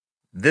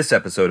This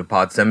episode of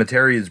Pod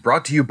Cemetery is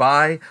brought to you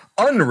by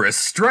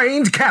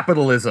Unrestrained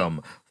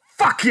Capitalism.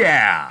 Fuck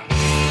yeah!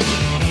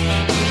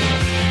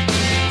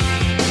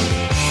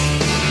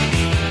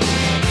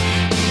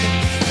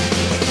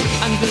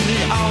 Under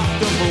the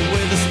October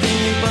with the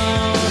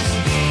steamboats,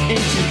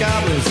 ancient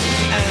goblins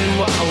and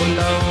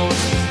wallows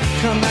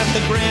come at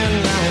the grand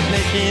line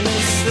making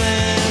a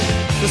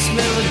sound. The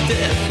smell of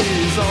death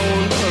is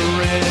all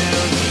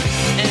around,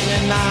 and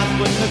at night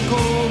when the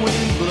cold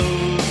wind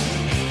blows,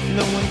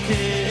 no one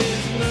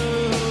cares,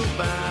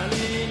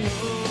 nobody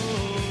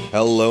knows.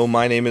 Hello,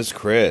 my name is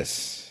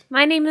Chris.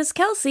 My name is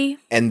Kelsey.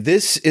 And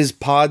this is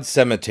Pod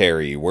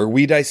Cemetery, where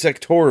we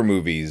dissect horror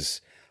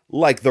movies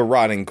like the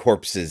rotting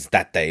corpses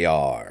that they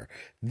are.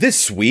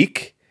 This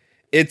week,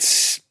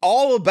 it's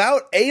all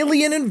about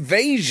alien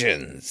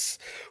invasions,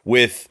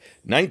 with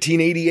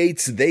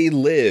 1988's They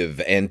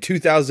Live and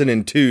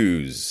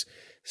 2002's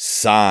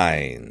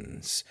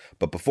Signs.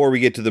 But before we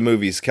get to the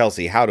movies,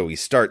 Kelsey, how do we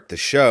start the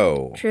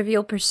show?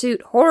 Trivial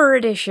Pursuit Horror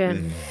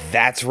Edition.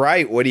 That's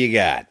right. What do you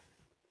got?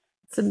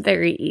 Some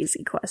very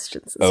easy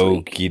questions this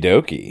week. Okie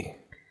dokie.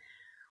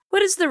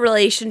 What is the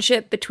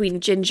relationship between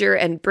Ginger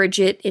and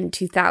Bridget in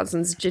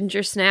 2000's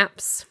Ginger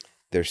Snaps?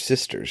 They're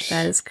sisters.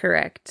 That is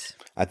correct.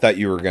 I thought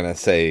you were going to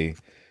say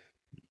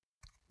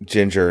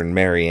Ginger and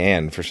Mary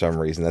Ann for some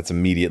reason. That's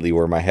immediately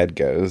where my head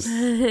goes.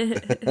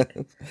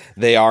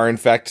 They are, in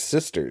fact,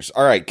 sisters.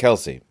 All right,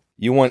 Kelsey,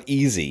 you want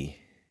easy.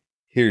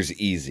 Here's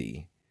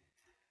easy.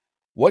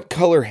 What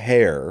color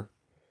hair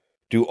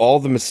do all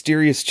the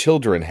mysterious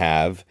children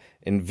have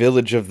in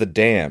Village of the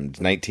Damned,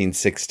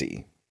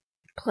 1960?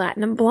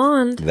 Platinum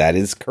Blonde. That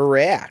is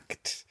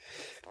correct.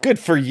 Good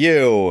for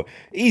you.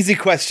 Easy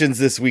questions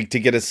this week to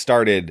get us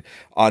started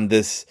on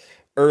this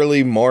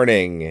early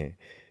morning.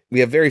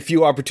 We have very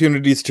few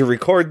opportunities to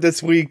record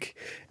this week,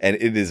 and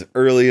it is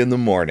early in the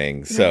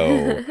morning,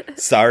 so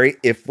sorry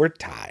if we're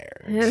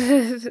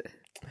tired.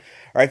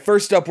 All right,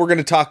 first up, we're going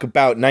to talk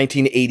about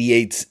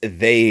 1988's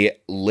They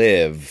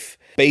Live,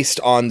 based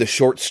on the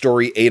short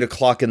story 8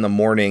 o'clock in the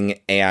morning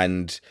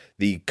and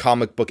the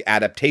comic book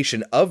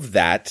adaptation of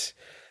that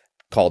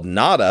called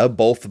Nada,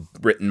 both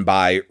written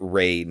by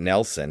Ray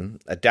Nelson,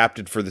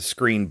 adapted for the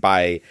screen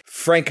by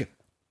Frank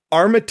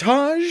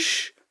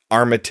Armitage,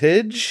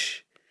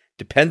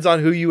 depends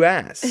on who you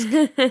ask.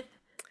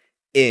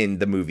 In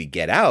the movie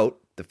Get Out,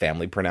 the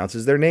family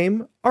pronounces their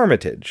name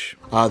Armitage.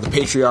 The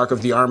patriarch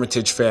of the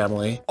Armitage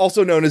family.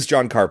 Also known as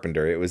John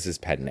Carpenter, it was his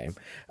pen name.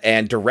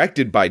 And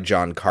directed by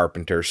John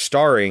Carpenter,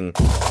 starring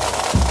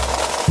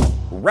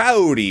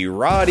Rowdy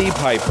Roddy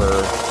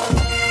Piper,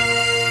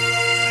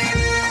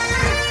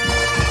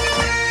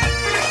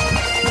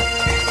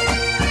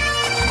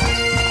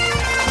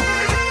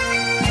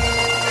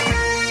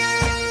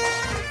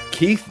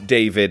 Keith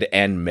David,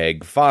 and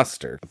Meg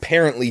Foster.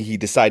 Apparently, he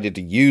decided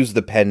to use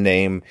the pen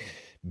name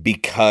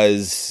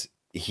because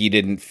he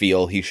didn't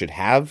feel he should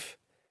have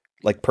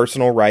like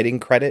personal writing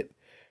credit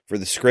for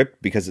the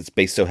script because it's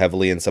based so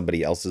heavily in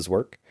somebody else's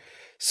work.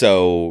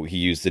 So he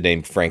used the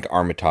name Frank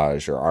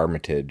Armitage or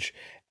Armitage,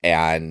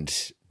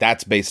 and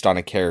that's based on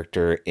a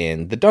character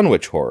in The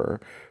Dunwich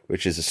Horror,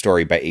 which is a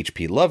story by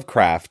H.P.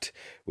 Lovecraft,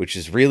 which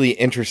is really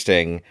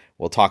interesting.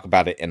 We'll talk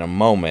about it in a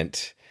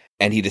moment.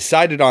 And he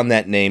decided on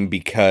that name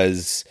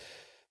because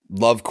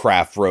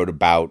Lovecraft wrote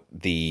about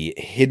the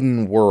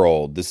hidden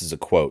world. This is a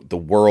quote, the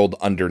world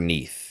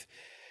underneath.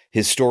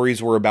 His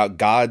stories were about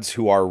gods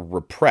who are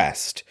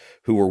repressed,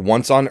 who were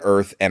once on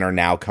Earth and are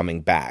now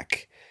coming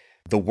back.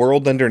 The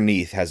world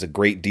underneath has a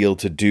great deal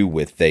to do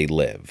with They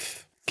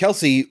Live.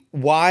 Kelsey,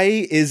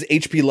 why is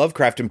H.P.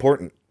 Lovecraft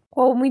important?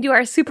 Well, when we do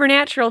our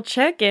supernatural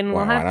check-in,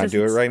 we'll have to... Why not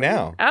do it right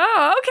now?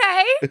 Oh,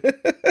 okay.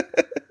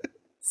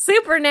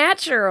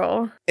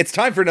 Supernatural. It's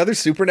time for another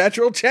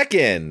Supernatural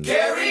check-in.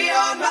 Carry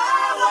on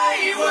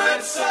my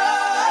wayward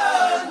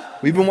son.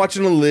 We've been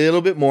watching a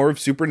little bit more of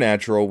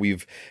Supernatural.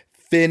 We've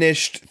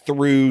finished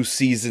through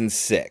season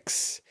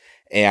 6.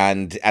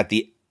 And at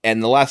the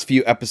last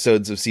few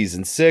episodes of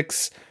season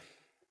 6,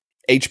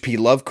 H.P.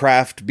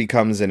 Lovecraft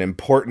becomes an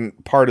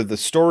important part of the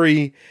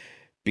story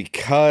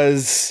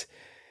because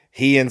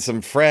he and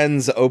some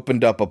friends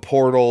opened up a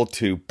portal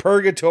to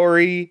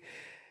Purgatory.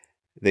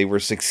 They were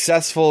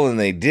successful and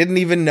they didn't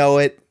even know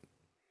it.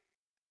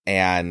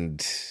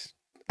 And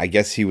I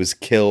guess he was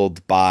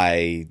killed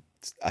by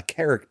a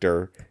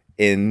character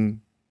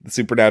in the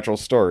Supernatural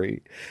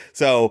story.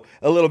 So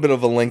a little bit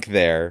of a link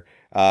there.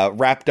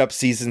 Wrapped up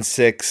season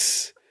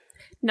 6.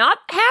 Not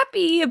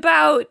happy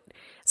about...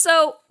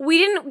 So we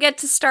didn't get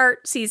to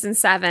start season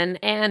 7,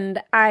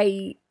 and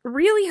I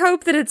really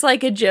hope that it's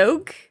like a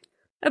joke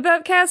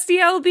about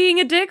Castiel being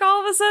a dick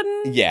all of a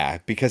sudden. Yeah,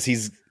 because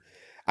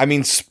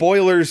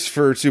spoilers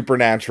for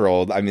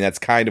Supernatural. I mean, that's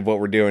kind of what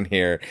we're doing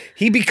here.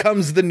 He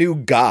becomes the new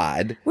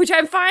god. Which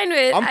I'm fine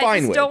with. I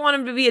just don't want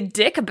him to be a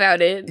dick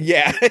about it.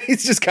 Yeah,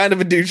 he's just kind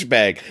of a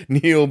douchebag.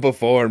 Kneel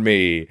before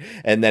me.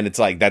 And then it's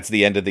like, that's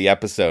the end of the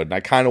episode. And I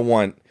kind of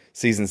want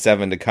season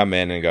 7 to come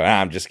in and go,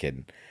 I'm just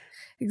kidding.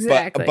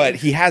 Exactly. But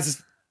he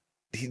has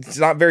he's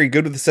not very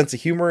good with a sense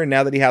of humor, and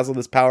now that he has all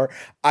this power,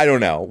 I don't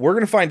know. We're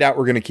going to find out.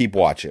 We're going to keep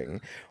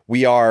watching.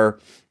 We are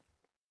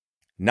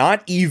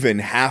not even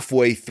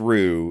halfway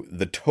through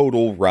the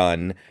total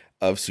run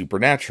of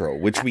Supernatural,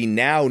 which we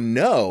now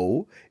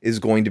know is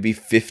going to be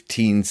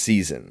 15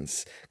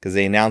 seasons, because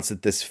they announced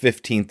that this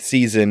 15th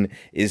season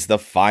is the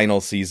final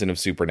season of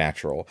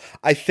Supernatural.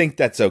 I think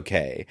that's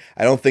okay.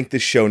 I don't think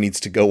this show needs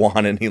to go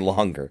on any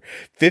longer.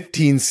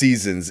 15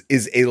 seasons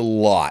is a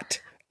lot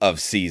of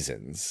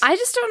seasons. I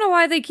just don't know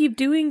why they keep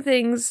doing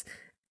things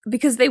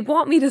because they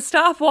want me to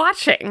stop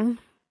watching.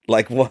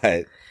 Like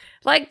what?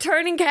 Like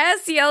turning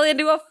Castiel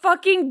into a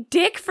fucking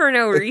dick for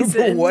no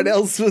reason. But what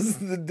else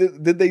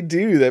did they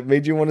do that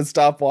made you want to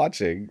stop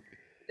watching?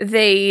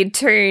 They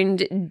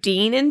turned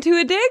Dean into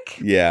a dick.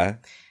 Yeah.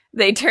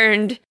 They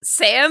turned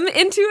Sam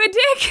into a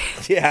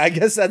dick. Yeah, I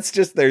guess that's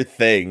just their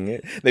thing.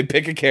 They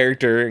pick a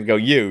character and go,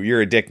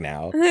 you're a dick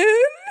now.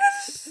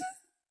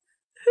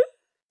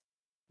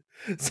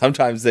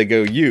 Sometimes they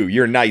go,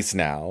 you're nice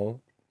now.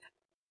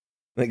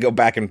 They go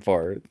back and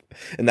forth.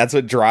 And that's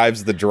what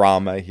drives the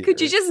drama here. Could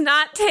you just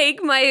not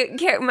take my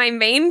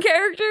main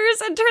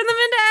characters and turn them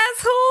into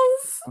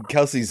assholes?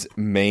 Kelsey's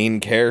main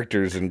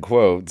characters, in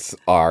quotes,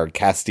 are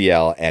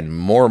Castiel and,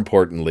 more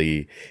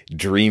importantly,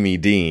 Dreamy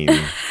Dean.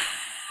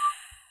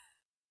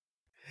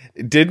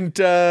 Didn't,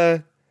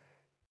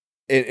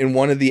 in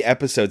one of the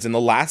episodes, in the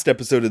last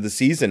episode of the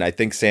season, I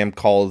think Sam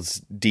calls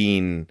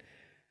Dean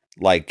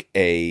like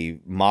a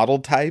model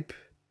type,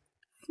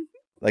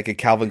 like a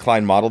Calvin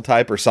Klein model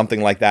type or something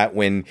like that,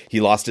 when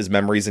he lost his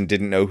memories and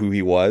didn't know who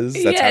he was.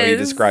 That's how he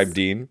described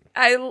Dean.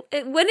 When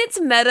it's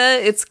meta,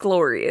 it's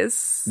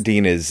glorious.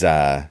 Dean is,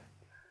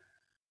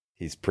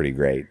 he's pretty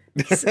great.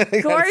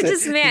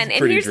 Gorgeous man.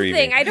 And here's dreamy. The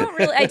thing,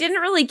 I didn't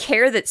really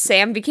care that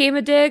Sam became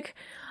a dick,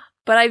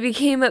 but I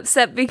became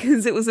upset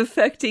because it was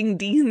affecting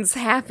Dean's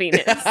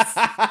happiness. So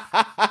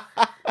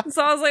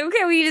I was like,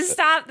 okay, we need to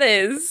stop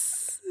this.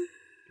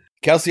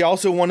 Kelsey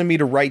also wanted me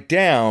to write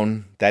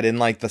down that in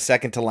like the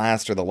second to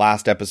last or the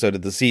last episode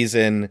of the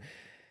season,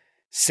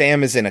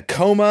 Sam is in a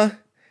coma,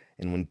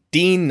 and when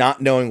Dean, not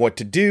knowing what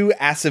to do,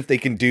 asks if they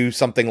can do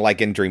something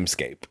like in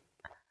Dreamscape.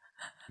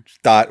 Which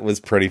I thought was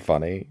pretty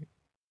funny.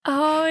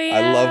 Oh, yeah.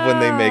 I love when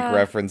they make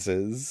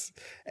references,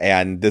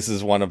 and this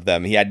is one of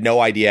them. He had no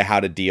idea how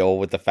to deal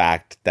with the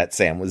fact that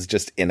Sam was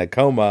just in a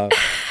coma.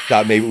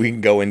 Thought maybe we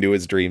can go into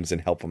his dreams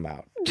and help him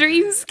out.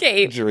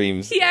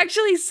 Dreamscape. He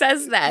actually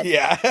says that.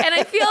 Yeah. And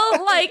I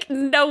feel like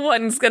no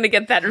one's going to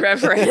get that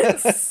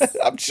reference.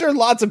 I'm sure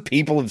lots of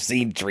people have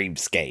seen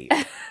Dreamscape.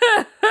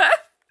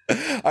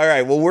 All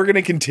right, well, we're going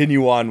to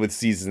continue on with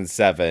season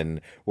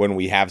 7 when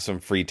we have some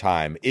free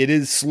time. It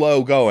is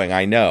slow going,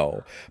 I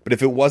know. But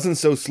if it wasn't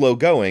so slow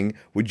going,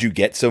 would you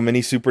get so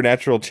many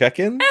Supernatural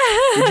check-ins?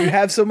 Would you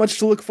have so much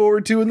to look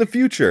forward to in the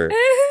future?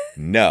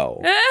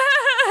 No.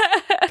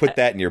 Put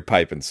that in your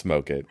pipe and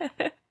smoke it.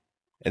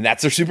 And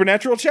that's our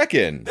Supernatural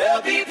check-in.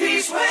 There'll be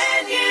peace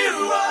when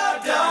you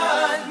are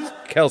done.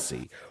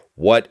 Kelsey,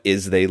 what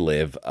is They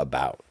Live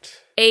about?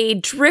 A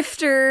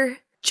drifter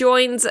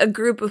joins a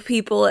group of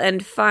people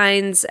and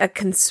finds a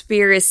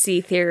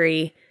conspiracy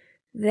theory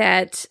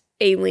that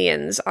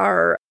aliens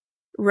are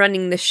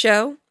running the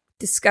show,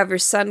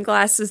 discovers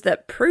sunglasses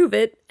that prove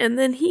it, and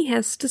then he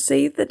has to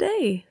save the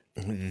day.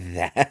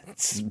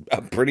 That's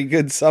a pretty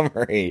good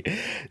summary.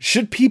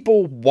 Should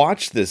people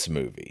watch this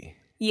movie?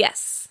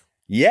 Yes.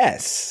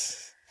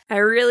 Yes. I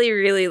really,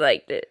 really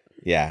liked it.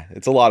 Yeah,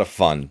 it's a lot of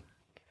fun.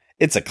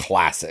 It's a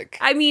classic.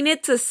 I mean,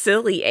 it's a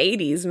silly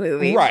 80s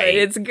movie, right? But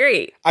it's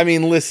great. I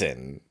mean,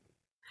 listen,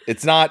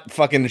 it's not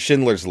fucking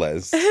Schindler's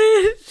List,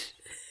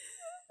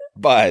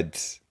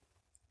 but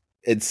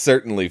it's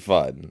certainly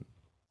fun.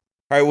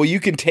 All right, well,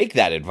 you can take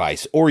that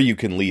advice or you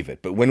can leave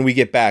it. But when we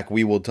get back,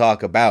 we will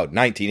talk about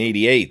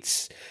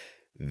 1988's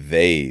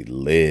They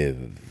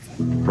Live.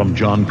 From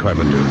John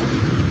Carpenter.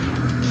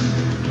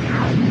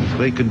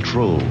 They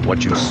control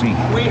what you see.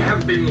 We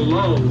have been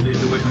lulled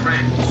into a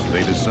trance.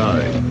 They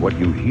decide what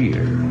you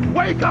hear.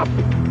 Wake up!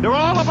 They're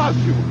all about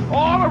you,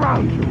 all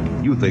around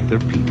you. You think they're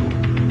people,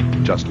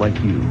 just like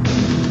you.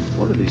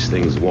 What do these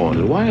things want,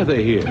 and why are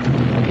they here?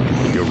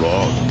 You're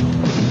wrong.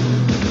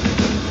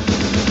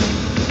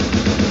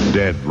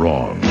 Dead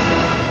wrong.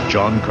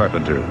 John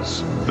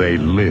Carpenter's They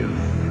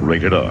Live.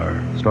 Rated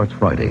R. Starts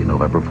Friday,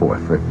 November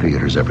 4th at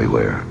theaters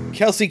everywhere.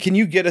 Kelsey, can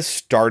you get us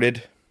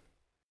started?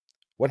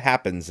 What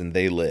happens in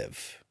They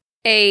Live?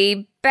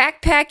 A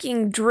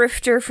backpacking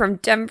drifter from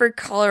Denver,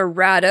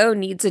 Colorado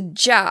needs a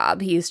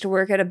job. He used to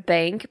work at a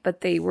bank,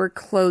 but they were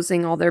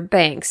closing all their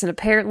banks. And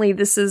apparently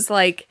this is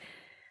like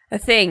a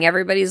thing.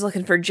 Everybody's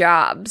looking for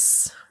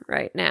jobs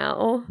right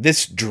now.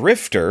 This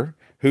drifter,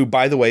 who,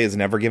 by the way, is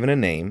never given a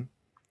name,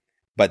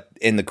 but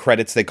in the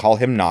credits they call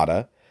him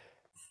Nada,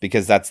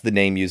 because that's the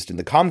name used in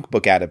the comic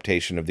book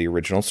adaptation of the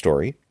original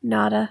story.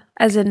 Nada,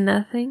 as in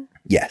nothing?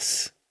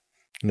 Yes.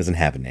 He doesn't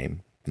have a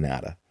name.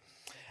 Nada.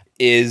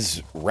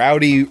 Is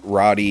Rowdy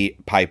Roddy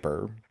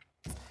Piper,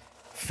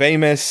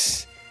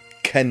 famous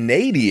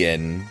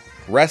Canadian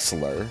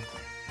wrestler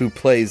who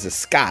plays a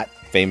Scot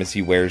famous.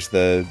 He wears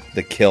the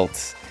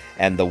kilt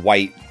and the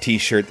white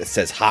t-shirt that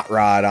says Hot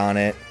Rod on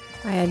it.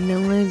 I had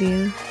no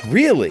idea.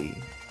 Really?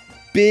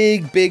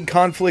 Big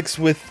conflicts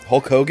with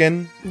Hulk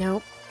Hogan?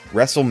 Nope.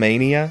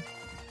 WrestleMania?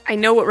 I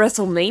know what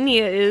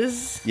WrestleMania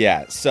is.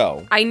 Yeah,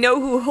 so. I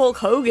know who Hulk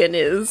Hogan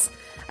is.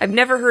 I've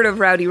never heard of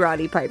Rowdy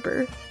Roddy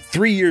Piper.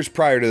 3 years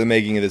prior to the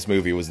making of this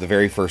movie was the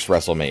very first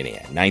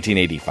WrestleMania,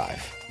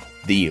 1985.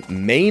 The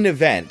main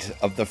event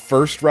of the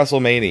first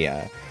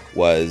WrestleMania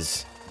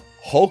was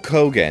Hulk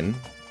Hogan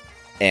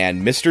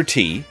and Mr.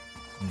 T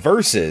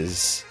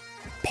versus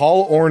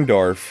Paul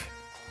Orndorff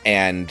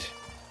and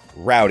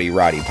Rowdy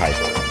Roddy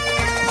Piper.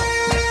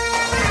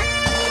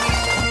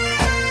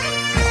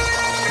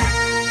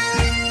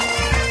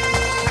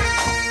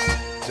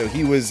 So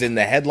he was in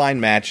the headline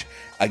match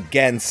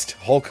against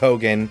Hulk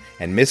Hogan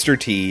and Mr.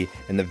 T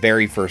in the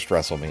very first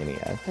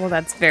WrestleMania. Well,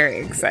 that's very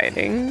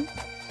exciting.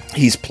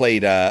 He's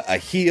played a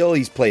heel,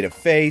 he's played a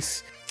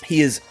face.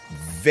 He is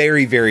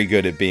very, very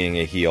good at being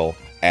a heel,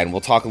 and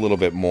we'll talk a little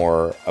bit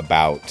more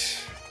about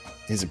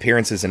his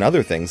appearances and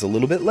other things a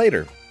little bit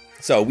later.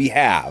 So we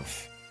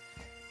have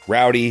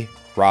Rowdy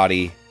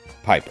Roddy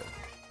Piper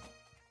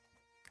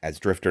as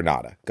Drifter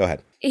Nada. Go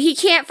ahead. He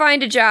can't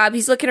find a job.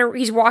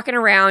 He's walking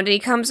around, and he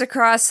comes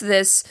across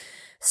this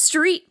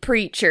street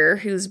preacher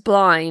who's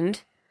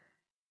blind,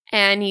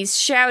 and he's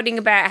shouting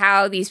about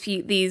how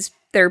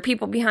there are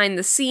people behind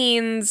the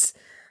scenes,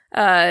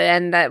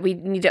 and that we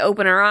need to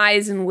open our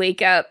eyes and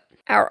wake up.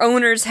 Our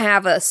owners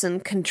have us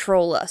and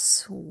control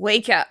us.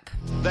 Wake up.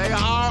 They are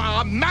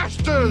our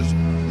masters!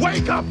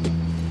 Wake up!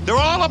 They're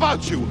all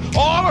about you,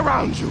 all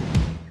around you.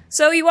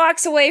 So he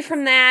walks away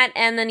from that,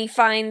 and then he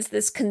finds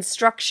this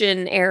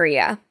construction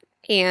area,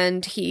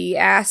 and he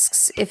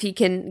asks if he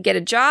can get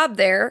a job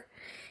there.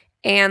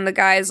 And the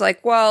guy's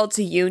like, well, it's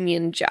a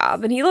union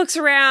job. And he looks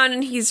around,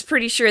 and he's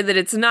pretty sure that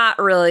it's not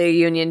really a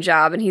union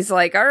job. And he's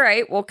like, all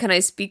right, well, can I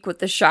speak with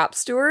the shop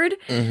steward?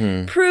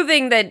 Mm-hmm.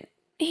 Proving that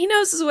he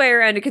knows his way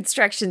around a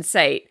construction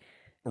site.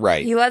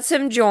 Right. He lets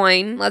him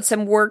join, lets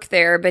him work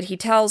there, but he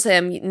tells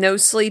him, no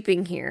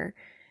sleeping here.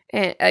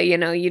 And,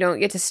 you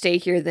don't get to stay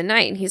here the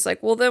night. And he's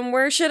like, well, then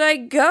where should I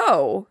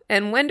go?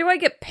 And when do I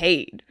get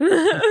paid?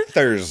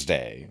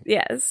 Thursday.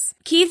 Yes.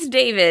 Keith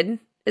David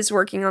is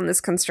working on this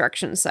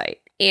construction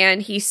site.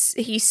 And he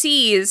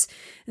sees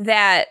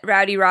that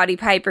Rowdy Roddy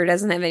Piper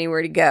doesn't have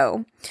anywhere to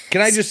go.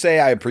 Can I just say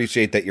I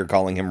appreciate that you're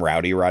calling him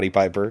Rowdy Roddy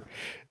Piper?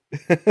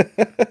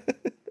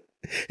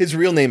 His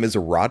real name is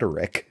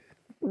Roderick.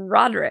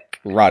 Roderick.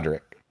 Rowdy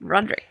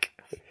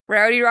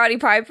Roddy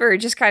Piper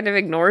just kind of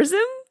ignores him.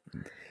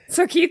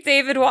 So Keith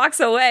David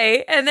walks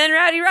away, and then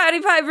Rowdy Roddy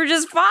Piper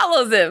just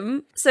follows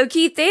him. So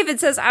Keith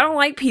David says, I don't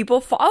like people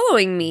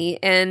following me.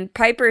 And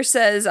Piper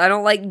says, I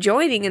don't like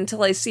joining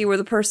until I see where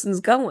the person's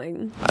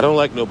going. I don't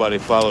like nobody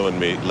following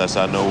me unless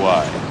I know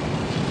why.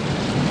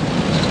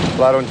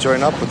 Well, I don't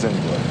join up with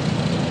anybody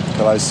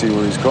until I see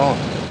where he's going.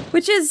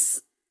 Which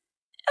is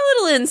a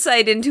little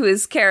insight into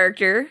his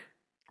character.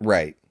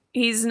 Right.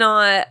 He's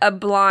not a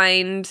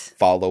blind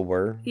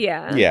follower.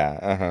 Yeah. Yeah,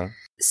 uh-huh.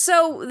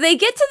 So they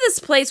get to this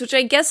place, which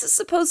I guess is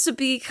supposed to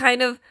be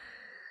kind of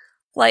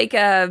like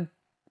a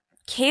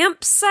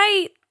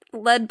campsite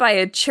led by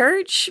a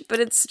church, but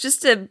it's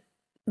just a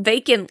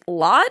vacant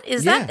lot.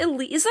 Is that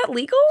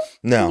legal?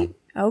 No.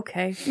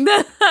 Okay.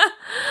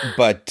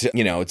 But,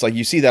 it's like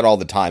you see that all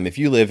the time. If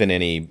you live in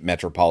any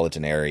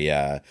metropolitan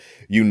area,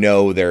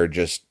 they're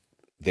just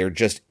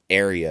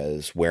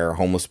areas where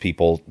homeless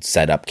people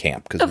set up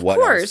camp. Because what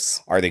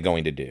else are they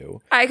going to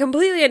do? I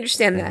completely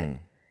understand that.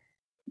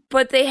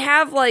 But they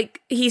have,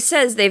 he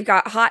says they've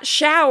got hot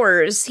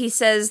showers. He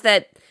says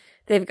that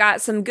they've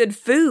got some good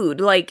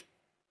food.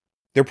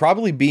 They're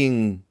probably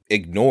being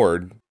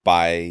ignored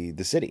by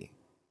the city.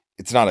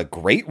 It's not a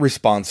great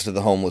response to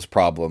the homeless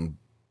problem,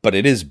 but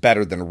it is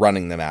better than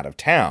running them out of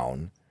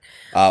town,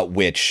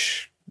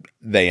 which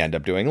they end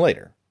up doing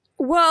later.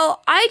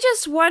 Well, I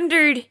just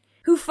wondered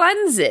who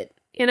funds it,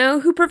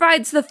 who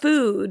provides the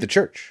food? The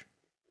church.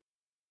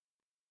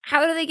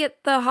 How do they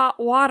get the hot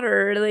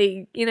water?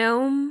 The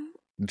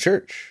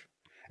church.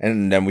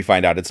 And then we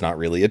find out it's not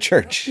really a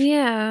church.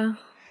 Yeah.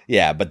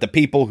 Yeah, but the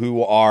people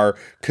who are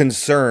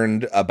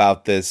concerned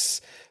about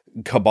this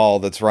cabal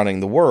that's running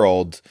the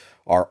world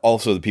are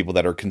also the people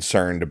that are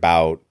concerned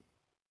about,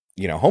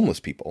 homeless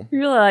people.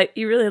 You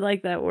really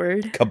like that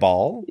word.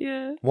 Cabal?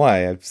 Yeah.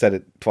 Why? I've said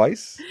it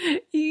twice?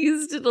 You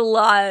used it a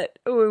lot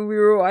when we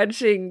were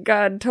watching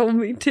God Told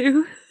Me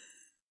To.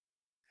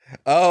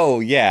 Oh,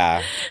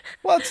 yeah.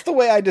 Well, it's the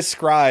way I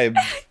describe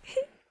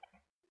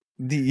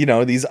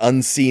these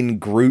unseen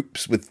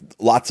groups with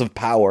lots of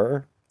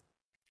power.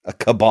 A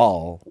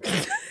cabal.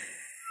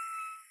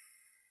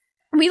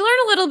 We learn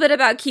a little bit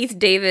about Keith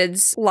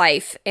David's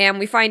life, and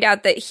we find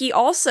out that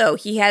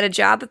he had a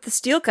job at the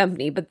steel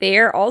company, but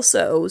they're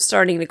also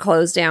starting to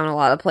close down a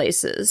lot of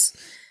places.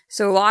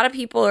 So a lot of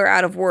people are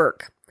out of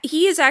work.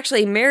 He is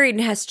actually married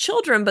and has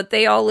children, but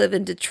they all live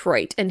in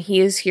Detroit, and he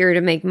is here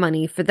to make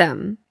money for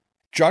them.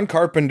 John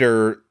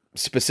Carpenter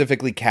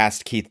specifically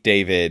cast Keith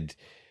David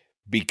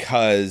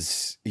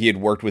because he had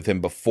worked with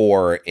him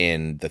before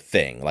in The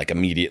Thing, like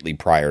immediately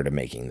prior to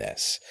making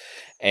this.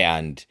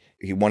 And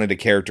he wanted a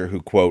character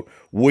who, quote,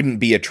 wouldn't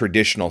be a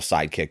traditional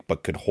sidekick,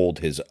 but could hold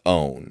his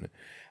own.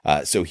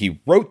 So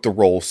he wrote the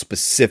role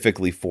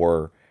specifically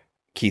for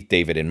Keith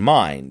David in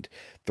mind.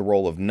 The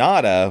role of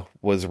Nada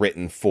was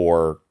written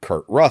for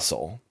Kurt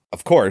Russell,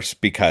 of course,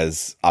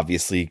 because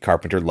obviously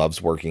Carpenter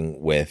loves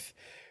working with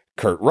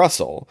Kurt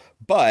Russell.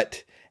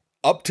 But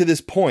up to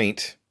this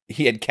point,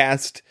 he had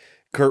cast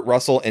Kurt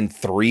Russell in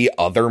 3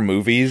 other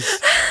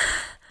movies: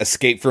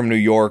 Escape from New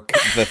York,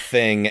 The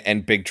Thing,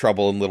 and Big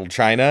Trouble in Little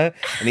China.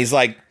 And he's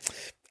like,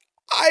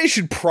 I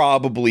should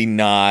probably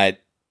not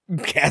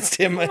cast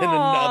him in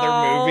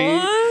another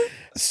movie.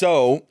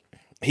 So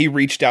he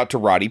reached out to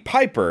Roddy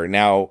Piper.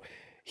 Now,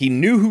 he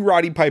knew who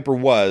Roddy Piper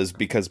was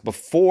because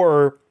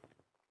before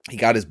he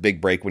got his big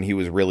break when he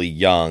was really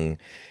young,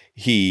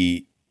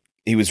 he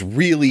was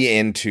really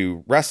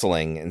into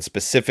wrestling, and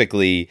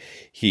specifically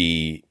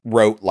he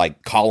wrote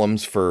like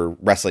columns for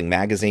wrestling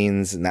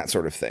magazines and that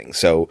sort of thing.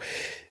 So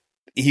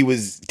he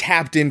was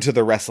tapped into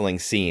the wrestling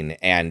scene,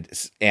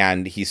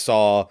 and he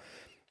saw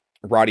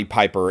Roddy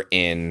Piper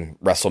in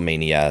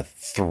WrestleMania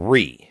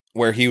 3,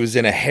 where he was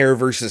in a hair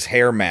versus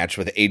hair match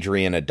with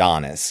Adrian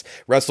Adonis.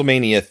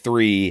 WrestleMania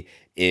 3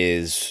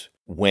 is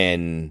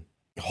when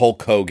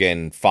Hulk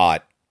Hogan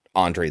fought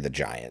Andre the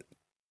Giant.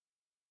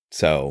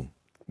 So,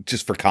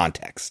 just for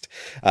context,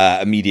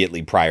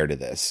 immediately prior to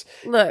this.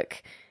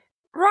 Look,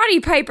 Roddy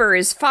Piper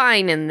is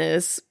fine in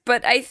this,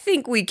 but I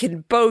think we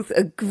can both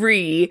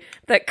agree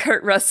that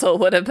Kurt Russell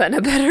would have been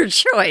a better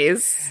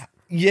choice.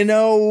 You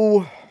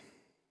know...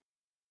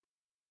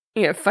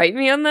 You gonna fight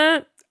me on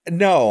that?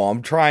 No,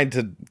 I'm trying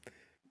to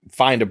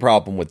find a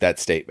problem with that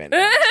statement.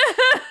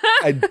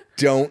 I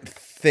don't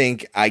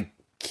think I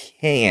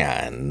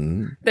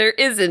can. There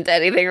isn't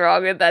anything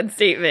wrong with that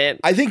statement.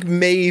 I think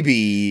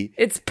maybe...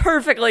 It's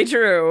perfectly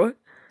true.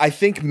 I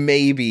think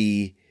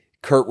maybe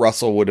Kurt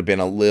Russell would have been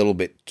a little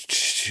bit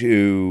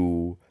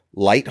too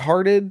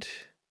lighthearted.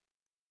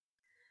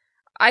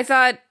 I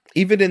thought...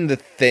 Even in The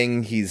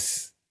Thing,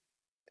 he's...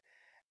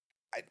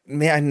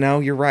 Man, no,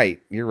 you're right.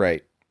 You're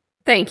right.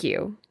 Thank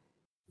you.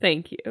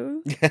 Thank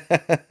you.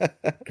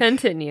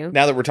 Continue.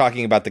 Now that we're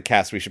talking about the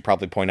cast, we should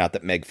probably point out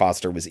that Meg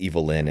Foster was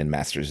Evelyn in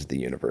Masters of the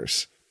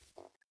Universe.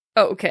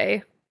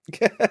 Okay.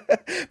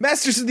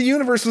 Masters of the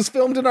Universe was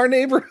filmed in our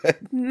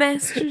neighborhood.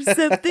 Masters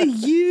of the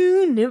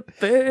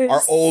Universe.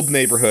 Our old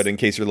neighborhood, in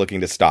case you're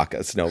looking to stalk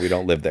us. No, we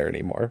don't live there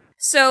anymore.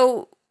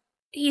 So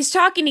he's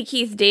talking to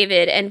Keith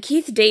David, and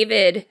Keith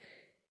David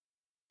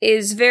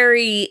is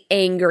very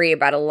angry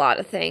about a lot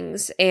of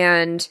things,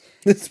 and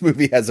this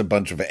movie has a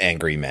bunch of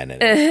angry men in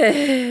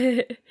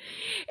it.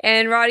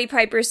 And Roddy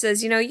Piper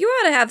says, you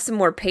ought to have some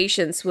more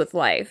patience with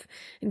life.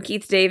 And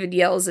Keith David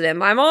yells at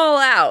him, I'm all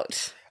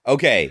out.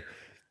 Okay,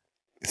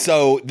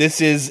 so this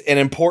is an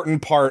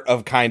important part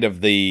of kind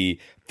of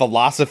the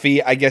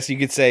philosophy, I guess you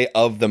could say,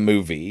 of the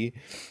movie.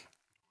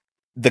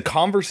 The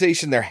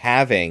conversation they're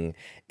having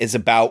is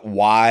about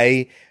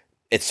why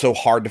it's so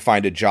hard to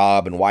find a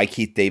job and why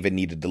Keith David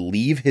needed to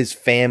leave his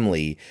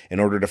family in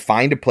order to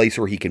find a place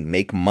where he can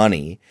make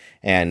money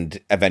and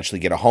eventually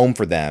get a home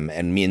for them,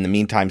 and in the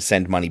meantime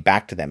send money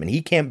back to them. And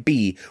he can't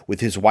be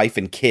with his wife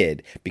and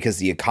kid because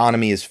the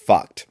economy is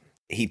fucked.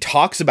 He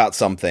talks about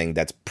something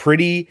that's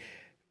pretty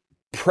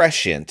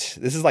prescient.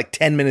 This is like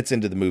 10 minutes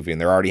into the movie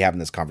and they're already having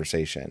this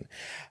conversation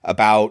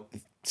about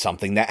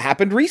something that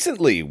happened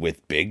recently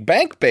with big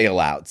bank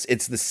bailouts.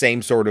 It's the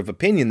same sort of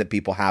opinion that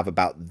people have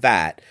about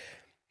that.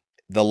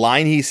 The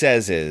line he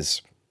says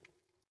is,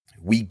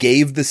 we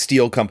gave the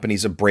steel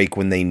companies a break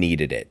when they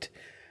needed it.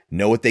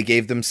 Know what they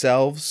gave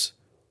themselves?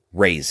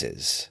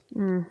 Raises.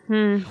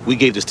 Mm-hmm. We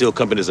gave the steel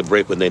companies a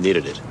break when they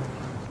needed it.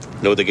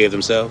 Know what they gave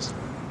themselves?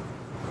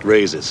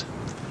 Raises.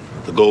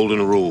 The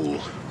golden rule.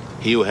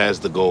 He who has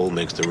the gold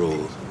makes the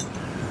rules.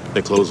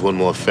 They close one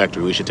more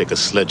factory, we should take a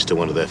sledge to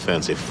one of their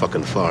fancy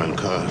fucking foreign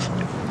cars.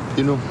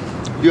 You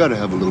ought to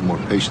have a little more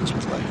patience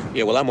with life.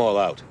 Yeah, well, I'm all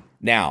out.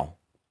 Now,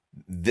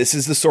 this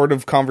is the sort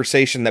of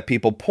conversation that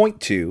people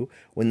point to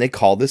when they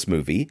call this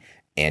movie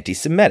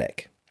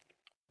anti-Semitic.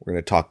 We're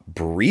going to talk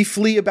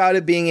briefly about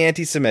it being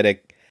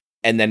anti-Semitic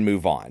and then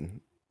move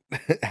on.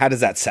 How does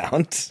that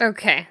sound?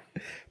 Okay.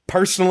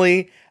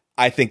 Personally,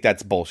 I think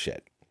that's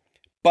bullshit.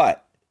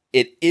 But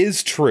it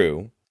is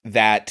true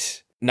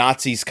that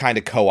Nazis kind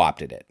of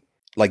co-opted it,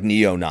 like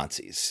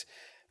neo-Nazis.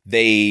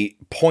 They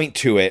point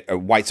to it, or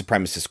white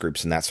supremacist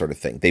groups and that sort of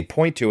thing. They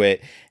point to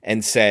it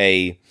and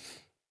say,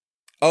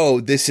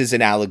 oh, this is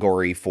an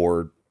allegory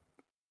for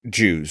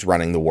Jews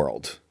running the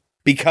world.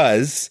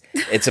 Because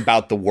it's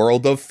about the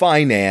world of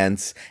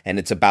finance, and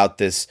it's about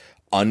this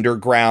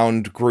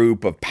underground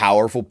group of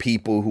powerful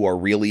people who are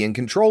really in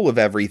control of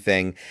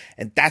everything.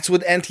 And that's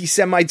what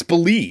anti-Semites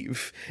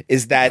believe,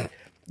 is that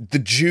the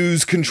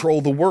Jews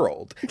control the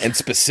world, and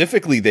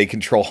specifically they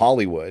control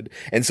Hollywood.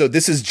 And so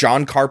this is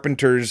John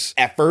Carpenter's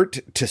effort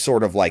to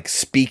sort of like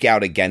speak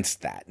out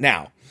against that.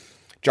 Now,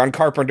 John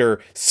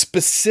Carpenter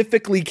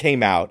specifically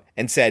came out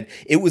and said,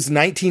 it was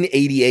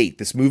 1988.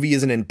 This movie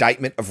is an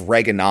indictment of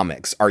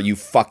Reaganomics. Are you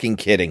fucking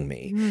kidding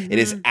me? It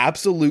is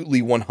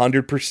absolutely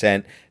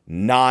 100%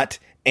 not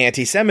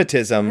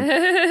anti-Semitism.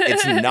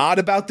 It's not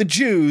about the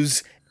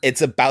Jews.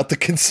 It's about the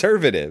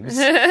conservatives.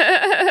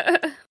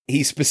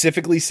 He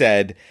specifically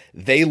said,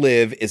 They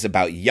Live is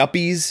about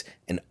yuppies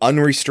and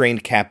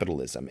unrestrained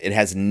capitalism. It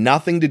has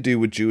nothing to do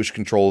with Jewish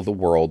control of the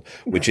world,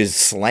 which is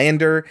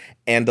slander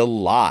and a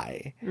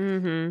lie.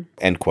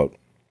 End quote.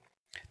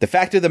 The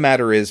fact of the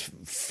matter is,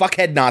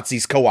 fuckhead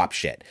Nazis co-op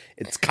shit.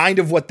 It's kind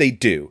of what they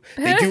do.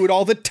 They do it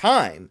all the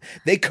time.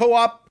 They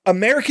co-op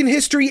American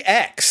History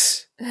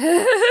X,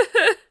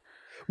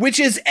 which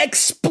is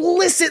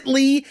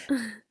explicitly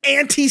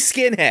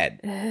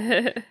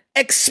anti-skinhead.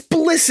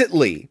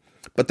 Explicitly.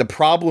 But the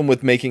problem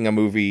with making a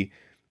movie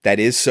that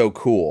is so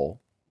cool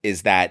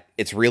is that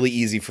it's really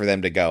easy for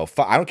them to go,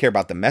 I don't care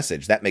about the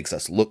message. That makes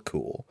us look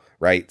cool,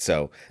 right?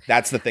 So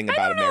that's the thing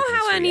about American History X. I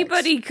don't know how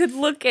anybody could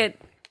look at...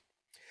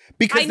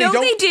 Because I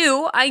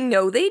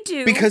know they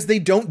do. Because they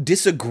don't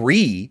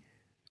disagree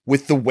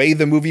with the way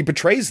the movie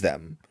portrays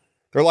them.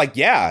 They're like,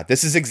 yeah,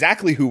 this is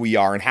exactly who we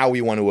are and how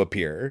we want to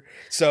appear.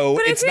 So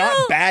it's not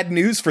bad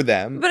news for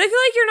them. But I feel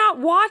like you're not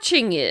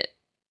watching it.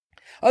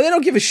 Oh, they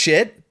don't give a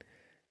shit.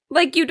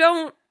 Like, you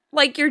don't,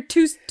 like, you're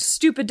too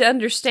stupid to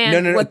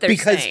understand what they're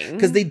saying.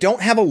 Because they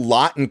don't have a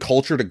lot in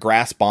culture to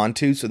grasp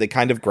onto, so they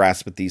kind of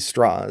grasp at these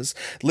straws.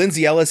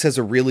 Lindsay Ellis has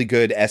a really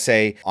good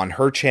essay on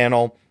her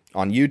channel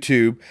on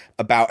YouTube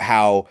about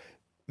how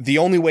the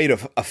only way to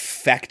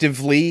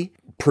effectively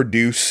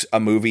produce a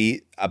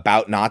movie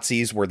about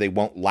Nazis where they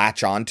won't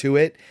latch onto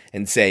it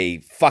and say,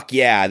 fuck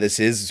yeah, this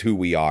is who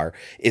we are,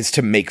 is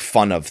to make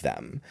fun of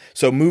them.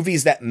 So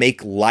movies that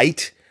make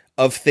light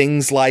of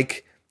things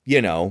like,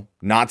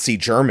 Nazi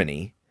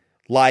Germany,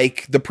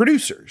 like The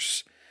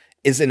Producers,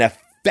 is an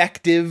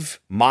effective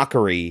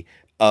mockery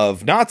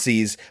of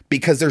Nazis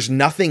because there's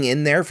nothing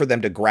in there for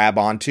them to grab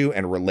onto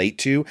and relate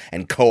to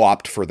and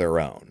co-opt for their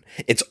own.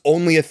 It's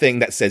only a thing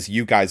that says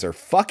you guys are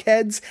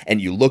fuckheads and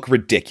you look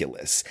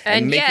ridiculous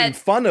and making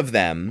fun of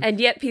them.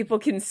 And yet people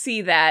can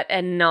see that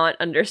and not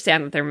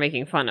understand that they're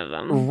making fun of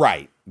them.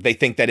 Right. They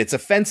think that it's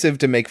offensive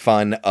to make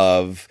fun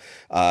of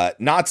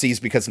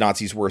Nazis because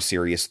Nazis were a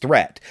serious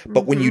threat.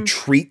 But when you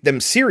treat them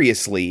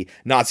seriously,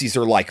 Nazis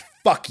are like,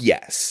 fuck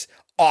yes,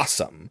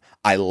 awesome,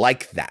 I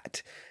like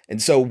that.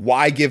 And so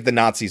why give the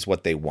Nazis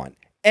what they want?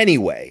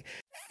 Anyway,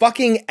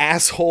 fucking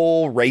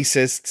asshole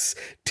racists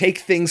take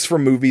things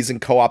from movies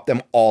and co-opt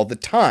them all the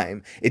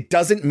time. It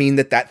doesn't mean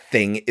that that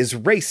thing is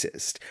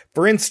racist.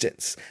 For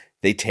instance,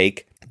 they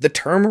take the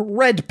term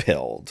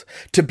red-pilled.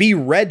 To be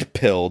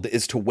red-pilled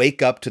is to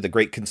wake up to the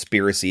great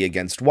conspiracy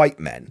against white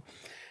men.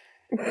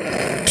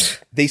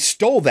 They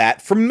stole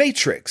that from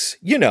Matrix,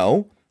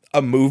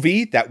 a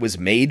movie that was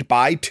made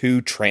by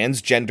two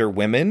transgender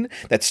women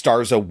that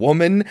stars a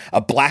woman,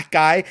 a black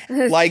guy.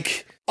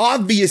 Like,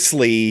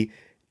 obviously,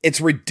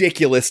 it's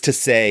ridiculous to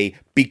say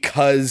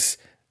because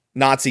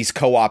Nazis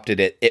co-opted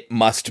it, it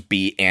must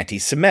be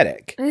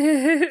anti-Semitic.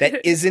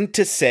 That isn't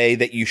to say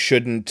that you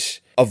shouldn't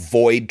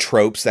avoid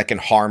tropes that can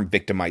harm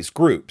victimized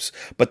groups.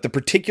 But the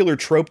particular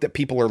trope that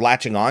people are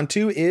latching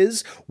onto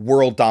is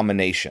world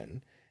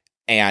domination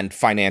and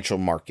financial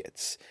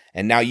markets.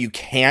 And now you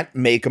can't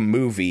make a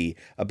movie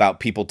about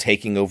people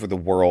taking over the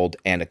world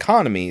and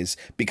economies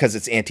because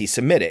it's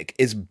anti-Semitic,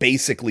 is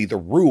basically the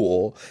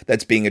rule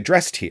that's being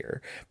addressed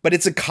here. But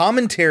it's a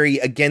commentary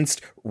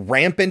against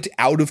rampant,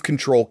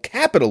 out-of-control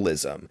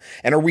capitalism.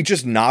 And are we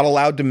just not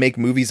allowed to make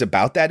movies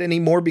about that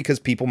anymore because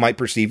people might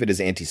perceive it as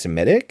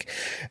anti-Semitic?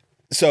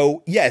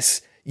 So,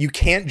 yes, you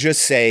can't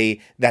just say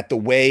that the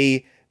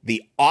way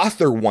the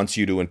author wants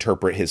you to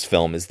interpret his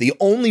film is the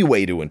only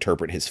way to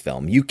interpret his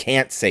film. You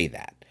can't say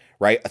that.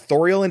 Right?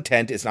 Authorial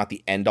intent is not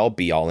the end-all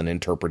be-all in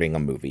interpreting a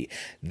movie.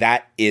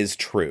 That is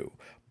true.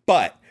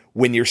 But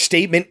when your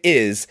statement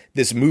is,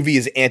 this movie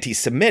is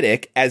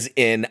anti-Semitic, as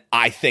in,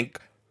 I think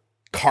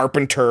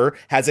Carpenter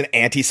has an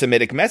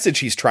anti-Semitic message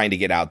he's trying to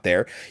get out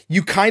there,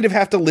 you kind of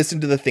have to listen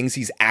to the things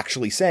he's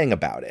actually saying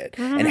about it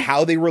and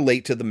how they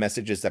relate to the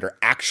messages that are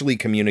actually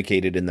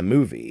communicated in the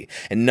movie.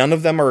 And none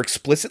of them are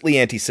explicitly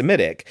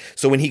anti-Semitic.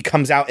 So when he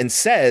comes out and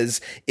says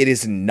it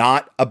is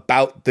not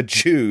about the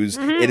Jews,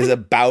 it is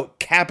about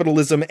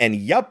capitalism and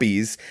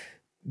yuppies,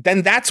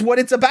 then that's what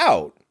it's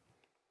about.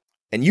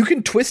 And you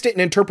can twist it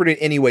and interpret it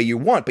any way you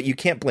want, but you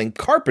can't blame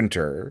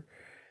Carpenter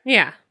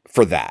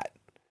for that.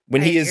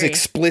 When he is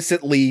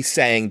explicitly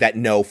saying that,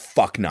 no,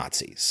 fuck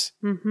Nazis.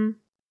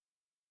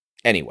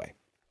 Anyway,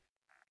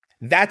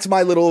 that's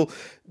my little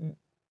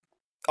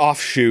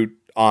offshoot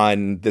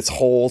on this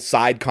whole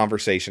side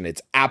conversation.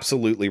 It's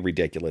absolutely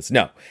ridiculous.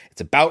 No, it's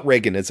about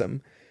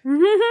Reaganism.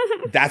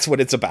 That's what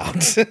it's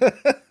about.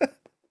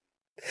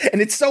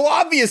 And it's so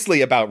obviously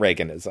about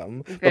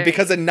Reaganism. But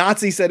because a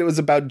Nazi said it was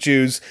about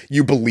Jews,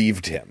 you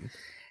believed him.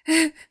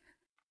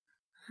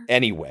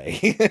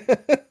 Anyway.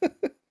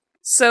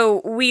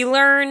 So we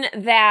learn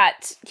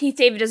that Keith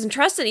David doesn't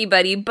trust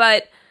anybody,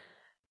 but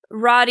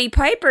Roddy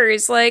Piper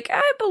is like,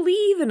 I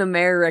believe in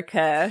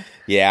America.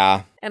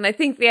 Yeah. And I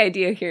think the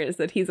idea here is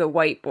that he's a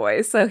white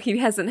boy, so he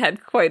hasn't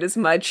had quite as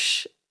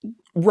much.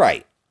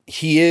 Right.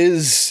 He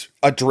is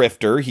a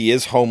drifter. He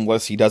is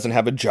homeless. He doesn't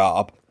have a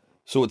job.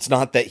 So it's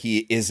not that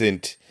he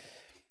isn't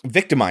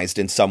victimized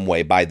in some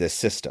way by this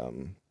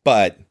system,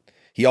 but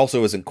he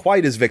also isn't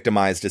quite as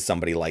victimized as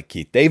somebody like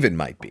Keith David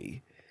might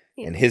be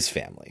and his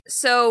family.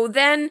 So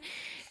then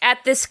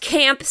at this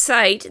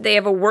campsite, they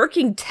have a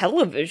working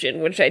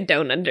television, which I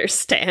don't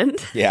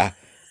understand. Yeah.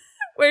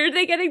 Where are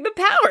they getting the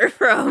power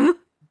from?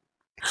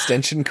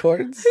 Extension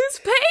cords? Who's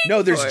paying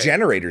No, there's for it?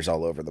 generators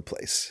all over the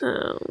place.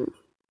 Oh,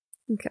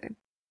 okay.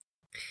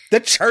 The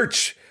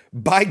church.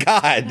 By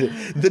God,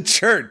 the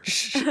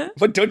church.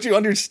 What don't you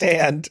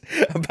understand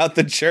about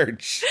the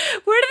church?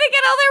 Where do they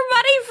get all their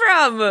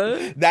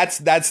money from?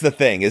 That's the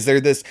thing. Is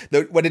there this?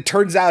 What it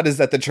turns out is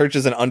that the church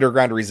is an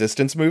underground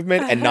resistance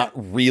movement and not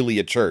really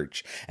a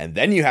church. And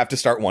then you have to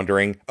start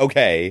wondering,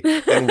 okay,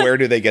 then where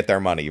do they get their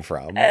money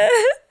from?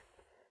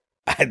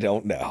 I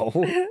don't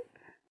know.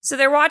 So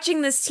they're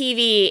watching this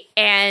TV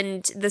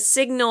and the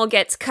signal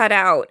gets cut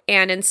out.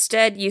 And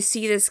instead you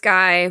see this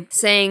guy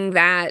saying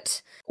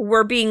that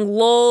we're being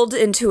lulled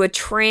into a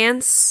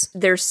trance.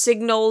 There's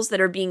signals that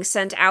are being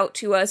sent out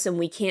to us and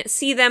we can't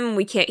see them,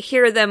 we can't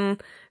hear them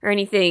or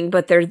anything,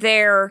 but they're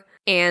there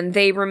and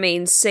they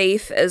remain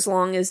safe as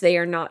long as they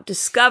are not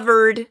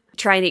discovered.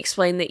 Trying to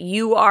explain that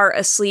you are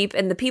asleep,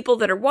 and the people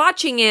that are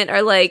watching it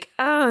are like,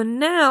 oh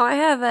no, I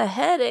have a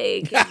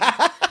headache.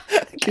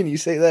 Can you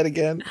say that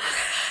again?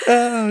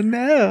 Oh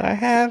no, I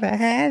have a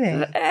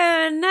headache.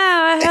 Oh no,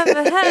 I have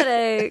a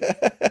headache.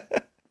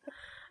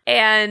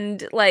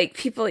 And like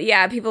people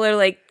are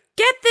like,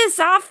 get this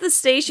off the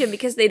station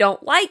because they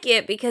don't like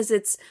it because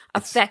it's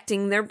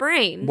affecting their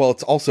brain. Well,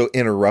 it's also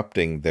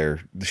interrupting the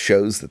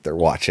shows that they're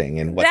watching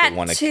and what they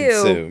want to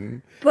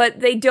consume.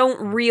 But they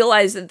don't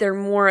realize that they're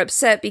more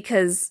upset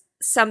because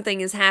something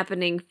is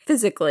happening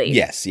physically.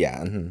 Yes,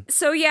 yeah. Mm-hmm.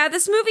 So yeah,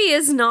 this movie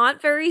is not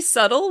very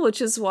subtle,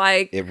 which is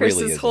why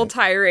Chris's whole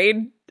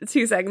tirade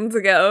 2 seconds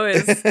ago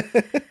is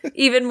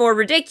even more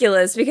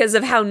ridiculous because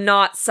of how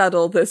not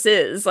subtle this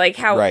is. Like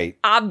how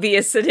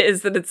obvious it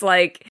is that it's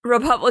like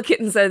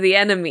Republicans are the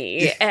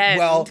enemy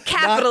and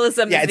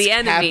capitalism is the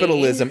enemy.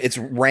 Capitalism. It's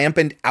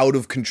rampant, out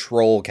of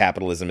control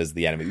capitalism is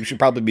the enemy. We should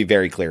probably be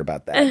very clear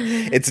about that.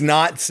 It's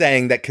not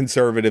saying that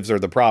conservatives are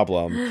the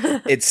problem.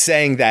 It's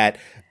saying that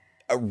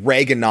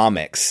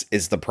Reaganomics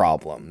is the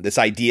problem. This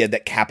idea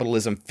that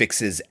capitalism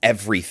fixes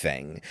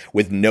everything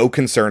with no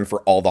concern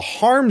for all the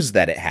harms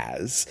that it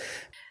has.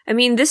 I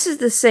mean, this is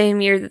the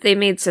same year that they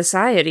made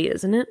Society,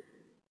 isn't it?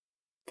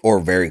 Or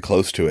very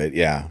close to it,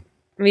 yeah.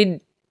 I mean,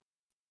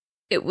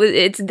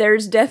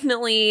 there's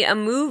definitely a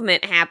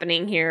movement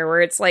happening here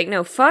where it's like,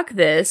 no, fuck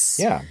this.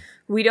 Yeah.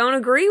 We don't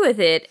agree with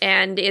it,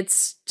 and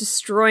it's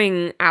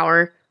destroying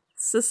our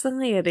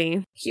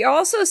society. He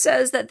also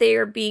says that they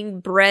are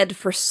being bred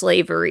for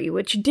slavery,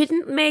 which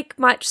didn't make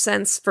much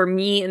sense for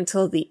me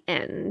until the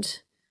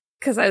end,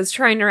 because I was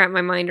trying to wrap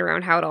my mind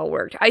around how it all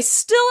worked. I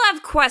still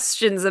have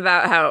questions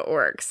about how it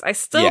works. I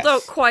still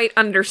don't quite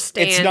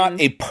understand. It's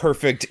not a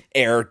perfect,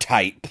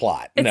 airtight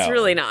plot. It's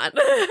really not.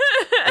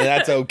 And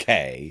that's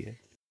okay.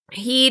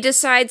 He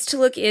decides to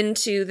look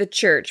into the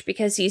church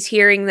because he's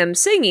hearing them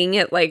singing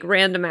at like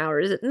random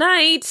hours at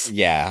night.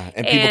 Yeah,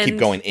 and people keep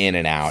going in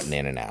and out and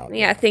in and out.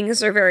 Yeah,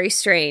 things are very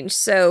strange.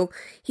 So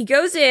he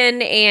goes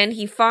in and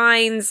he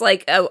finds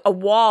like a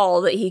wall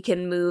that he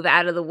can move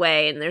out of the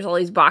way, and there's all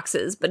these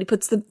boxes, but he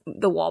puts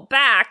the wall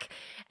back,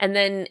 and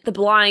then the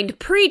blind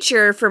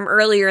preacher from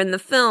earlier in the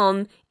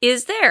film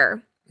is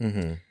there.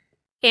 Mm-hmm.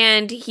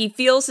 And he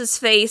feels his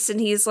face and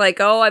he's like,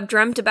 oh, I've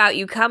dreamt about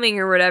you coming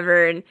or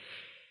whatever,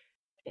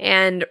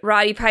 and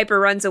Roddy Piper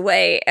runs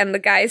away, and the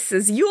guy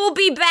says, you'll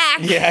be back!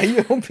 Yeah,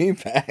 you'll be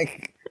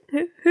back.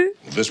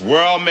 This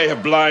world may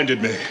have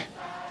blinded me,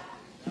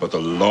 but the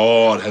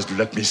Lord has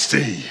let me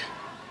see.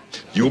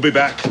 You'll be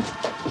back.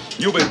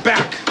 You'll be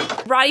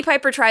back! Roddy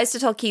Piper tries to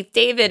tell Keith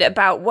David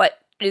about what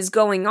is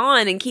going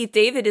on, and Keith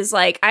David is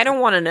like, I don't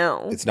want to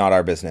know. It's not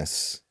our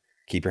business.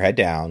 Keep your head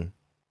down.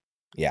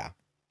 Yeah.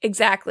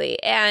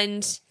 Exactly.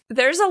 And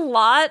there's a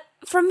lot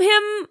from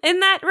him in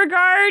that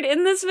regard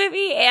in this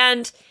movie,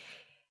 and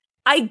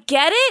I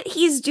get it.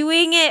 He's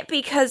doing it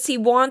because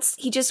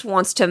he just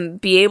wants to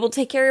be able to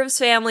take care of his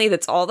family.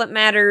 That's all that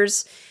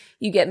matters.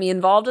 You get me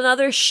involved in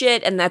other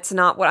shit, and that's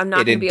not what I'm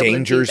not going to be able to do. It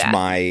endangers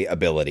my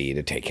ability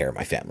to take care of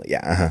my family. Yeah.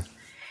 Uh-huh.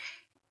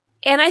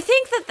 And I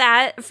think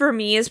that for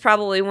me is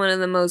probably one of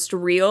the most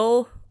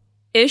real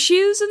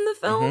issues in the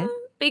film,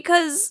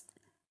 because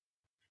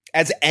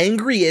as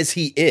angry as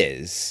he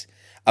is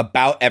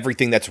about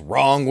everything that's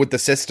wrong with the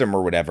system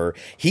or whatever,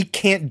 he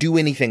can't do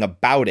anything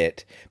about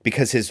it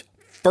because his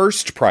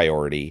first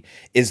priority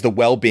is the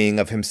well-being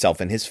of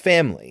himself and his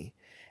family.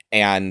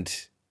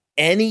 And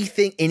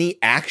any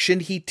action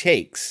he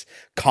takes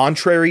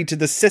contrary to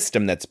the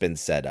system that's been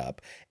set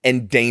up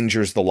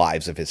endangers the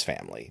lives of his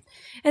family.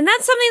 And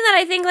that's something that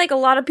I think like a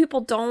lot of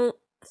people don't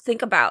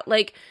think about.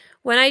 Like,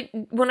 when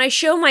I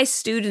show my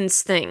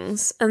students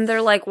things and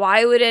they're like,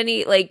 why would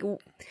any like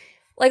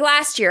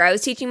last year I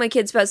was teaching my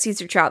kids about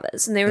Cesar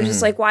Chavez and they were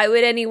just like, why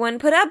would anyone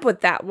put up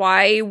with that?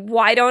 Why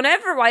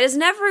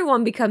doesn't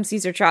everyone become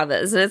Cesar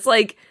Chavez? And it's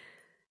like,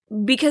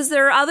 because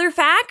there are other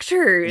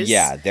factors.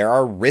 Yeah, there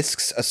are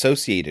risks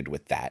associated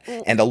with that.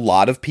 And a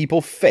lot of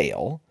people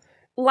fail.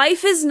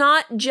 Life is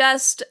not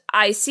just,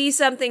 I see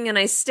something and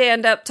I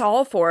stand up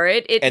tall for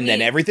it.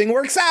 Then everything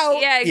works out.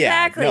 Yeah,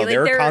 exactly. Yeah, no,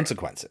 there are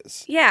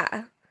consequences.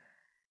 Yeah.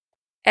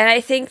 And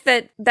I think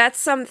that that's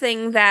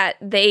something that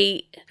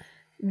the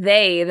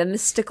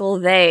mystical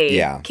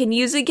they, can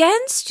use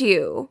against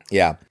you.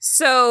 Yeah.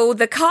 So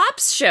the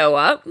cops show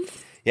up.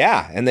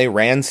 Yeah, and they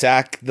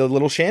ransack the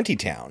little shanty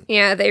town.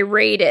 Yeah, they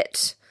raid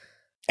it.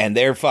 And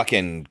they're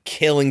fucking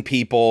killing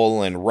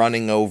people and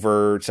running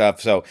over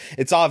stuff. So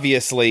it's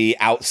obviously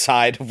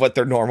outside of what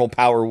their normal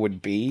power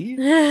would be.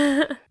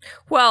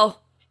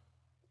 Well,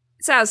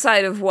 it's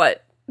outside of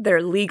what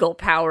their legal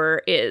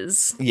power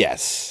is.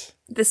 Yes.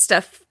 This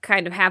stuff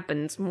kind of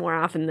happens more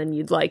often than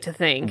you'd like to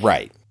think.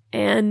 Right.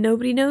 And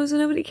nobody knows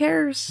and nobody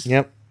cares.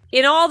 Yep.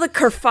 In all the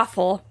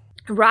kerfuffle,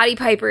 Roddy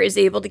Piper is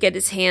able to get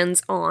his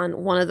hands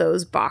on one of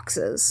those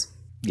boxes.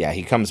 Yeah,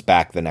 he comes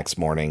back the next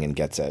morning and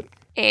gets it.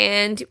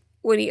 And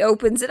when he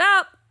opens it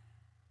up,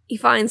 he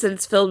finds that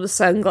it's filled with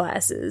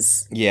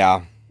sunglasses.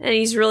 Yeah. And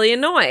he's really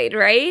annoyed,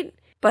 right?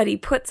 But he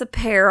puts a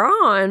pair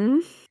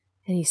on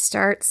and he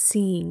starts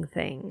seeing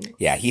things.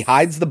 Yeah, he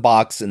hides the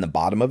box in the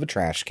bottom of a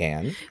trash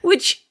can.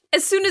 Which,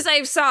 as soon as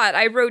I saw it,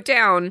 I wrote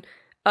down,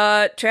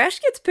 trash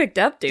gets picked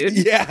up,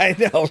 dude. Yeah, I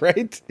know,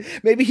 right?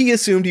 Maybe he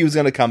assumed he was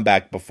going to come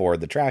back before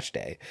the trash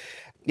day.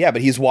 Yeah,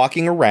 but he's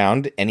walking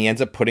around and he ends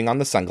up putting on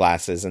the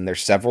sunglasses and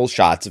there's several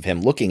shots of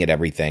him looking at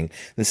everything.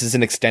 This is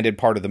an extended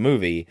part of the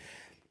movie.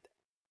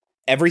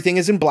 Everything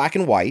is in black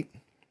and white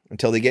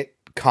until they get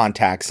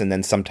contacts and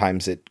then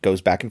sometimes it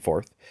goes back and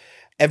forth.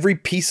 Every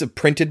piece of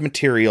printed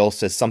material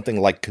says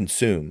something like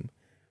consume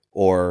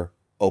or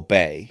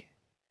obey.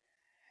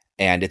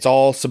 And it's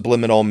all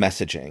subliminal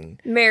messaging.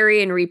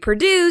 Marry and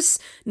reproduce,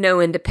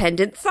 no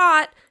independent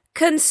thought,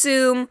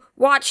 consume,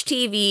 watch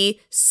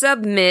TV,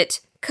 submit,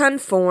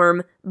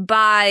 conform,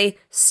 buy,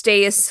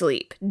 stay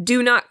asleep.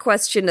 Do not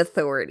question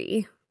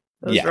authority.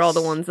 Those are all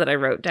the ones that I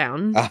wrote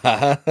down.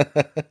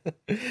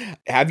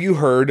 Have you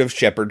heard of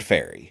Shepard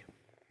Fairey?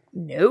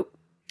 Nope.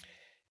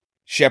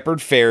 Shepard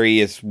Fairey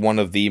is one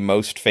of the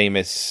most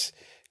famous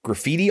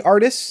graffiti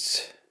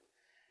artists.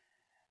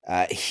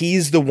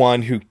 He's the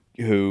one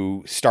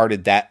who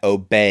started that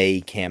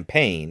Obey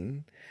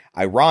campaign.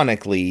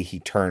 Ironically, he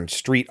turned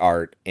street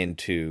art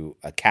into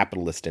a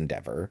capitalist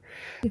endeavor.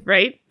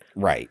 Right?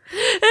 Right.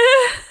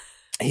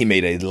 He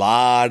made a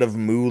lot of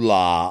moolah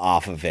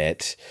off of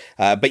it.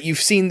 But you've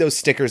seen those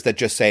stickers that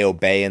just say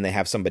Obey and they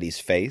have somebody's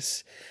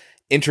face.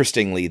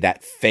 Interestingly,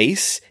 that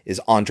face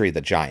is Andre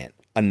the Giant,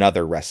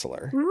 another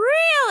wrestler.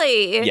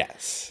 Really?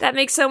 Yes. That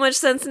makes so much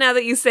sense now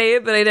that you say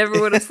it, but I never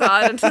would have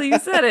thought until you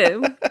said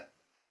it.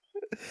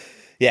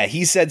 Yeah,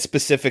 he said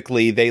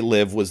specifically They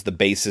Live was the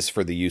basis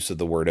for the use of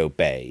the word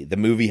obey. The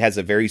movie has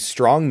a very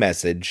strong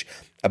message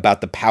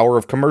about the power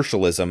of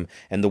commercialism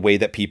and the way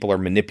that people are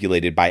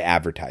manipulated by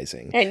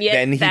advertising. And yet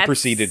then he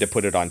proceeded to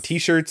put it on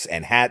t-shirts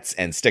and hats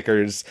and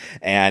stickers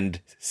and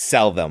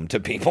sell them to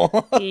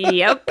people.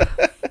 Yep.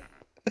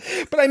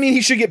 But I mean,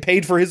 he should get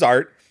paid for his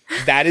art.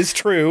 That is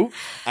true.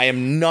 I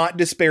am not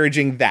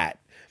disparaging that.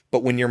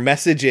 But when your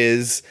message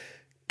is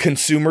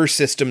consumer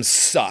systems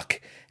suck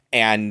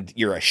and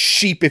you're a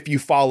sheep if you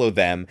follow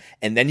them,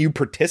 and then you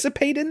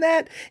participate in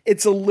that,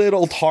 it's a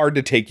little hard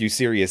to take you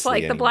seriously.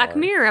 It's like the Black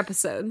Mirror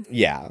episode.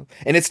 Yeah.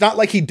 And it's not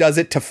like he does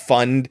it to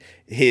fund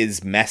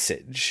his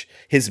message.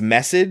 His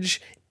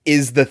message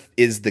is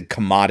the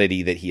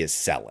commodity that he is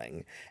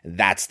selling.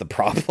 That's the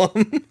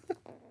problem.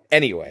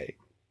 Anyway.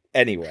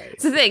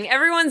 It's the thing.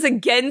 Everyone's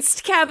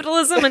against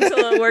capitalism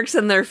until it works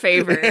in their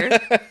favor.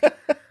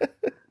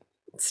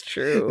 It's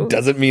true.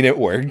 Doesn't mean it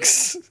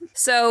works.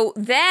 So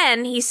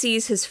then he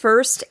sees his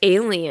first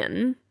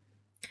alien.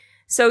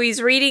 So he's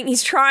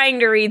trying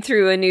to read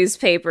through a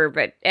newspaper,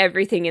 but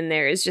everything in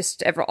there is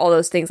just all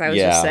those things I was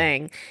just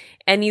saying.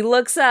 And he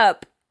looks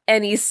up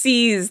and he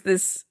sees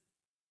this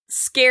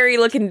scary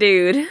looking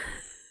dude.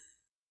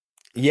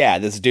 Yeah,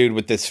 this dude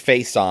with this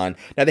face on.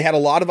 Now, they had a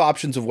lot of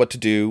options of what to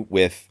do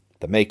with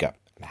the makeup,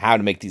 how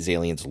to make these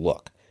aliens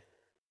look.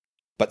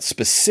 But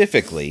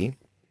specifically,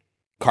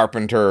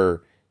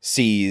 Carpenter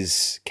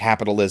sees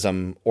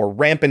capitalism or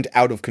rampant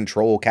out of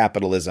control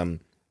capitalism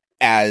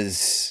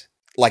as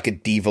like a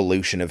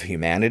devolution of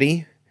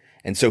humanity.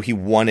 And so he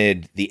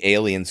wanted the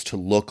aliens to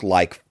look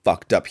like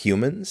fucked up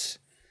humans.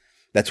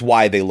 That's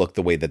why they look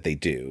the way that they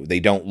do. They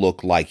don't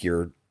look like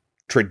your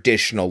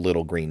traditional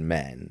little green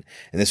men.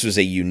 And this was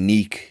a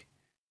unique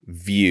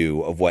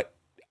view of what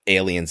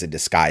aliens in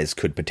disguise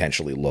could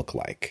potentially look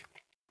like.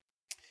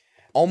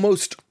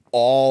 Almost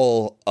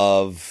all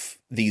of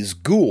these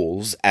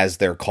ghouls, as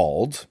they're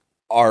called,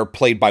 are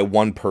played by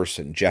one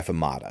person, Jeff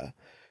Amata,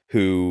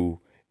 who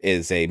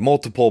is a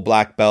multiple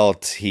black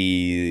belt.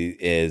 He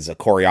is a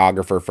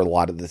choreographer for a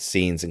lot of the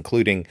scenes,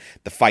 including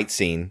the fight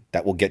scene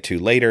that we'll get to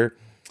later.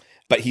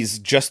 But he's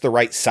just the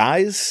right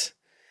size.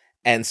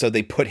 And so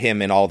they put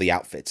him in all the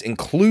outfits,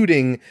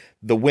 including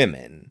the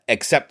women,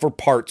 except for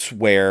parts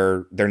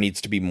where there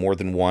needs to be more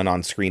than one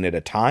on screen at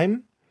a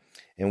time,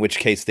 in which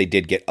case they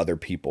did get other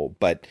people.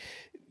 But,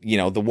 you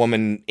know, the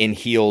woman in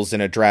heels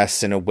and a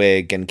dress and a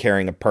wig and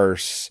carrying a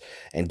purse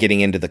and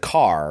getting into the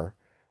car,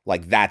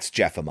 like, that's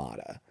Jeff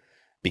Amata,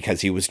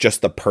 because he was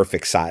just the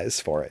perfect size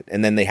for it.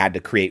 And then they had to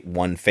create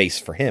one face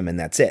for him, and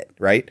that's it,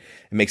 right?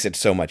 It makes it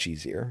so much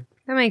easier.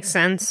 That makes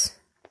sense.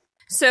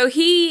 So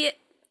he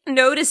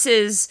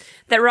notices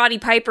that Roddy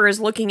Piper is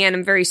looking at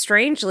him very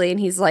strangely, and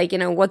he's like, you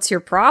know, what's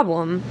your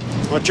problem?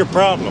 What's your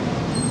problem?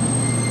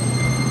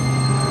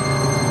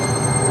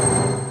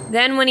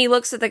 Then when he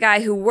looks at the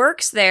guy who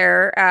works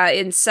there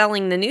in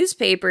selling the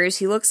newspapers,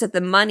 he looks at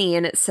the money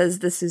and it says,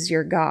 "This is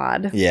your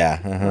god."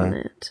 Yeah. On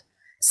it.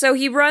 So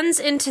he runs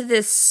into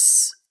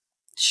this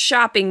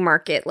shopping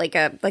market, like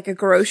a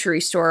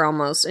grocery store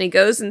almost, and he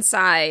goes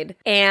inside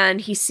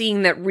and he's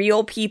seeing that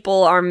real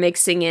people are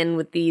mixing in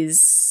with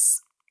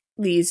these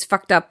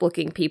fucked up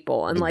looking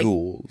people, and the like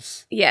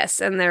ghouls. Yes,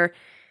 and they're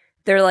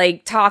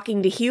like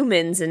talking to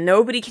humans and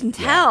nobody can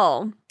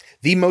tell.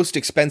 The most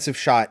expensive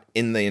shot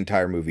in the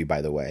entire movie,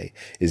 by the way,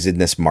 is in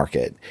this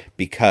market,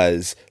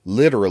 because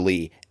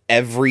literally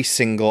every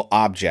single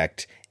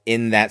object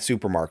in that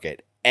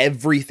supermarket,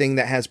 everything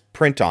that has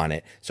print on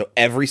it, so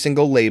every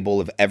single label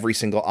of every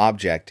single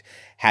object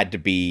had to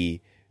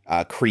be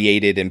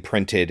created and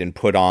printed and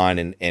put on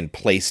and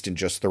placed in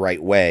just the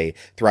right way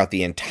throughout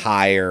the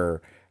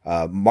entire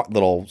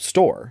little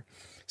store.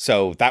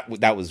 So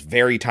that was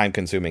very time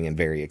consuming and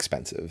very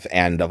expensive.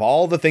 And of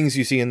all the things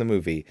you see in the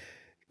movie,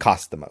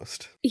 cost the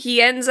most.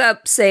 He ends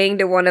up saying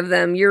to one of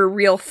them, "You're a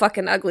real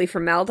fucking ugly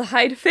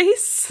formaldehyde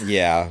face."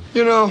 Yeah.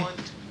 You know,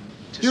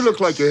 you look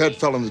like your head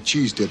fell in the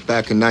cheese dip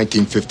back in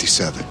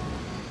 1957.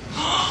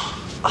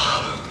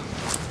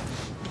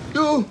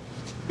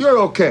 You're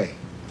okay.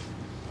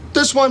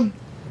 This one,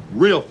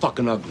 real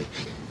fucking ugly.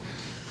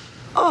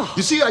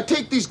 You see, I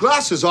take these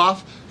glasses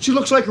off, she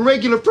looks like a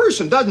regular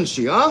person, doesn't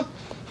she, huh?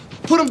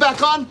 Put them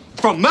back on,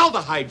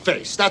 formaldehyde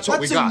face. That's what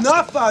we got. That's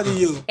enough out of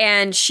you.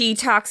 And she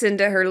talks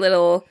into her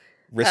little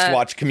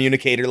wristwatch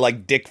communicator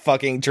like Dick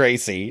fucking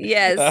Tracy.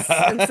 Yes,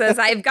 and says,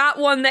 "I've got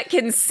one that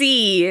can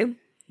see."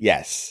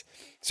 Yes.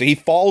 So he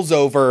falls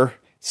over,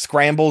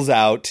 scrambles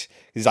out.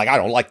 He's like, "I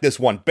don't like this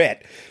one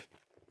bit."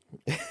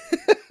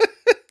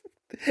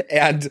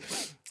 And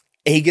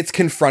he gets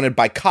confronted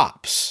by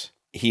cops.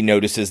 He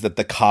notices that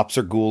the cops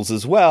are ghouls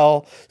as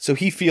well, so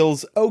he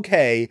feels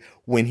okay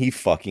when he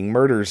fucking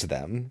murders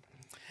them.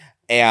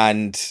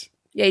 And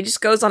yeah, he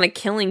just goes on a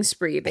killing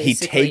spree,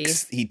 basically.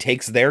 He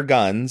takes their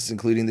guns,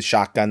 including the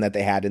shotgun that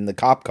they had in the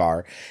cop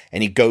car,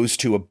 and he goes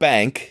to a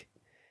bank.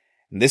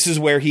 And this is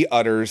where he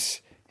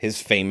utters his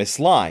famous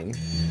line.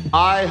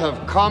 I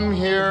have come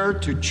here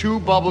to chew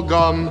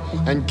bubblegum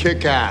and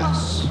kick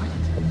ass.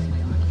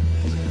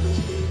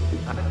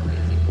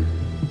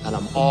 And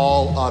I'm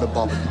all out of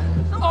bubblegum.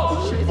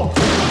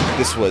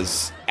 This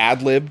was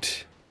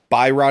ad-libbed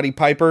by Roddy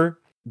Piper.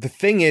 The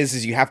thing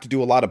is you have to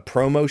do a lot of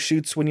promo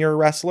shoots when you're a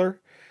wrestler.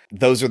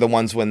 Those are the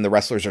ones when the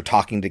wrestlers are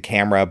talking to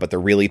camera, but they're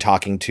really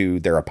talking to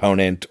their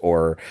opponent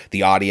or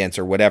the audience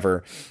or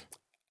whatever.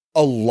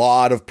 A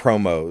lot of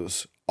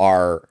promos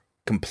are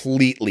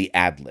completely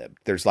ad-libbed.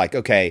 There's like,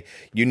 okay,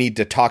 you need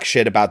to talk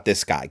shit about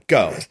this guy.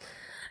 Go.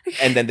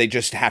 And then they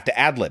just have to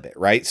ad-lib it,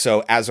 right?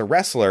 So as a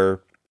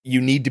wrestler,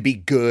 you need to be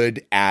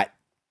good at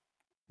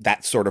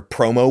that sort of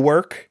promo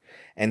work.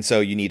 And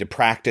so you need to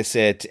practice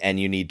it, and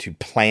you need to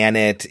plan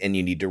it, and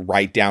you need to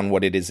write down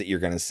what it is that you're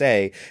going to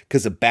say,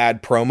 because a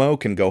bad promo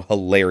can go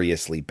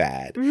hilariously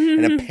bad.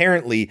 And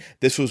apparently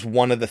this was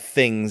one of the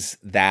things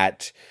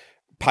that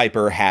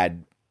Piper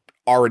had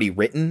already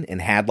written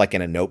and had like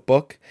in a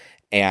notebook.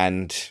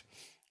 And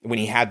when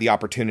he had the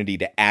opportunity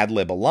to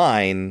ad-lib a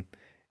line,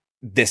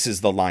 this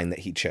is the line that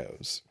he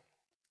chose.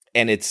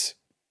 And it's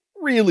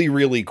really,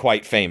 really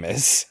quite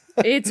famous.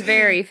 It's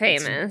very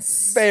famous.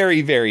 It's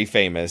very, very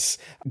famous.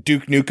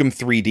 Duke Nukem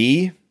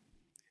 3D,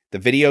 the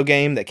video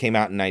game that came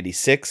out in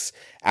 96,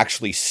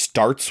 actually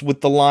starts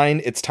with the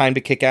line, "It's time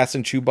to kick ass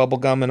and chew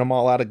bubblegum and I'm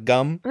all out of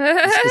gum."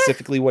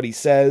 Specifically what he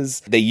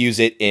says. They use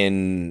it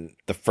in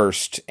the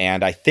first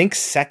and I think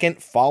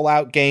second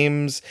Fallout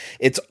games.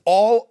 It's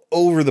all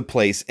over the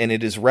place, and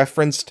it is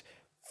referenced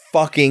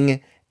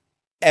fucking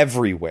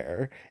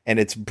everywhere. And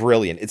it's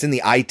brilliant. It's in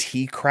the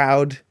IT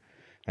crowd.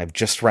 "I've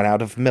just run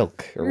out of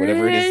milk," or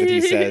whatever it is that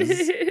he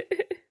says.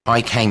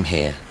 "I came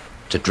here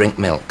to drink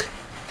milk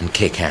and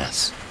kick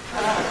ass.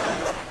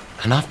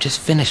 And I've just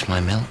finished my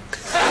milk."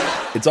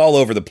 It's all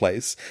over the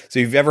place. So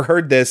if you've ever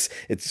heard this,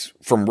 it's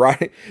from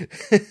Roddy.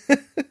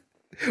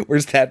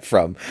 Where's that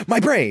from? My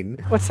brain.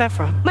 What's that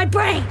from? My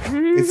brain.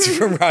 It's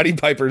from Roddy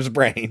Piper's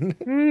brain.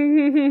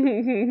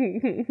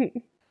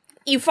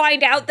 You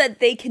find out that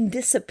they can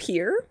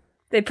disappear.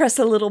 They press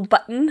a little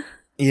button.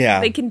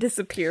 Yeah. they can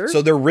disappear.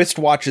 So their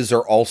wristwatches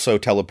are also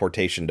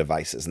teleportation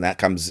devices, and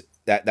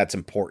that's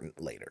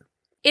important later.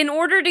 In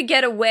order to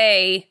get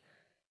away,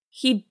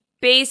 he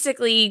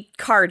basically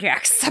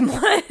carjacks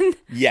someone.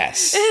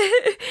 Yes.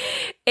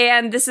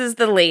 And this is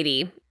the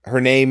lady.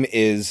 Her name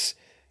is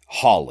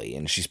Holly,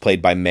 and she's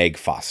played by Meg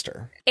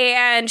Foster.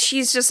 And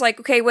she's just like,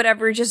 okay,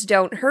 whatever, just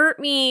don't hurt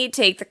me,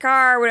 take the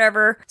car,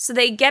 whatever. So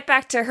they get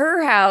back to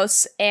her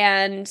house,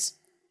 and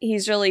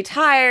he's really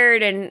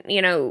tired, and,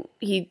 you know,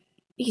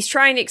 he's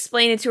trying to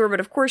explain it to her, but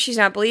of course she's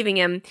not believing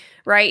him,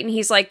 right? And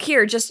he's like,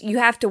 here, just, you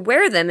have to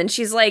wear them. And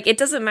she's like, it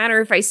doesn't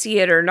matter if I see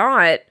it or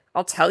not.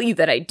 I'll tell you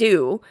that I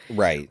do.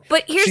 Right.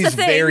 But here's the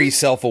thing. She's very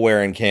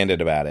self-aware and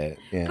candid about it.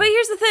 Yeah. But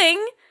here's the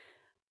thing.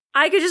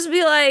 I could just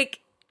be like,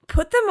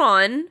 put them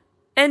on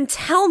and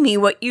tell me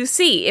what you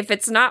see. If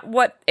it's not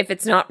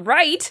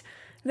right,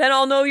 then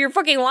I'll know you're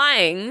fucking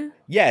lying.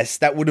 Yes,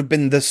 that would have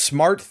been the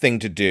smart thing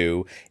to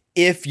do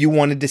if you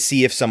wanted to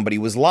see if somebody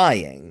was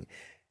lying.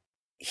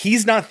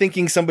 He's not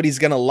thinking somebody's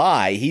going to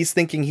lie. He's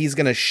thinking he's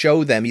going to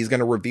show them, he's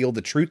going to reveal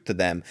the truth to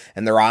them,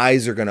 and their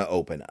eyes are going to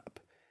open up.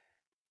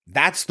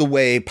 That's the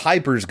way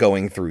Piper's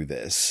going through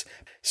this.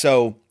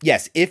 So,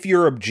 yes, if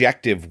your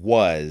objective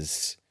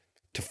was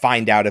to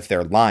find out if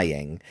they're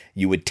lying,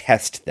 you would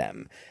test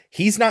them.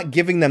 He's not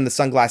giving them the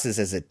sunglasses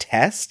as a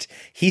test.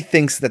 He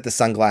thinks that the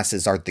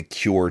sunglasses are the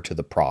cure to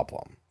the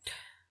problem.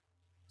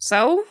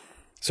 So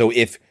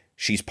if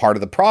she's part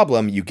of the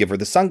problem, you give her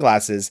the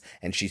sunglasses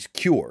and she's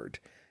cured.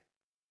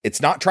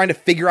 It's not trying to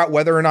figure out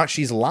whether or not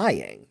she's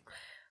lying.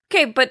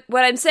 Okay, but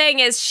what I'm saying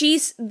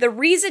is the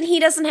reason he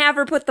doesn't have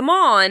her put them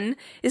on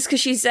is because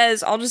she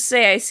says, I'll just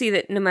say I see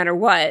that no matter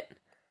what.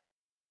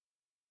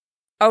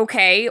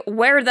 Okay,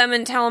 wear them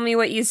and tell me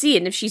what you see.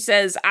 And if she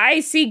says, I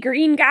see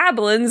green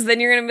goblins, then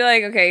you're going to be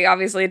like, okay,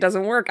 obviously it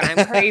doesn't work and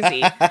I'm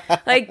crazy.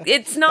 Like,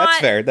 it's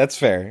not... That's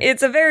fair.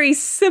 It's a very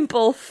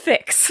simple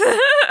fix.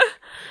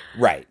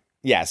 Right.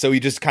 Yeah, so he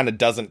just kind of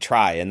doesn't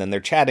try, and then they're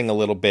chatting a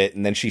little bit,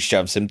 and then she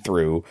shoves him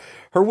through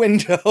her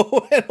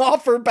window and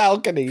off her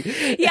balcony.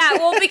 Yeah,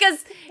 well,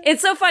 because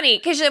it's so funny,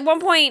 because at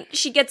one point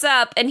she gets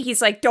up, and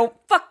he's like, don't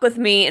fuck with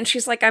me, and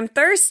she's like, I'm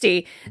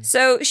thirsty.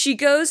 So she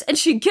goes, and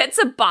she gets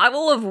a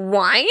bottle of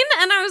wine,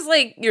 and I was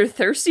like, you're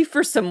thirsty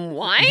for some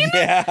wine?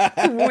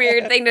 Yeah.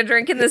 Weird thing to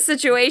drink in this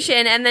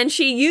situation, and then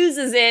she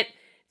uses it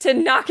to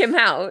knock him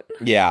out.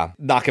 Yeah,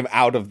 knock him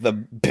out of the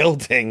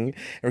building,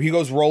 or he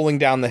goes rolling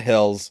down the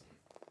hills.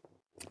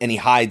 And he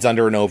hides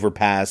under an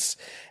overpass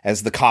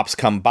as the cops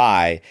come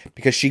by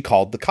because she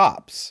called the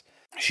cops.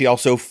 She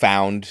also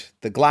found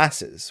the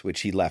glasses, which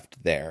he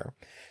left there.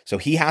 So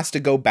he has to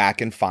go back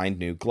and find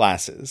new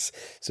glasses.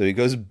 So he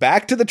goes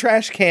back to the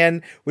trash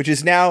can, which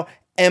is now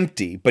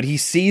empty, but he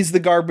sees the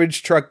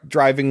garbage truck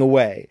driving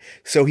away.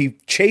 So he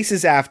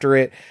chases after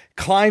it,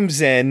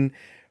 climbs in,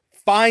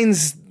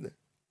 finds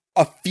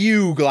a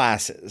few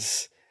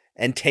glasses,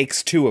 and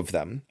takes 2 of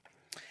them.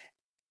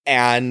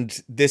 And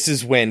this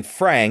is when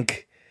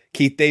Frank...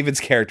 Keith David's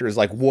character is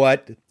like,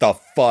 what the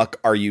fuck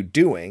are you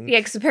doing? Yeah,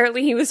 because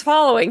apparently he was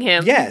following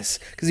him. Yes,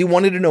 because he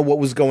wanted to know what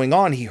was going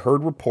on. He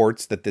heard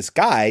reports that this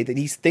guy that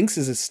he thinks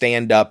is a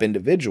stand-up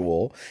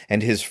individual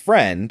and his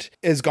friend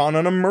has gone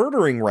on a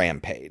murdering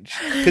rampage.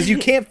 Because you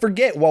can't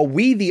forget, while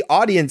we, the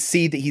audience,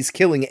 see that he's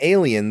killing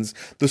aliens,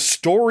 the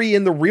story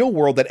in the real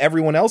world that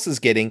everyone else is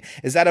getting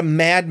is that a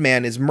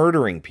madman is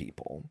murdering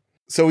people.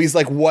 So he's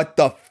like, what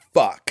the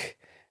fuck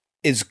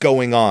is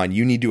going on?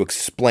 You need to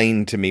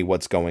explain to me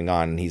what's going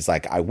on. And he's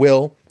like, I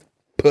will.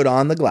 Put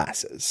on the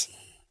glasses.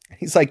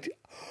 He's like,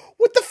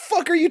 what the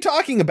fuck are you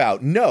talking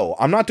about? No,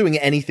 I'm not doing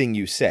anything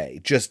you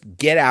say. Just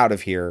get out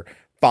of here.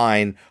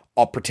 Fine.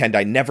 I'll pretend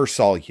I never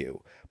saw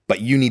you,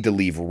 but you need to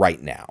leave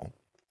right now.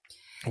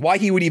 Why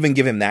he would even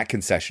give him that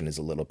concession is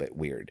a little bit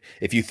weird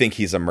if you think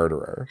he's a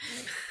murderer.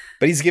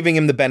 But he's giving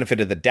him the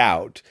benefit of the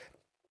doubt,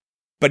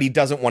 but he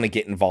doesn't want to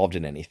get involved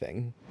in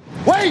anything.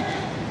 Wait!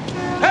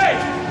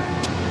 Hey!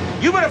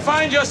 You better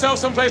find yourself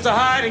someplace to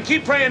hide and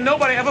keep praying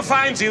nobody ever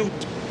finds you.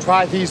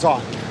 Try these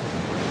on.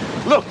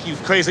 Look, you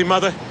crazy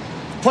mother.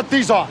 Put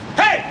these on.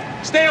 Hey!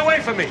 Stay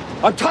away from me!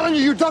 I'm telling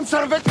you, you dumb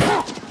son of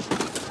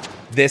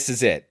a... This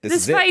is it.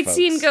 This fight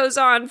scene goes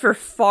on for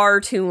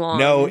far too long.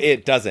 No,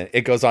 it doesn't.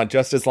 It goes on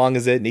just as long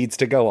as it needs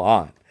to go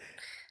on.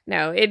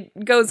 No,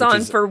 it goes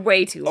on for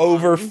way too long.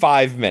 Over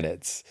 5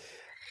 minutes.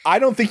 I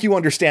don't think you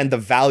understand the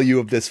value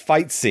of this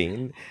fight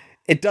scene.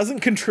 It doesn't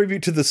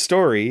contribute to the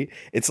story.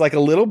 It's like a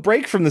little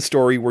break from the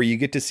story where you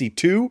get to see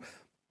 2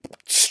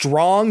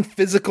 strong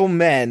physical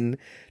men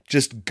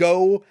just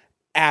go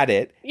at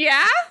it.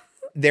 Yeah?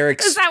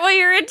 Is that what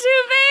you're into,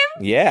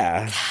 babe?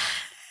 Yeah.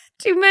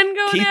 2 men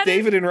going Keith at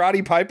David it? and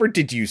Roddy Piper,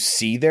 did you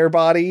see their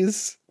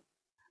bodies?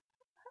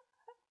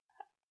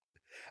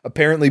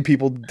 Apparently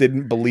people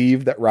didn't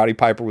believe that Roddy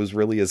Piper was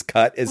really as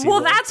cut as he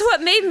was. Well, that's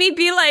what made me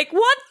be like,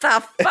 what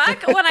the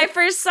fuck? When I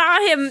first saw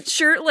him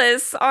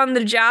shirtless on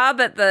the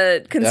job at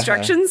the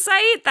construction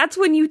site, that's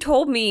when you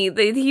told me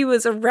that he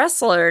was a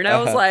wrestler. And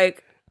I was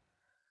like,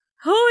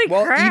 Holy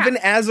crap. Even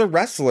as a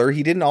wrestler,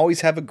 he didn't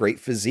always have a great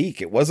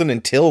physique. It wasn't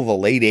until the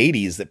late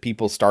 80s that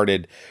people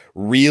started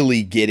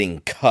really getting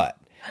cut.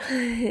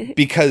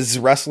 Because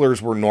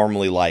wrestlers were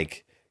normally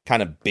like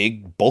kind of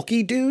big,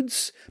 bulky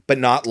dudes, but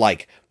not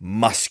like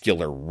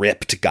muscular,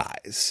 ripped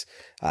guys.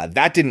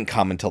 That didn't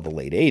come until the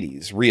late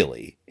 80s,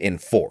 really, in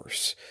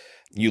force.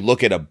 You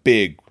look at a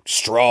big,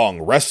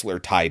 strong wrestler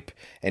type,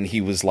 and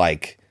he was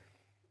like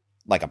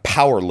a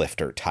power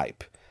lifter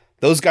type.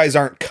 Those guys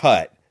aren't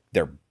cut.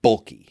 They're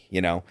bulky,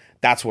 you know?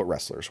 That's what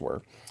wrestlers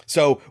were.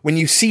 So when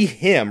you see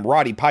him,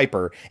 Roddy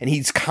Piper, and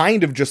he's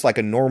kind of just like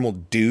a normal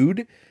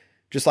dude,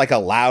 just like a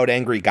loud,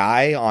 angry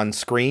guy on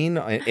screen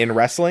in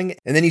wrestling,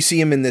 and then you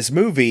see him in this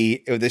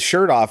movie with his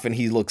shirt off and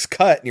he looks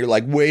cut, and you're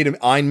like, wait a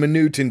minute, ein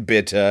Minuten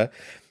bitte.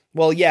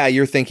 Well, yeah,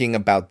 you're thinking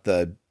about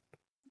the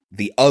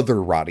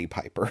other Roddy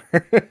Piper,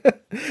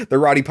 the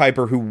Roddy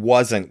Piper who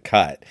wasn't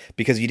cut,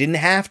 because you didn't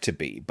have to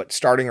be. But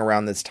starting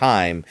around this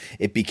time,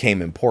 it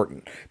became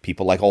important.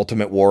 People like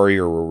Ultimate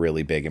Warrior were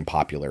really big and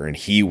popular, and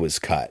he was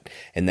cut.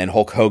 And then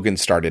Hulk Hogan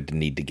started to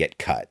need to get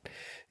cut,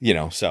 you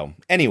know. So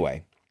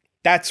anyway,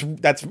 that's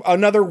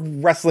another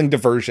wrestling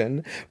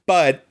diversion,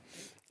 but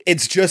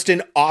it's just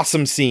an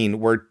awesome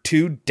scene where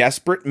two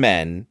desperate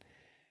men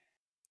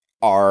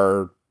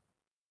are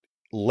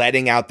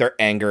letting out their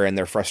anger and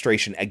their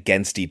frustration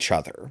against each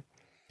other.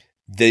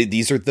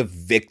 These are the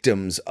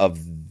victims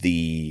of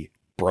the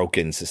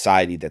broken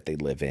society that they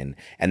live in,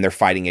 and they're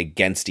fighting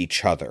against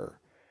each other,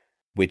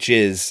 which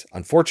is,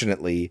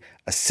 unfortunately,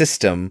 a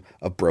system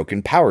of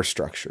broken power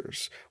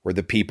structures, where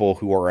the people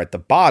who are at the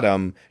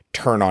bottom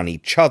turn on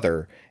each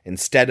other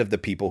instead of the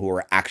people who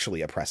are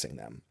actually oppressing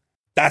them.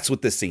 That's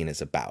what this scene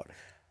is about.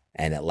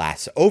 And it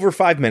lasts over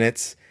 5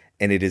 minutes,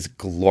 and it is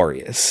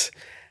glorious.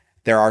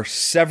 There are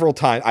several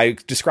times, I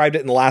described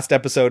it in the last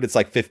episode, it's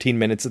like 15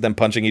 minutes of them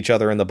punching each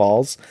other in the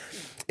balls.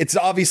 It's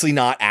obviously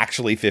not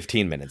actually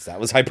 15 minutes. That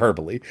was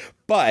hyperbole.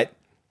 But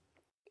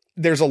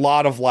there's a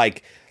lot of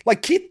like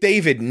Keith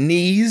David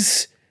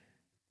knees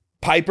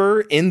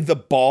Piper in the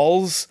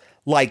balls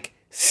like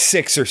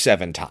 6 or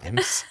 7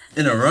 times.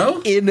 In a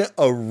row? In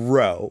a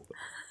row.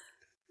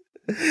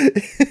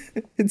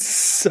 It's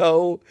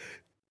so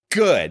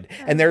good.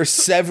 And there are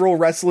several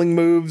wrestling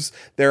moves.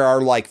 There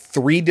are like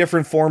 3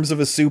 different forms of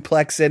a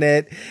suplex in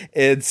it.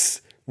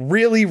 It's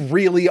really,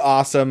 really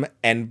awesome.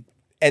 And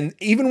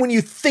even when you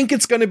think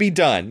it's going to be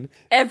done,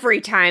 every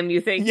time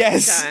you think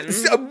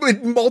it's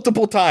done,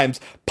 multiple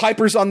times,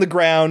 Piper's on the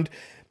ground.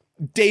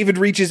 David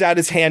reaches out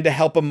his hand to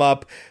help him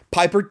up.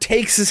 Piper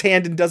takes his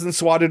hand and doesn't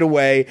swat it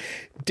away.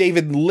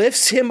 David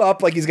lifts him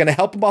up like he's going to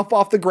help him up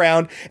off the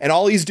ground, and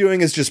all he's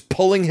doing is just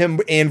pulling him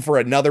in for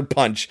another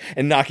punch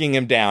and knocking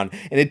him down.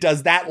 And it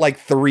does that like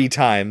 3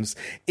 times.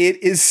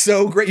 It is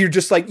so great. You're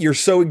just like, you're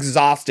so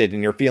exhausted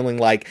and you're feeling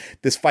like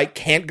this fight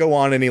can't go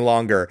on any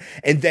longer.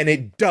 And then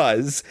it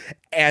does.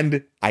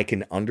 And I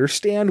can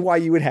understand why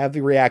you would have the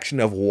reaction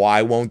of,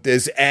 why won't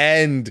this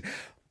end?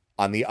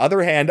 On the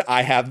other hand,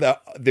 I have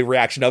the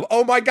reaction of,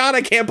 oh my God,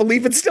 I can't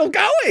believe it's still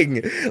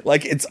going.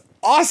 Like, it's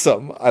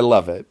awesome. I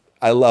love it.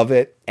 I love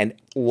it. And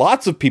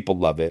lots of people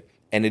love it.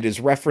 And it is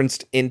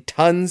referenced in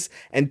tons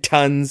and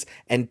tons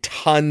and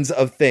tons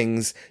of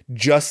things,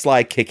 just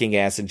like kicking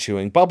ass and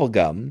chewing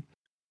bubblegum.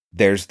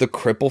 There's the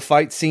cripple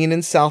fight scene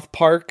in South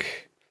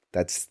Park.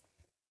 That's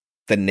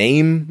the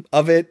name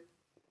of it.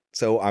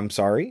 So I'm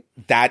sorry.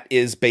 That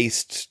is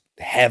based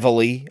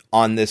heavily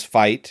on this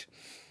fight.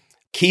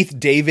 Keith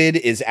David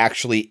is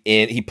actually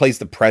he plays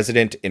the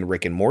president in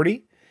Rick and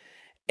Morty.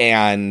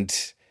 And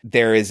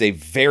there is a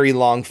very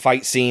long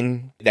fight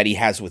scene that he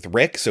has with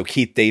Rick. So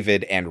Keith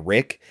David and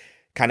Rick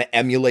kind of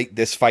emulate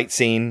this fight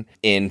scene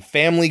in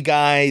Family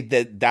Guy.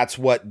 That's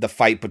what the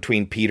fight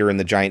between Peter and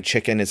the giant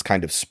chicken is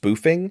kind of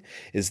spoofing,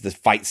 is the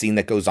fight scene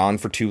that goes on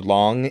for too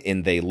long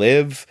in They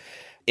Live.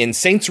 In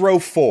Saints Row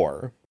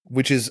 4,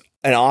 which is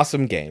an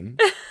awesome game,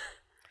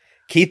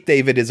 Keith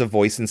David is a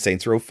voice in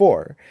Saints Row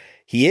 4.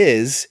 He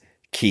is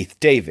Keith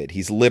David.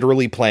 He's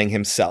literally playing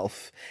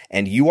himself.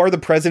 And you are the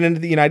president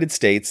of the United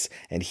States,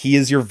 and he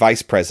is your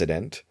vice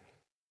president.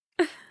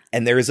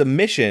 And there is a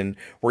mission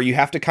where you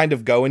have to kind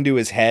of go into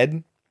his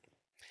head,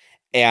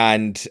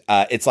 and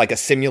it's like a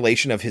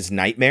simulation of his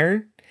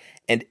nightmare.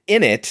 And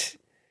in it,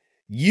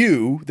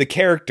 you, the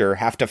character,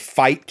 have to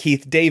fight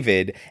Keith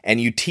David,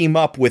 and you team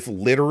up with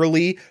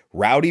literally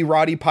Rowdy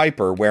Roddy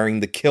Piper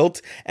wearing the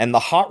kilt and the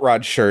Hot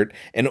Rod shirt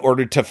in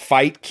order to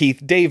fight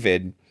Keith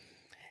David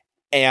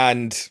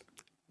and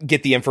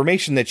get the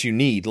information that you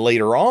need.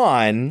 Later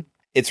on,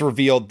 it's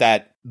revealed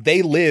that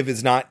They Live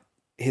is not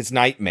his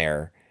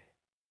nightmare.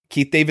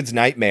 Keith David's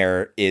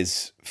nightmare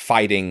is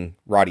fighting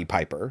Roddy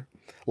Piper.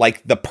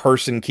 Like, the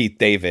person Keith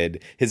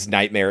David, his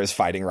nightmare is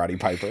fighting Roddy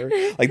Piper.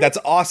 Like, that's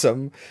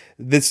awesome.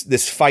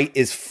 This fight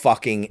is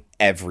fucking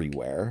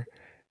everywhere.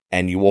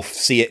 And you will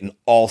see it in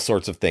all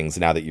sorts of things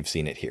now that you've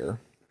seen it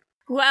here.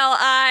 Well,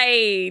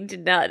 I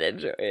did not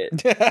enjoy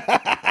it.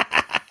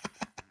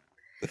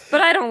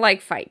 But I don't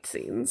like fight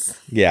scenes.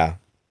 Yeah.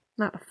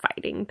 Not a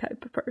fighting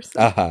type of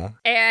person. Uh-huh.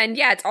 And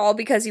yeah, it's all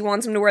because he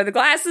wants him to wear the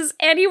glasses,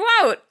 and he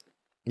won't.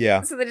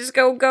 Yeah. So they just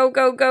go, go,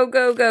 go, go,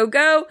 go, go,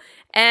 go.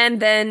 And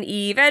then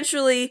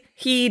eventually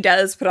he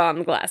does put on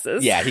the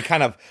glasses. Yeah, he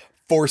kind of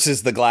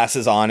forces the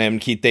glasses on him.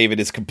 Keith David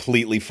is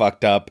completely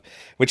fucked up,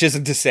 which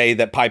isn't to say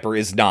that Piper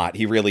is not.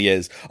 He really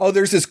is. Oh,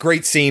 there's this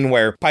great scene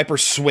where Piper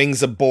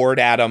swings a board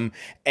at him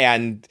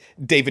and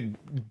David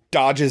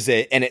dodges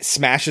it and it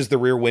smashes the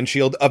rear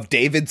windshield of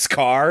David's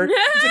car.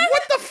 He's like,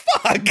 what the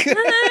fuck?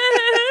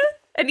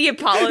 And he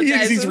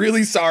apologizes. He's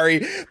really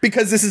sorry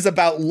because this is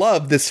about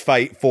love, this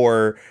fight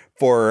for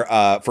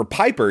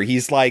Piper.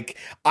 He's like,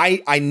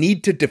 I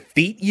need to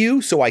defeat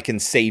you so I can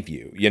save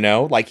you, you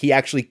know? Like, he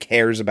actually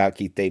cares about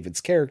Keith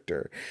David's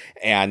character.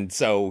 And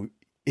so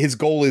his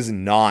goal is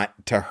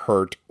not to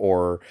hurt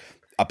or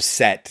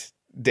upset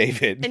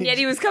David. And yet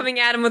he was coming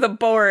at him with a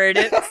board.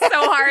 It's so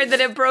hard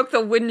that it broke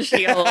the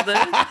windshield.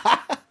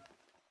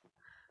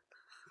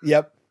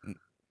 Yep.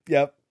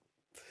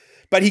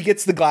 But he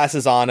gets the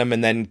glasses on him,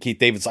 and then Keith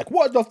David's like,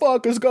 what the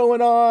fuck is going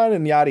on?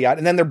 And yada, yada.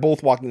 And then they're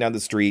both walking down the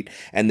street,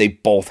 and they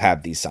both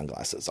have these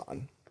sunglasses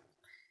on.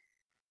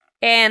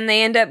 And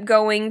they end up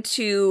going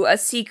to a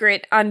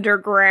secret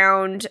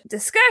underground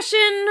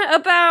discussion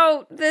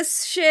about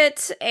this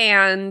shit,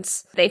 and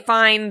they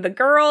find the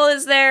girl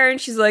is there, and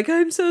she's like,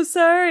 I'm so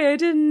sorry, I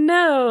didn't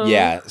know.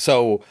 Yeah,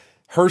 so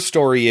her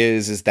story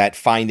is that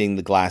finding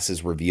the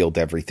glasses revealed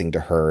everything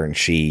to her, and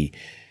she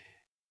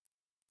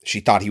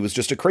thought he was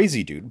just a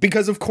crazy dude,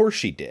 because of course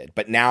she did,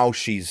 but now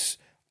she's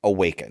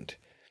awakened.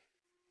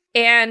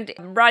 And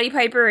Roddy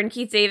Piper and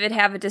Keith David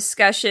have a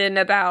discussion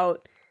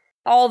about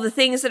all the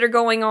things that are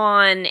going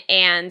on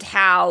and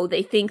how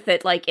they think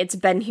that, like, it's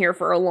been here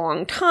for a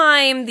long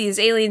time. These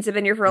aliens have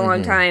been here for a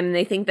long time, and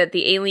they think that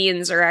the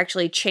aliens are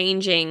actually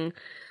changing,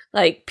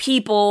 like,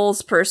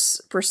 people's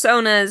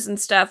personas and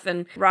stuff.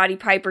 And Roddy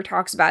Piper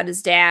talks about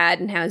his dad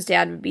and how his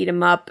dad would beat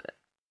him up.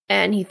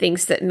 And he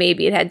thinks that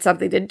maybe it had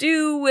something to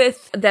do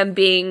with them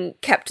being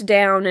kept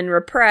down and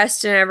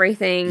repressed and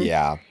everything.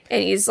 Yeah.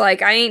 And he's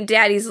like, I ain't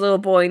daddy's little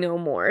boy no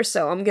more,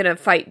 so I'm gonna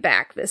fight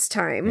back this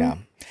time. Yeah.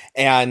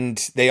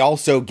 And they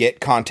also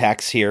get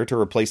contacts here to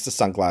replace the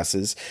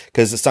sunglasses,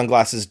 because the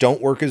sunglasses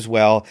don't work as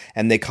well,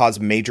 and they cause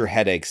major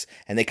headaches,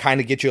 and they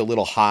kind of get you a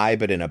little high,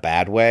 but in a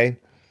bad way.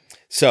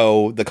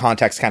 So the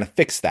contacts kind of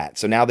fix that.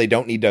 So now they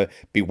don't need to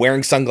be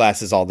wearing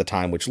sunglasses all the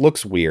time, which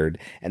looks weird,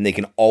 and they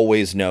can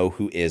always know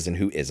who is and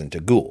who isn't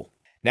a ghoul.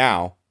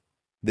 Now,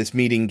 this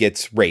meeting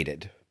gets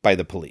raided by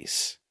the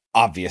police,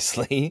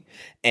 obviously,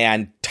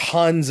 and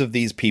tons of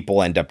these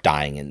people end up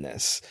dying in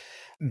this.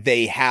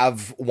 They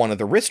have one of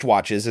the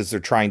wristwatches as they're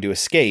trying to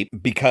escape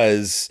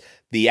because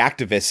the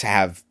activists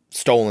have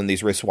stolen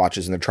these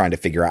wristwatches and they're trying to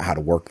figure out how to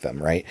work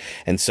them, right?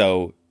 And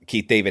so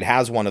Keith David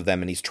has one of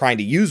them and he's trying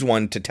to use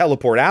one to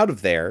teleport out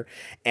of there,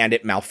 and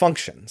it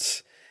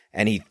malfunctions.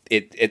 And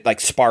it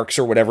like sparks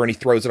or whatever, and he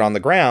throws it on the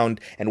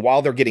ground. And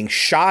while they're getting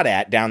shot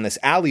at down this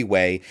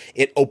alleyway,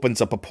 it opens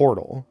up a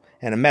portal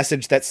and a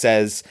message that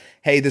says,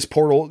 hey, this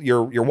portal,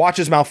 your watch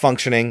is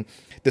malfunctioning.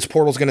 This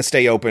portal's going to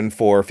stay open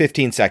for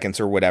 15 seconds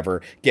or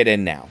whatever. Get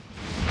in now.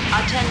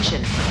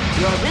 Attention,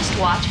 your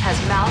wristwatch has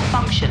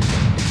malfunctioned.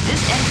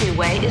 This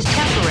entryway is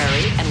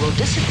temporary and will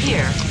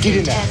disappear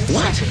in 10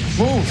 seconds.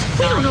 Move!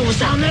 We don't know what's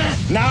down there!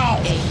 Now!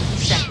 8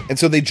 seconds. And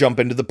so they jump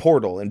into the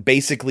portal, and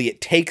basically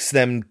it takes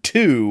them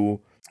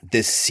to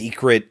this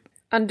secret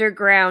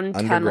Underground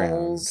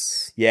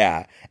tunnels.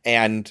 Yeah,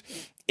 and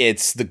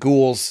it's the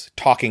ghouls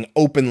talking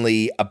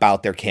openly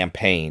about their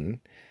campaign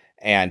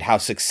and how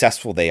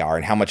successful they are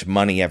and how much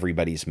money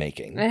everybody's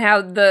making. And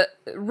how the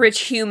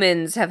rich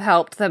humans have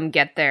helped them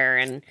get there,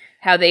 and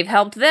how they've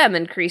helped them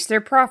increase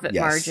their profit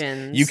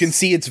margins. You can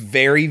see it's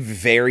very,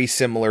 very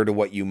similar to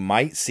what you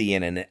might see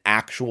in an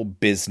actual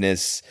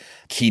business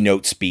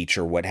keynote speech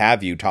or what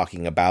have you,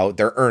 talking about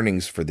their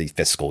earnings for the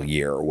fiscal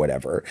year or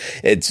whatever.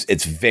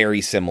 It's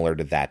very similar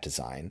to that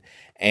design.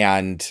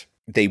 And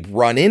they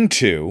run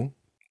into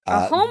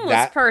a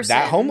homeless person.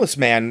 That homeless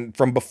man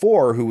from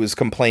before who was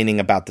complaining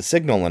about the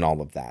signal and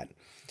all of that.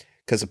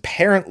 Because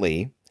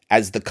apparently,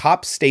 as the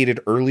cops stated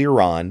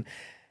earlier on,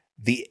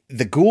 the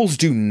ghouls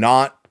do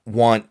not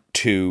want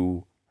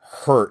to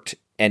hurt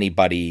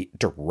anybody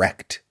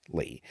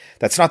directly.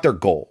 That's not their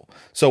goal.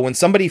 So when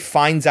somebody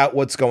finds out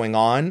what's going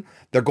on,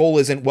 their goal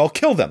isn't, well,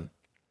 kill them.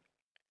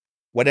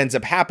 What ends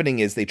up happening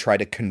is they try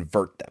to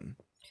convert them.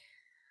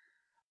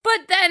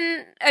 But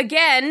then,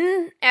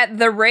 again, at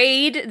the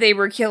raid, they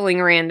were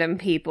killing random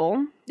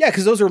people. Yeah,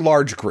 because those are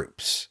large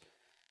groups.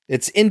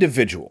 It's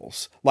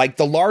individuals. Like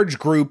the large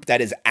group that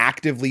is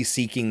actively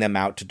seeking them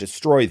out to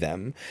destroy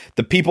them.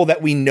 The people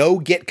that we know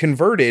get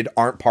converted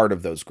aren't part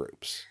of those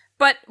groups.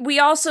 But we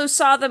also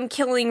saw them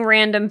killing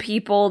random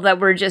people that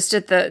were just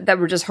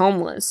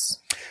homeless.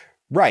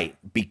 Right,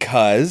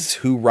 because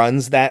who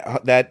runs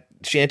that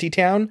shanty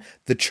town?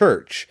 The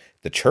church.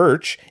 The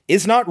church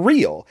is not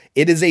real.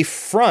 It is a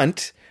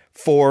front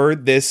for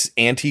this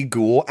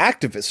anti-ghoul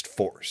activist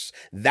force.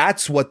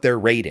 That's what they're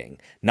raiding.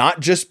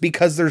 Not just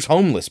because there's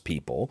homeless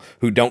people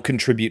who don't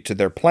contribute to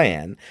their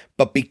plan,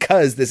 but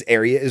because this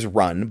area is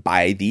run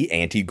by the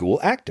anti-ghoul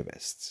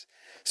activists.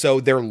 So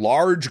they're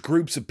large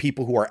groups of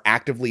people who are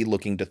actively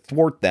looking to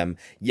thwart them.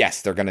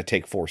 Yes, they're going to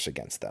take force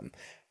against them.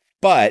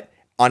 But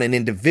on an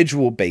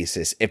individual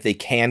basis, if they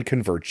can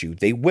convert you,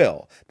 they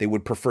will. They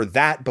would prefer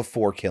that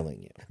before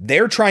killing you.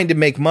 They're trying to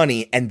make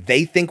money, and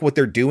they think what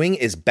they're doing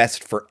is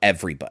best for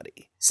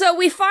everybody. So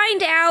we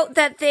find out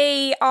that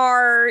they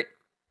are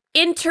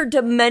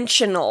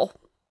interdimensional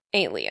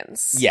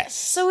aliens. Yes.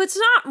 So it's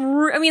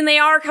not, I mean, they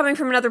are coming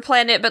from another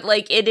planet, but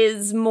like it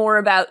is more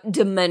about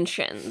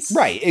dimensions.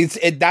 Right.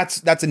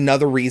 That's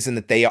another reason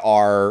that they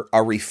are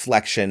a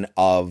reflection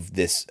of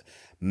this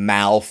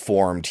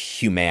malformed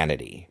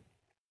humanity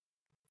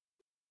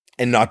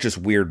and not just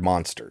weird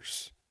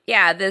monsters.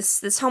 Yeah,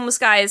 this homeless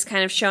guy is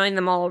kind of showing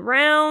them all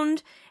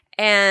around,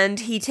 and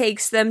he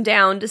takes them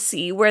down to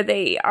see where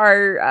they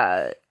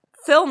are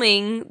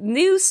filming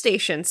news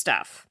station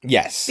stuff.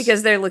 Yes.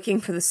 Because they're looking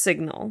for the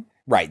signal.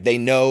 Right. They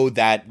know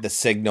that the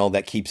signal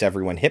that keeps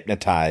everyone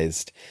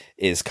hypnotized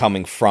is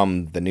coming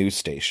from the news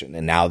station,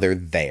 and now they're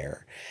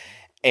there.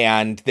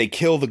 And they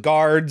kill the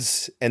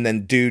guards, and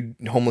then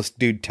homeless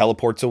dude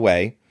teleports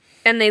away.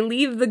 And they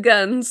leave the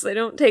guns. They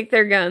don't take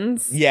their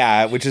guns.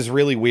 Yeah, which is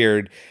really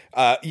weird.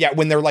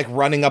 When they're like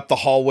running up the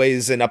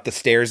hallways and up the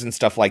stairs and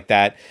stuff like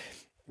that,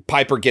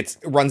 Piper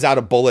runs out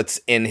of bullets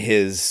in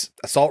his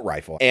assault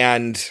rifle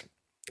and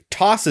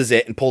tosses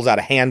it and pulls out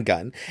a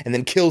handgun and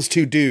then kills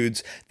 2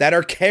 dudes that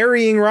are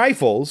carrying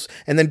rifles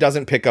and then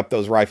doesn't pick up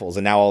those rifles.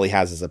 And now all he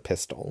has is a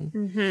pistol.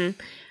 Mm-hmm.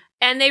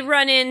 And they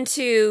run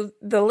into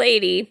the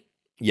lady.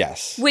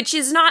 Yes. Which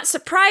is not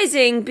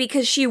surprising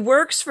because she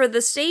works for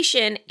the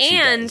station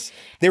and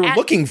they were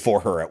looking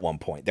for her at one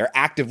point. They're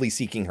actively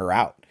seeking her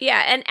out.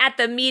 Yeah, and at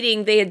the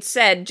meeting they had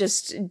said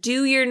just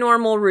do your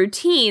normal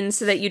routine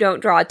so that you don't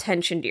draw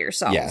attention to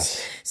yourselves.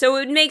 Yes. So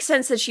it would make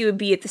sense that she would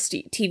be at the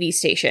TV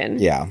station.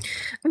 Yeah.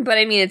 But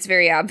I mean, it's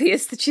very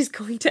obvious that she's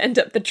going to end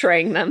up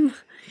betraying them.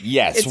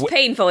 Yes. It's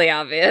painfully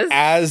obvious.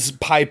 As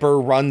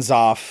Piper runs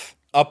off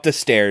up the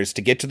stairs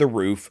to get to the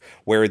roof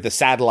where the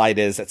satellite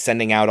is that's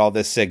sending out all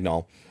this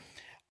signal,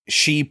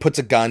 she puts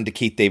a gun to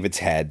Keith David's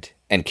head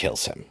and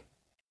kills him.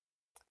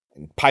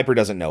 And Piper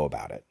doesn't know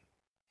about it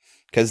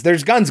because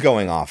there's guns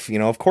going off,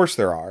 of course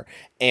there are.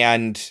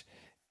 And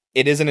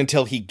it isn't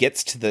until he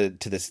gets to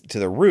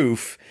the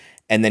roof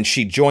and then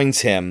she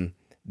joins him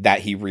that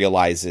he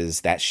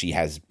realizes that she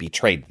has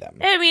betrayed them.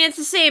 I mean, it's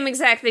the same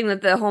exact thing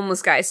that the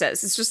homeless guy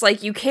says. It's just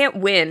like, you can't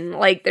win.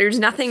 Like, there's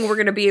nothing we're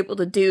going to be able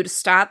to do to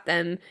stop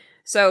them.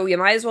 So you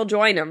might as well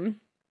join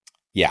them.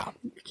 Yeah.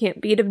 You can't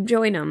beat them,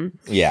 join them.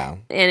 Yeah.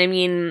 And I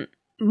mean,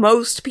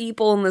 most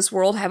people in this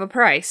world have a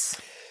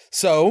price.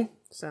 So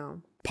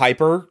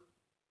Piper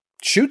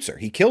shoots her.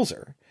 He kills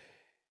her.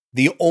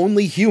 The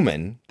only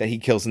human that he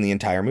kills in the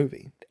entire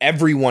movie.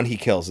 Everyone he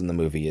kills in the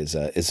movie is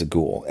a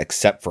ghoul,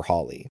 except for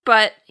Holly.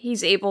 But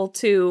he's able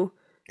to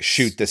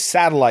shoot the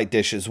satellite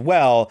dish as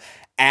well,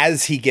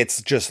 as he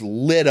gets just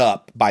lit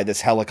up by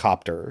this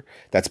helicopter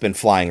that's been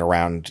flying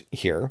around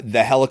here.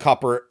 The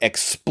helicopter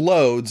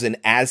explodes, and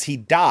as he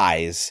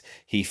dies,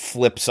 he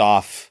flips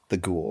off the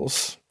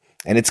ghouls.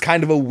 And it's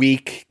kind of a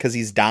weak, because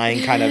he's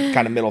dying kind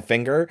of middle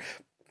finger.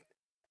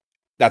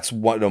 That's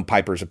one of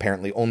Piper's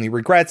apparently only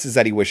regrets, is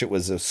that he wish it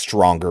was a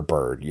stronger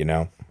bird,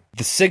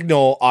 The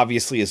signal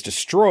obviously is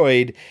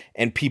destroyed,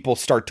 and people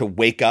start to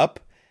wake up,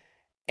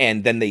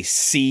 and then they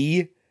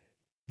see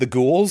the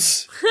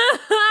ghouls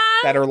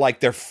that are like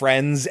their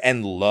friends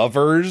and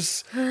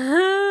lovers.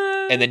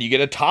 And then you get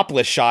a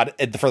topless shot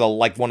for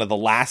one of the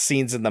last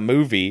scenes in the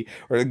movie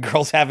where the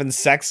girl's having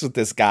sex with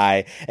this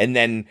guy. And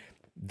then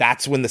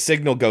that's when the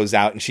signal goes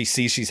out and she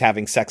sees she's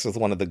having sex with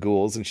one of the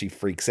ghouls and she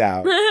freaks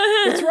out.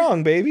 What's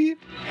wrong, baby?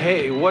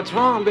 Hey, what's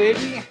wrong,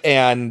 baby?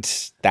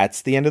 And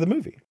that's the end of the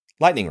movie.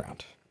 Lightning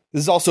round.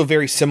 This is also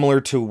very similar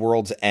to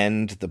World's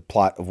End, the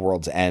plot of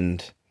World's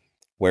End,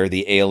 where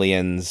the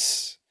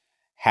aliens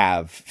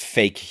have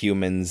fake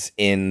humans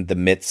in the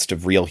midst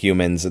of real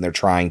humans and they're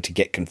trying to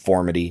get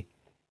conformity.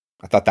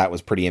 I thought that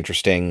was pretty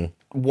interesting.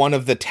 One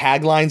of the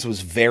taglines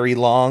was very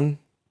long.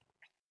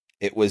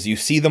 It was, you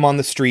see them on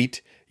the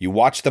street, you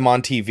watch them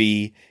on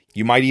TV,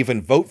 you might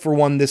even vote for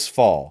one this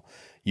fall.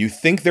 You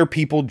think they're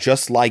people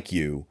just like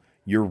you.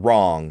 You're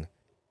wrong.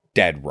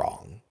 Dead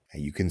wrong.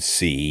 And you can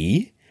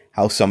see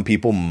how some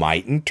people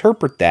might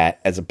interpret that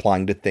as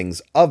applying to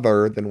things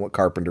other than what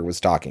Carpenter was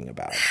talking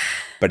about.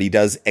 But he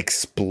does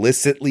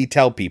explicitly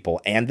tell people,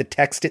 and the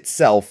text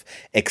itself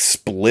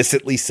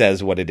explicitly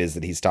says what it is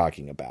that he's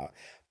talking about.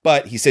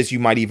 But he says you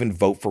might even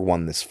vote for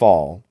one this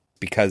fall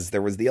because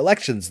there was the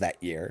elections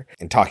that year,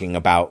 and talking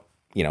about,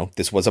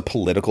 this was a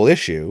political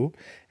issue.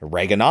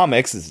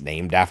 Reaganomics is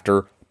named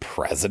after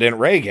President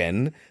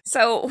Reagan.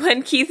 So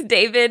when Keith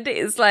David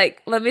is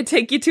like, let me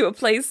take you to a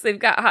place they've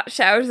got hot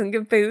showers and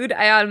good food,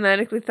 I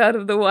automatically thought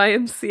of the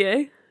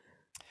YMCA.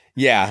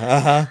 Yeah,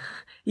 uh-huh.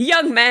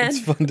 Young man. It's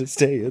fun to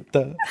stay at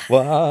the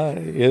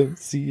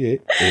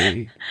YMCA.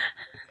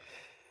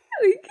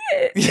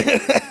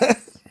 That's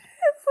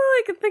all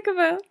I can think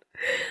about.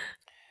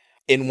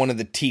 In one of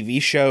the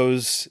TV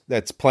shows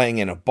that's playing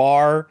in a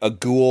bar, a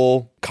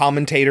ghoul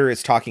commentator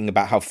is talking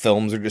about how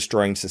films are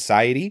destroying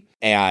society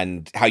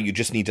and how you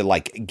just need to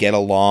like get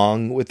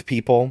along with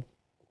people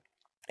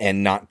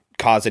and not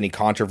cause any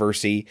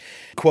controversy.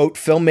 Quote,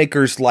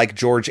 filmmakers like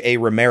George A.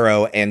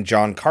 Romero and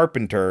John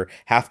Carpenter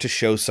have to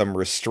show some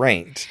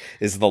restraint,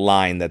 is the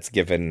line that's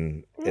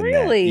given in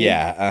Really? that.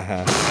 Yeah,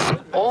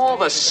 uh-huh. All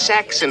the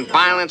sex and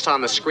violence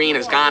on the screen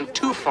has gone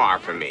too far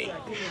for me.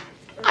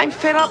 I'm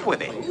fed up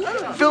with it.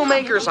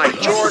 Filmmakers like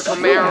George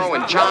Romero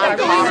and John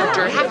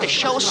Carpenter have to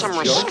show some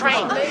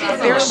restraint.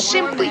 They're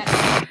simply...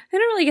 I don't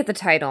really get the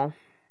title.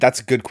 That's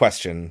a good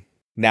question,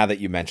 now that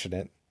you mention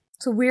it.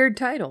 It's a weird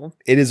title.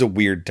 It is a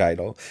weird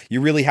title.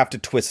 You really have to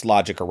twist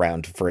logic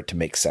around for it to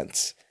make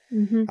sense.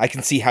 Mm-hmm. I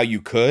can see how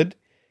you could,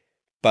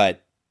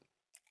 but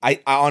I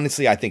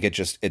honestly, I think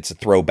it's a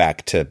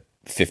throwback to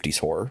 50s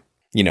horror,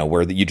 you know,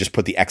 where you just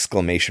put the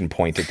exclamation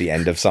point at the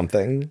end of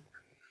something.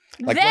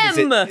 Like,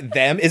 them! What is it?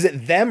 Them? Is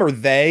it them or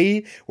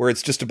they, where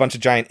it's just a bunch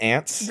of giant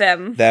ants?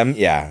 Them. Them?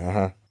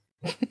 Yeah.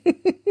 Uh-huh.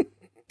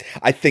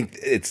 I think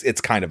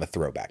it's kind of a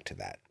throwback to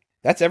that.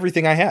 That's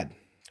everything I had.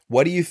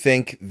 What do you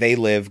think They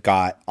Live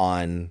got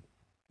on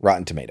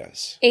Rotten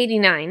Tomatoes?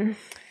 89.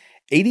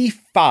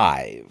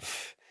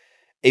 85.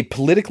 A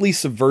politically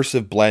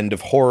subversive blend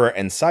of horror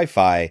and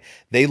sci-fi,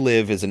 They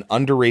Live is an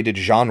underrated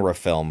genre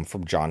film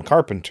from John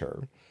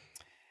Carpenter.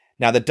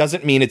 Now, that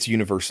doesn't mean it's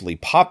universally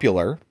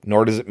popular,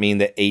 nor does it mean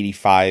that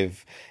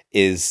 85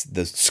 is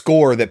the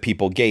score that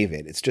people gave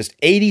it. It's just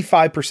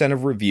 85%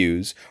 of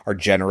reviews are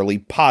generally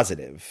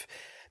positive.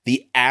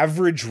 The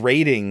average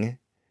rating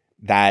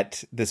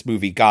that this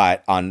movie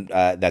got on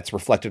that's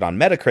reflected on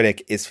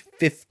Metacritic is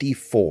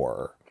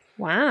 54.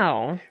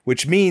 Wow.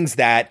 Which means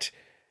that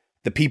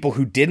the people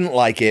who didn't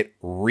like it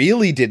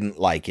really didn't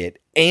like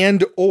it,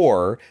 and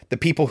or the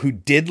people who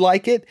did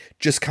like it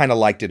just kind of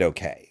liked it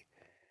okay.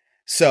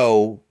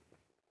 So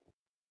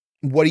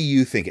what do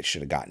you think it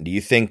should have gotten? Do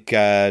you think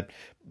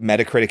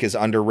Metacritic is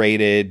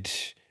underrated?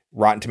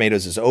 Rotten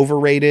Tomatoes is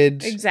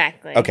overrated?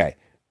 Exactly. Okay.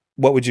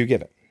 What would you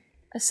give it?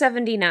 A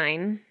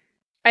 79.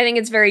 I think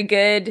it's very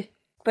good,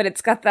 but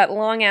it's got that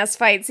long-ass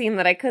fight scene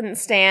that I couldn't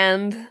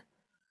stand. And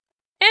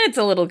it's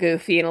a little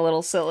goofy and a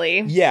little silly.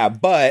 Yeah,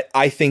 but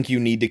I think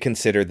you need to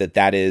consider that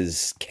that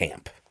is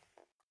camp.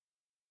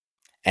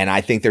 And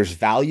I think there's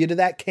value to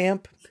that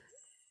camp.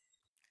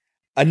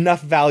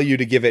 Enough value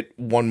to give it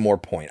one more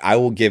point. I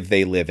will give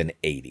They Live an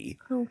 80.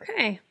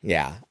 Okay.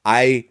 Yeah,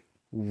 I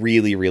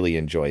really, really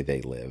enjoy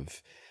They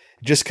Live.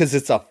 Just because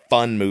it's a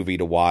fun movie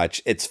to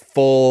watch. It's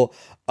full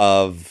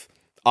of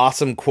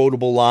awesome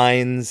quotable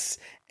lines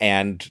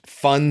and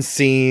fun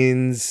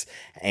scenes,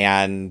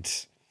 and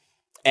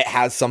it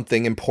has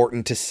something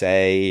important to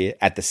say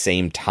at the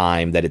same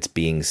time that it's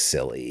being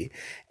silly.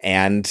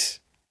 And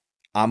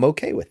I'm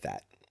okay with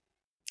that.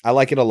 I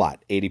like it a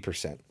lot,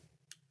 80%.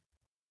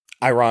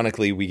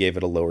 Ironically, we gave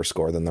it a lower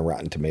score than the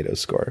Rotten Tomatoes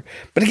score.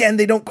 But again,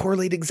 they don't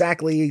correlate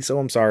exactly, so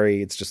I'm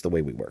sorry. It's just the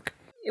way we work.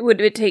 Would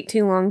it take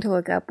too long to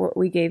look up what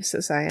we gave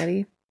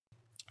Society?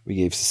 We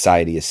gave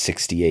Society a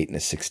 68 and a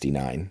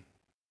 69.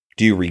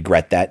 Do you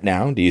regret that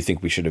now? Do you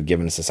think we should have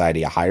given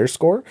Society a higher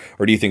score?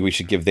 Or do you think we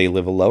should give They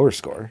Live a lower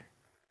score?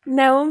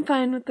 No, I'm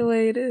fine with the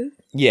way it is.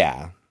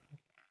 Yeah.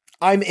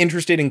 I'm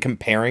interested in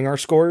comparing our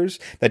scores.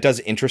 That does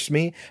interest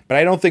me. But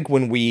I don't think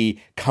when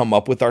we come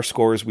up with our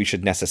scores, we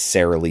should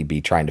necessarily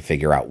be trying to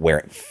figure out where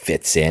it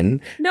fits in.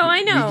 No,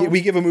 I know.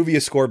 We give a movie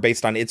a score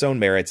based on its own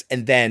merits.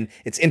 And then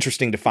it's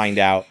interesting to find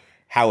out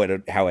how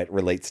it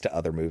relates to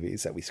other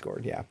movies that we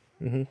scored. Yeah.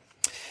 Mm-hmm.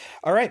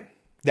 All right.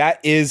 That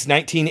is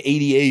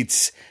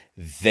 1988's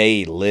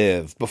They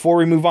Live. Before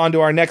we move on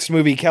to our next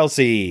movie,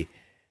 Kelsey,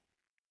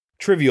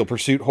 Trivial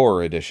Pursuit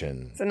Horror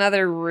Edition. It's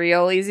another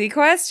real easy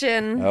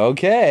question.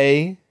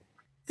 Okay.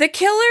 The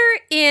killer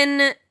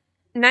in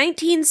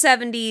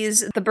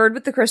 1970's The Bird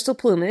with the Crystal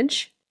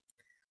Plumage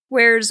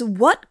wears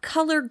what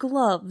color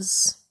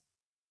gloves?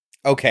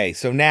 Okay,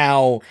 so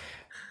now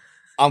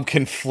I'm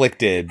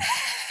conflicted.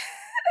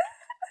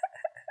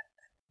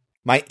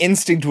 My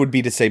instinct would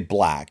be to say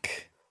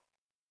black,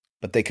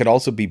 but they could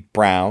also be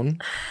brown.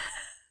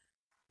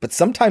 But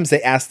sometimes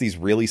they ask these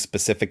really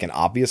specific and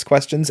obvious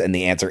questions, and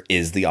the answer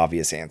is the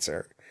obvious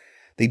answer.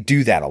 They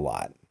do that a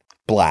lot.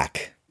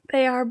 Black.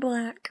 They are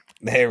black.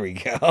 There we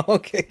go.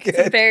 Okay, good.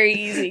 It's a very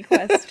easy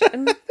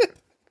question.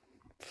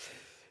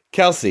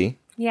 Kelsey.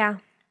 Yeah.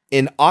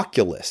 In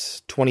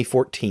Oculus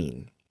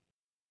 2014,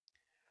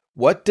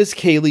 what does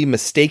Kaylee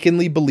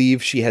mistakenly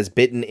believe she has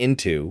bitten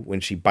into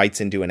when she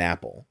bites into an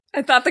apple?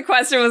 I thought the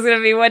question was going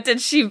to be, what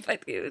did she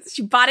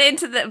bought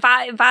into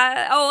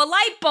a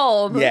light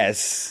bulb.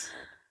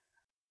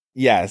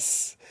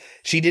 Yes.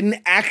 She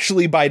didn't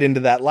actually bite into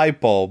that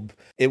light bulb.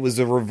 It was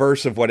a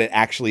reverse of what it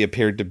actually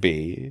appeared to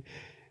be.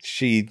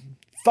 She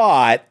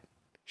thought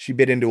she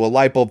bit into a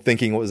light bulb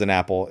thinking it was an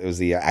apple. It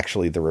was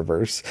actually the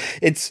reverse.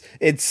 It's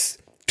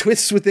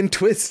twists within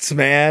twists,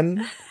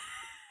 man.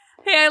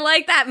 Hey, I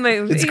like that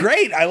movie. It's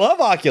great. I love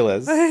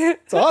Oculus.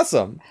 It's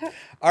awesome.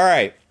 All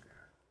right.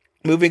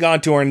 Moving on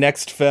to our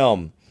next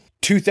film.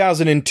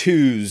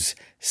 2002's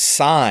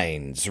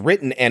Signs,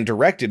 written and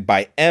directed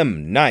by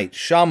M. Night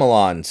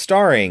Shyamalan,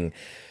 starring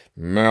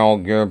Mel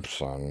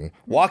Gibson,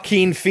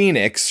 Joaquin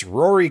Phoenix,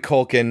 Rory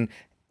Culkin,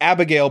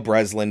 Abigail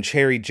Breslin,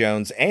 Cherry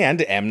Jones,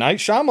 and M. Night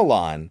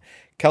Shyamalan.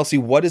 Kelsey,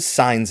 what is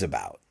Signs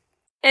about?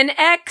 An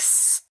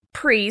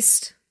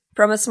ex-priest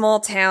from a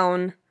small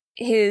town,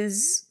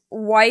 his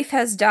wife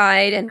has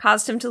died and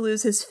caused him to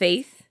lose his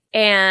faith.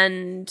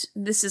 And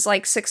this is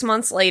like 6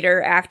 months later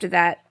after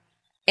that.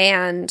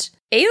 And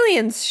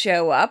aliens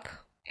show up,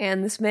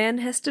 and this man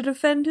has to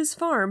defend his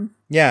farm.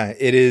 Yeah,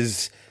 it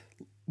is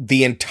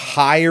the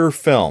entire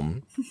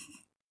film.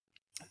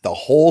 The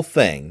whole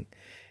thing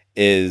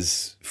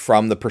is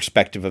from the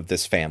perspective of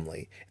this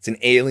family. It's an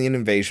alien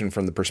invasion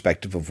from the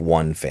perspective of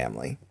one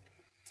family.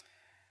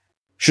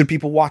 Should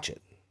people watch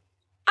it?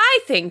 I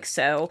think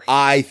so.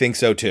 I think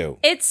so too.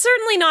 It's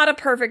certainly not a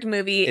perfect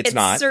movie. It's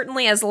not. It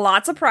certainly has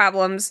lots of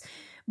problems,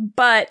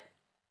 but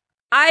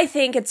I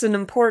think it's an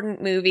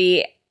important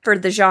movie for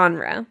the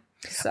genre.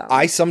 So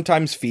I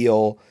sometimes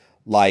feel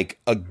like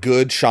a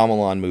good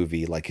Shyamalan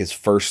movie, like his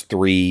first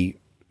 3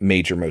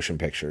 major motion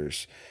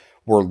pictures,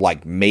 were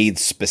like made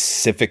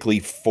specifically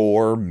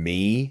for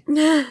me.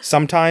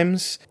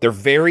 Sometimes they're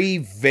very,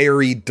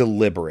 very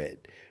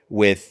deliberate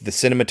with the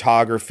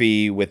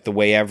cinematography, with the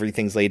way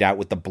everything's laid out,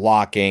 with the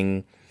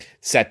blocking,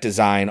 set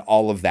design,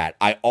 all of that.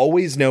 I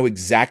always know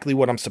exactly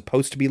what I'm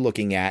supposed to be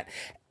looking at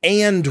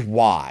and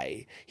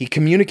why. He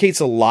communicates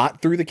a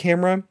lot through the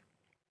camera,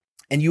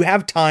 and you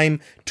have time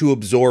to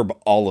absorb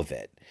all of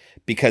it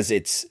because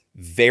it's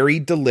very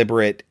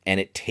deliberate and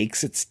it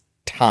takes its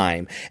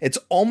time. It's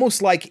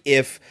almost like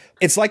if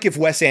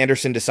Wes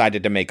Anderson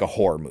decided to make a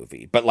horror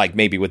movie, but like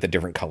maybe with a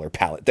different color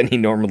palette than he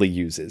normally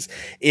uses.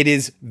 It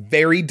is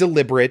very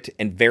deliberate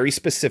and very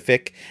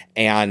specific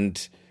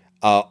and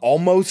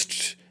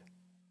almost,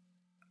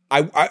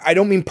 I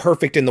don't mean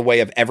perfect in the way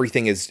of every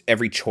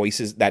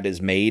choice that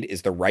is made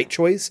is the right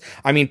choice.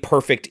 I mean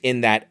perfect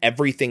in that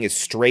everything is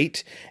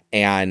straight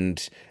and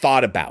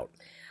thought about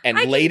and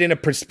laid in a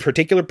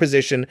particular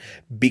position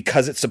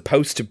because it's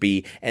supposed to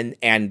be,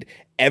 and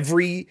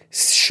every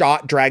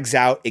shot drags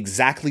out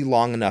exactly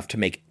long enough to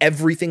make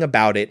everything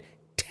about it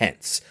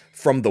tense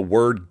from the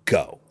word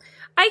go.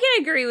 I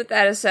can agree with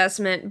that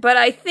assessment, but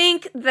I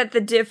think that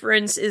the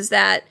difference is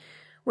that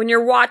when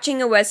you're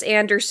watching a Wes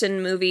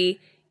Anderson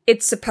movie,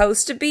 it's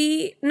supposed to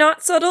be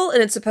not subtle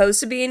and it's supposed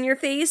to be in your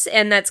face,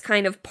 and that's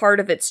kind of part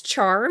of its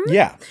charm.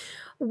 Yeah.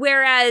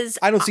 Whereas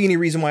I don't see any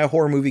reason why a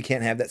horror movie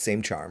can't have that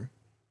same charm.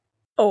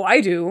 Oh,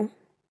 I do.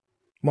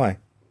 Why?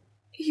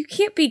 You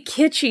can't be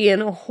kitschy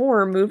in a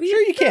horror movie.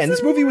 Sure you can.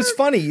 This movie was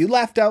funny. You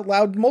laughed out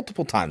loud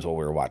multiple times while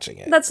we were watching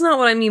it. That's not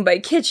what I mean by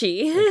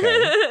kitschy.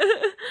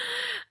 Okay.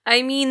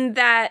 I mean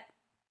that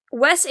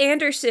Wes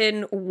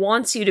Anderson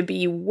wants you to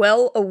be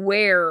well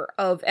aware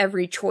of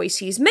every choice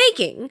he's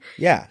making.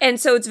 Yeah. And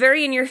so it's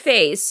very in your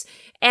face.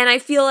 And I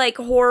feel like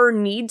horror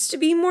needs to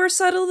be more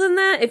subtle than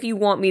that if you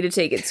want me to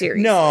take it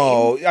seriously.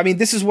 No, I mean,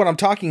 this is what I'm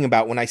talking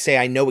about when I say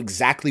I know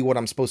exactly what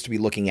I'm supposed to be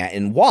looking at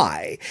and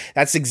why.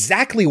 That's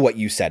exactly what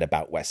you said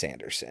about Wes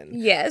Anderson.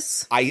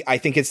 Yes. I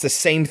think it's the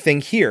same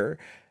thing here.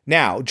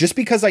 Now, just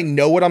because I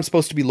know what I'm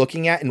supposed to be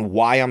looking at and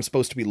why I'm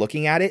supposed to be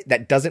looking at it,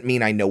 that doesn't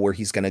mean I know where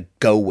he's going to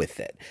go with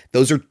it.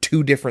 Those are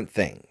two different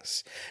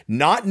things.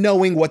 Not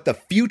knowing what the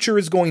future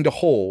is going to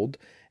hold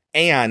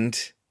and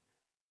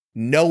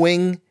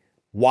knowing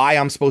why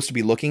I'm supposed to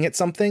be looking at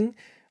something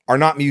are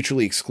not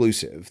mutually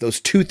exclusive.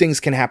 Those two things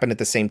can happen at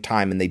the same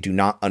time and they do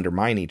not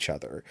undermine each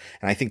other.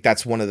 And I think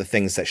that's one of the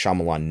things that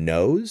Shyamalan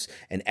knows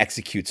and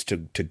executes to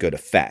good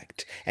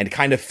effect and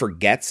kind of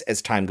forgets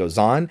as time goes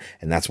on.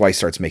 And that's why he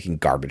starts making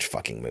garbage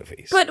fucking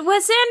movies. But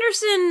Wes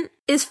Anderson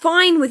is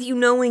fine with you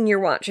knowing you're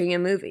watching a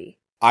movie.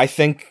 I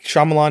think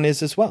Shyamalan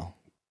is as well.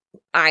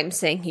 I'm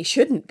saying he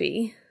shouldn't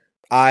be.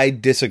 I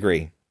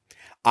disagree.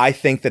 I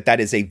think that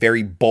is a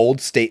very bold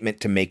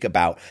statement to make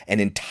about an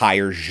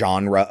entire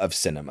genre of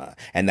cinema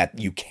and that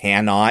you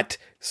cannot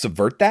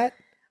subvert that.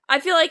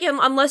 I feel like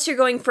unless you're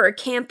going for a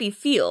campy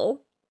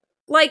feel,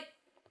 like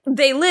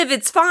They Live,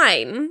 it's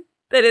fine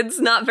that it's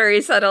not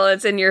very subtle,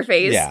 it's in your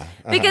face. Yeah.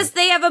 Because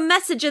they have a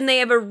message and they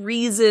have a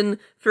reason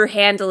for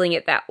handling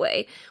it that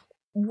way.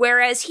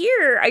 Whereas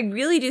here, I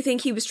really do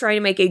think he was trying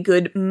to make a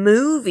good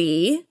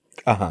movie.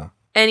 Uh-huh.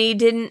 And he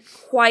didn't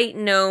quite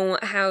know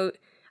how.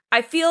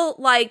 I feel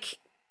like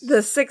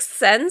The Sixth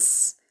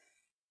Sense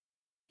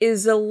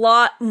is a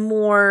lot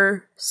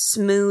more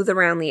smooth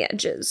around the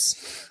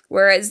edges.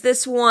 Whereas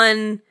this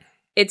one,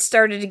 it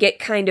started to get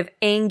kind of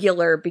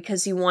angular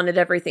because he wanted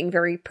everything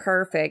very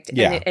perfect.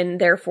 Yeah. And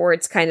therefore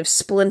it's kind of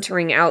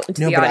splintering out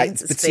into the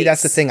audience's face. See,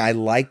 that's the thing. I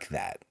like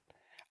that.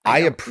 I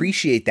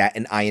appreciate that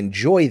and I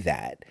enjoy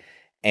that.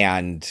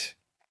 And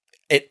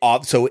it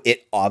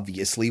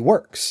obviously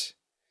works.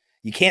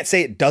 You can't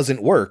say it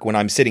doesn't work when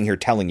I'm sitting here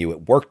telling you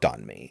it worked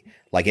on me.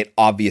 Like, it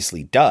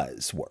obviously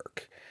does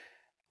work.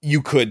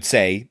 You could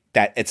say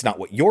that it's not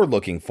what you're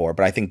looking for,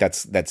 but I think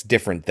that's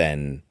different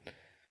than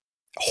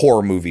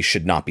horror movies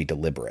should not be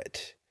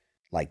deliberate.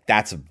 Like,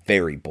 that's a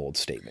very bold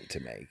statement to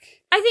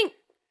make. I think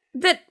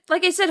that,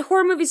 like I said,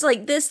 horror movies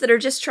like this that are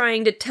just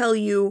trying to tell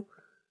you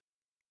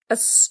a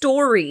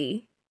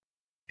story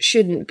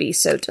shouldn't be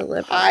so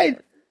deliberate. I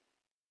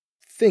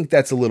think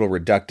that's a little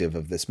reductive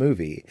of this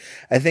movie.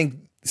 I think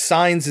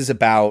Signs is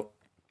about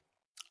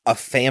a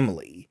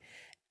family,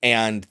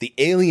 and the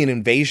alien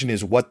invasion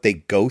is what they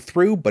go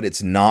through, but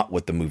it's not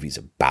what the movie's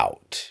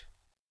about.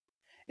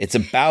 It's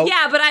about...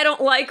 Yeah, but I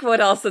don't like what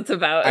else it's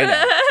about. I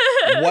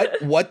know.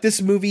 What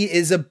this movie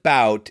is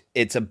about,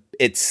 it's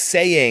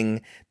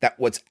saying that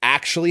what's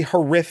actually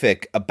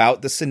horrific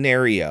about the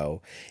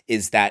scenario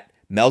is that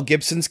Mel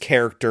Gibson's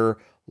character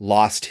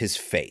lost his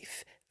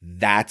faith.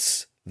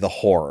 That's the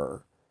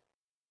horror.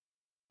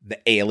 The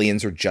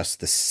aliens are just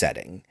the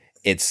setting.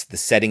 It's the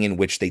setting in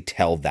which they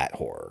tell that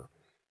horror.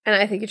 And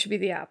I think it should be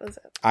the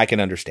opposite. I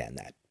can understand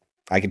that.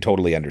 I can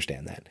totally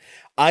understand that.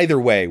 Either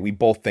way, we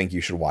both think you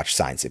should watch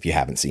Signs if you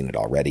haven't seen it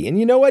already. And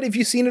you know what? If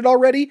you've seen it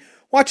already,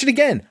 watch it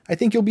again. I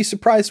think you'll be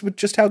surprised with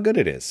just how good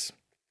it is.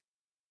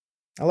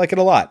 I like it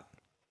a lot.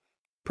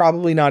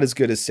 Probably not as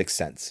good as Sixth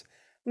Sense.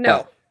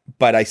 No.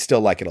 But I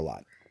still like it a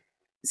lot.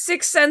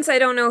 Sixth Sense, I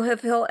don't know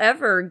if he'll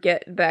ever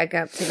get back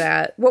up to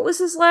that. What was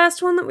his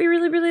last one that we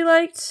really, really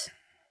liked?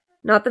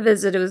 Not The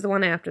Visit, it was the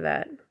one after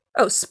that.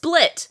 Oh,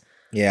 Split.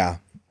 Yeah.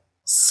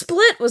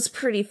 Split was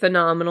pretty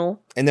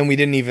phenomenal. And then we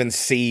didn't even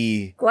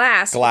see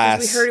Glass.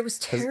 Because we heard it was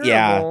terrible.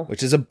 Yeah,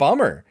 which is a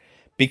bummer.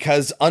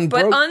 Because But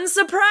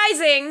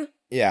unsurprising.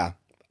 Yeah.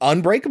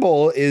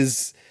 Unbreakable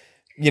is,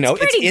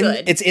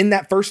 it's in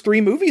that first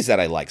 3 movies that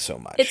I like so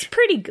much. It's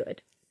pretty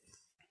good.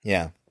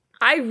 Yeah.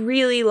 I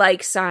really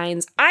like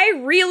Signs. I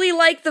really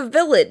like The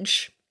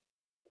Village.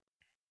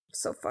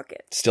 So fuck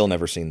it. Still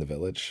never seen The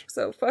Village.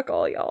 So fuck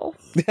all y'all.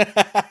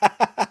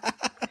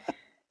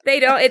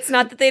 It's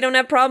not that they don't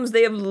have problems.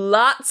 They have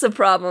lots of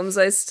problems.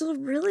 I still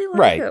really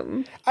like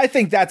them. I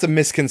think that's a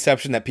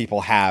misconception that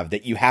people have,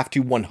 that you have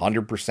to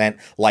 100%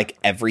 like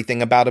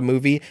everything about a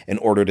movie in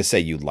order to say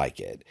you like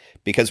it.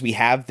 Because we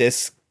have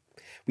this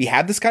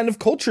kind of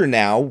culture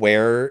now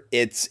where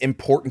it's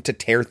important to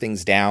tear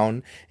things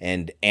down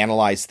and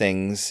analyze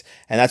things.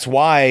 And that's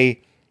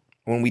why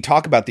when we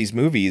talk about these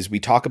movies, we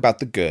talk about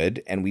the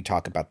good and we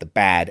talk about the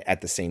bad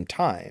at the same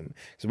time.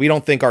 So we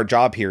don't think our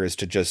job here is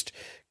to just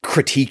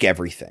critique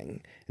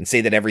everything and say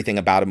that everything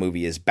about a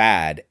movie is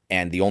bad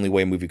and the only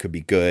way a movie could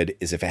be good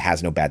is if it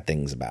has no bad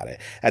things about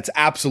it. That's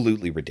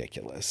absolutely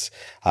ridiculous.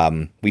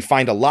 We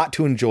find a lot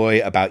to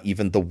enjoy about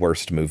even the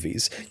worst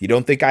movies. You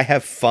don't think I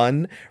have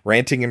fun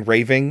ranting and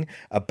raving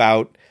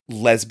about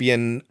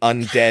lesbian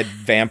undead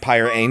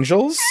vampire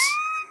angels?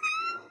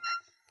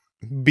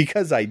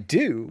 Because I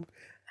do.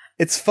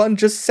 It's fun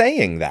just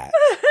saying that.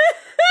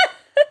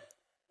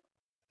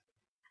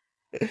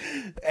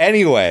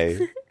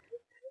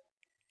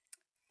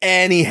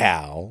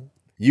 Anyhow,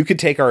 you could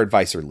take our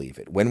advice or leave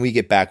it. When we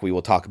get back, we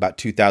will talk about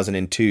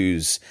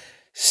 2002's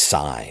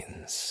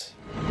Signs.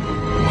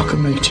 What could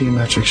make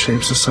geometric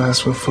shapes the size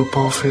of a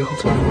football field?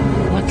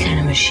 What kind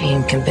of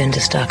machine can bend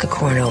a stalk of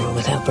corn over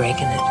without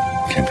breaking it?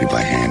 Can't be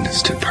by hand,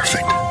 it's too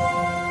perfect.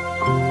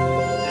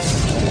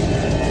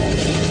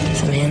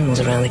 Some animals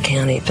around the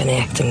county have been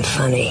acting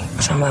funny.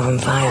 Some of them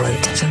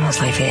violent. It's almost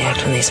like they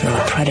act when they smell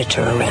a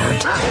predator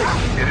around.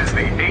 It is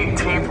the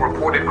 18th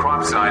reported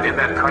crop site in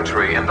that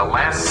country in the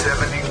last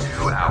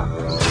 72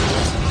 hours.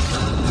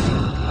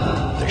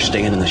 They're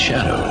staying in the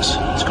shadows.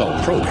 It's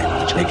called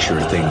probing, which makes sure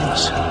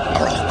things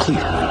are all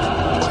clear.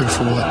 Clear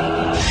for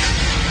what?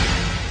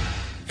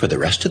 For the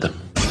rest of them.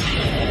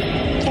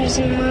 There's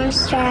a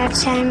monster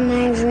outside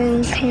my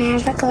room. Can I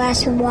have a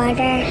glass of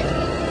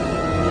water?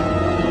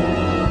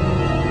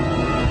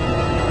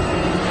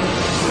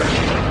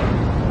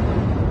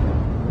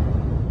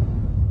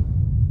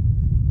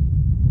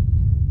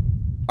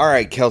 All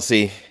right,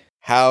 Kelsey,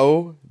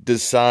 how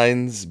does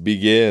Signs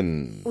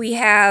begin? We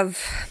have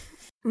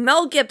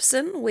Mel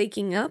Gibson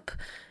waking up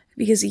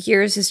because he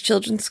hears his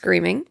children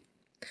screaming.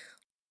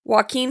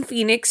 Joaquin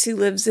Phoenix, who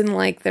lives in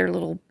like their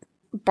little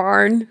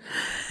barn.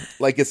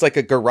 Like it's like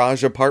a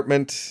garage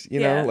apartment,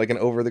 Yeah. like an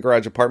over the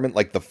garage apartment,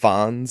 like the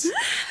Fonz.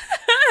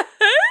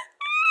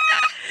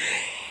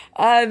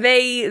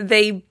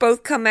 They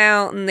both come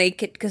out and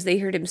because they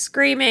heard him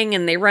screaming,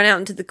 and they run out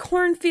into the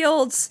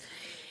cornfields.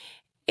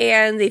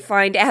 And they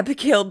find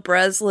Abigail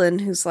Breslin,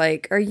 who's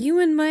like, "Are you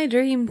in my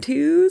dream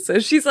too?" So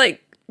she's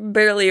like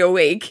barely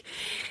awake.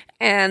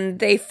 And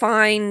they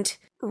find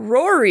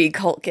Rory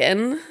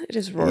Culkin. It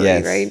is Rory,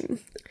 Yes. right?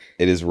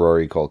 It is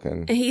Rory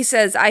Culkin. And he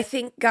says, "I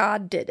think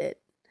God did it."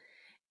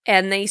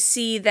 And they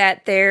see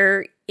that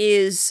there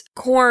is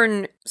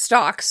corn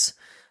stalks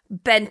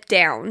bent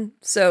down.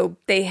 So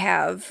they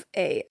have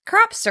a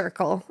crop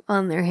circle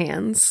on their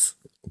hands.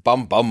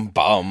 Bum, bum,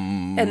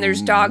 bum. And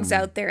there's dogs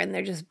out there, and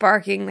they're just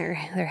barking their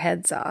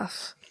heads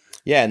off.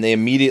 Yeah, and they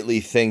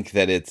immediately think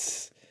that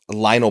it's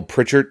Lionel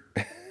Pritchard,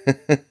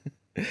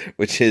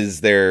 which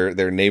is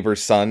their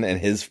neighbor's son and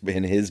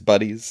his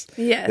buddies.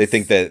 Yes. They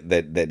think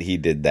that he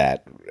did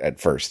that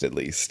at first, at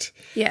least.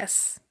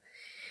 Yes.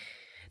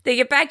 They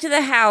get back to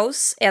the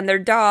house, and their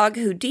dog,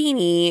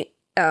 Houdini,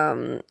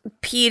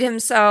 peed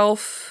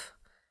himself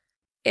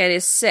and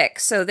is sick,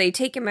 so they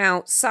take him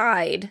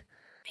outside.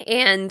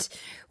 And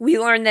we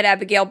learn that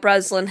Abigail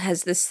Breslin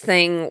has this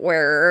thing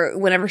where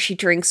whenever she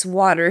drinks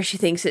water, she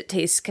thinks it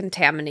tastes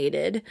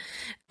contaminated.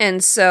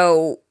 And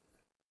so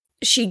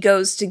she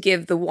goes to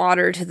give the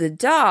water to the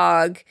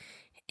dog,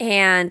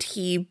 and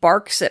he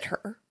barks at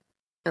her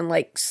and,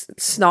 like,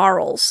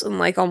 snarls and,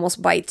 like,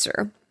 almost bites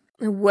her.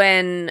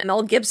 When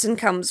Mel Gibson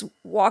comes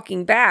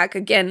walking back,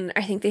 again,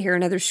 I think they hear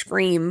another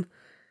scream.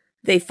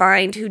 They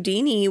find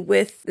Houdini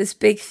with this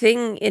big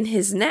thing in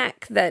his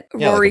neck that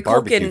Rory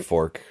Culkin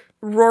fork.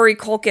 Rory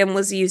Culkin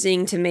was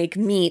using to make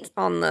meat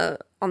on the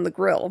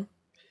grill.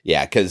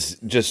 Yeah, because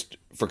just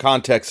for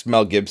context,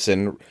 Mel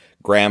Gibson,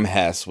 Graham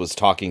Hess was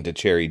talking to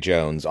Cherry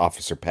Jones,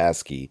 Officer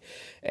Paskey,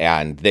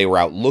 and they were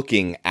out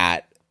looking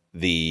at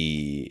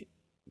the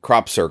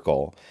crop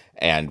circle,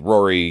 and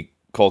Rory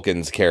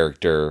Culkin's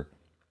character,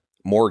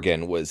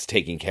 Morgan, was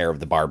taking care of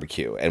the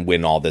barbecue, and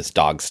when all this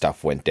dog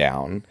stuff went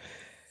down,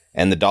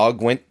 and the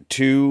dog went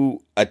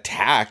to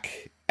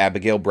attack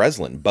Abigail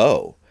Breslin,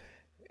 Bo.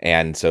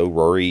 And so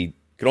Rory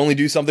could only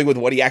do something with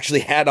what he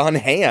actually had on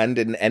hand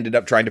and ended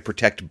up trying to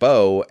protect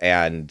Bo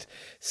and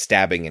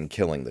stabbing and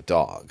killing the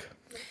dog.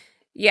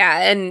 Yeah,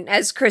 and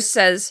as Chris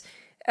says,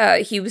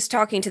 he was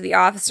talking to the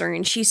officer,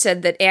 and she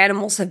said that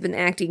animals have been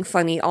acting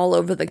funny all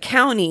over the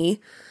county.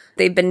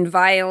 They've been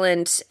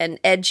violent and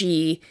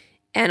edgy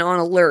and on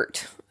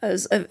alert,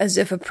 as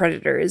if a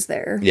predator is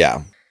there.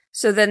 Yeah.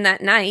 So then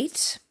that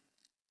night,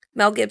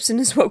 Mel Gibson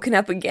is woken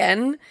up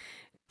again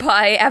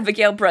by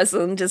Abigail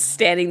Breslin just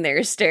standing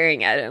there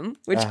staring at him,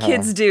 which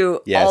kids do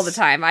all the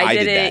time. I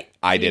did it.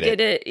 I did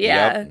it.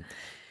 Yeah. Yep.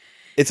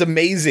 It's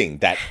amazing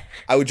that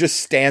I would just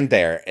stand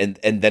there and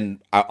then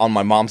on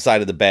my mom's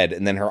side of the bed,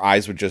 and then her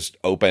eyes would just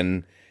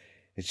open.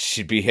 And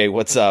she'd be, "Hey,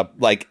 what's up?"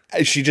 Like,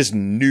 she just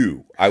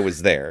knew I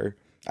was there.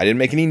 I didn't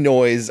make any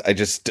noise. I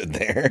just stood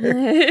there.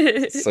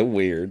 It's so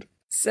weird.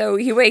 So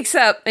he wakes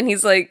up and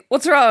he's like,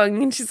 "What's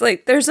wrong?" And she's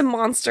like, "There's a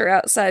monster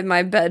outside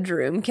my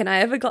bedroom. Can I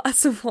have a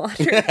glass of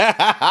water?"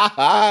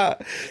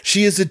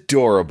 She is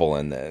adorable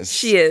in this.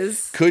 She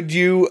is. Could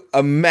you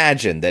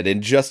imagine that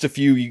in just a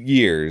few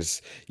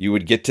years, you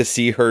would get to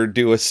see her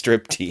do a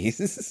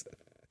striptease?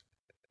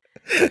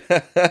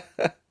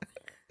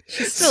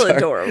 She's still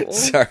adorable.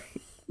 Sorry.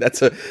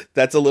 That's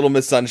a Little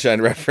Miss Sunshine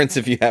reference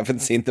if you haven't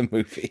seen the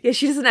movie. Yeah,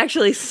 she doesn't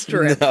actually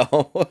strip.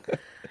 No.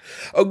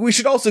 Oh, we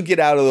should also get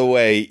out of the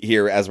way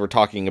here as we're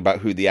talking about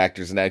who the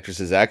actors and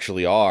actresses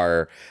actually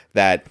are,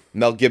 that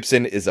Mel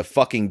Gibson is a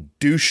fucking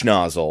douche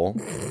nozzle.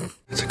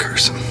 It's a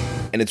curse.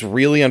 And it's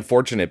really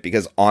unfortunate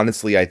because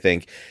honestly, I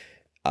think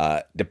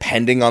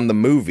depending on the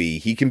movie,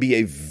 he can be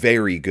a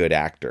very good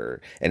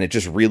actor. And it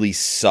just really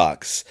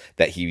sucks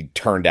that he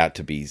turned out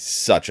to be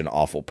such an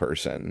awful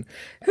person.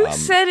 Who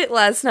said it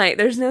last night?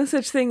 There's no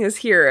such thing as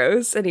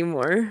heroes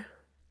anymore.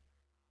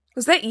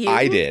 Was that you?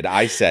 I did.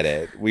 I said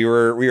it. We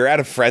were at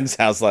a friend's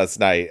house last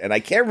night, and I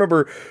can't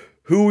remember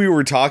who we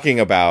were talking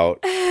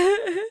about.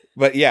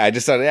 But yeah, I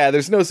just thought,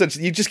 there's no such,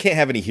 you just can't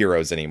have any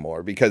heroes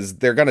anymore because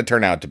they're going to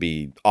turn out to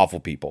be awful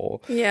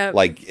people. Yeah.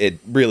 Like, it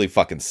really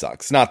fucking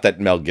sucks. Not that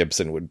Mel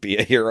Gibson would be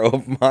a hero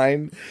of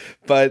mine,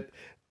 but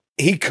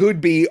he could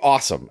be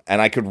awesome,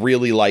 and I could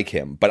really like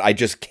him, but I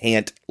just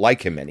can't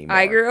like him anymore.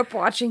 I grew up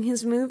watching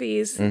his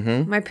movies.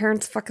 Mm-hmm. My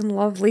parents fucking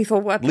love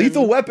Lethal Weapon.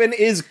 Lethal Weapon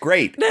is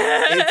great.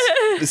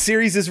 The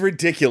series is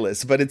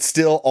ridiculous, but it's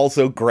still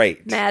also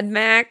great. Mad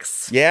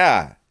Max.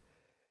 Yeah.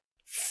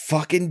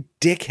 Fucking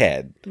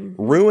dickhead.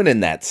 Ruining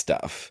that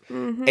stuff.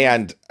 Mm-hmm.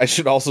 And I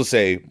should also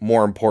say,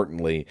 more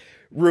importantly,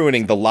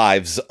 ruining the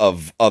lives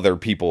of other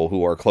people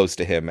who are close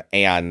to him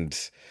and,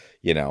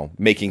 you know,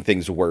 making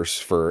things worse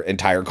for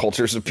entire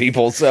cultures of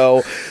people.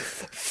 So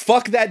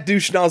fuck that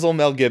douche nozzle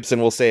Mel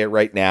Gibson. We'll say it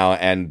right now,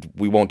 and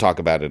we won't talk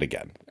about it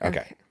again.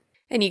 Okay.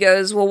 And he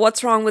goes, "Well,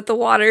 what's wrong with the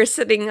water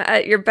sitting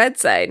at your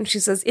bedside?" And she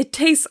says, "It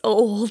tastes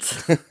old."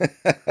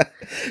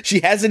 She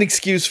has an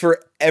excuse for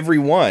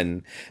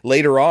everyone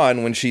later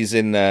on when she's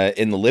in the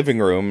living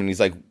room, and he's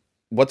like,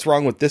 "What's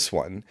wrong with this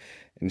one?"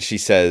 And she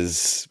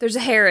says, "There's a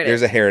hair in it."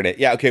 There's a hair in it.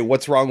 Yeah, okay,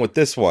 what's wrong with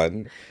this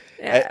one?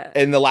 Yeah.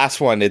 And the last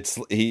one,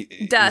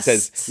 he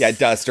says, yeah,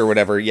 dust or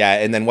whatever. Yeah,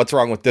 and then what's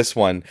wrong with this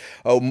one?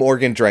 Oh,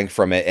 Morgan drank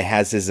from it. It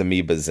has his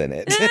amoebas in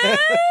it.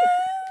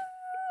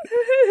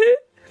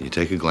 You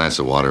take a glass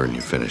of water and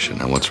you finish it.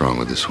 Now, what's wrong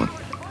with this one?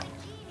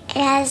 It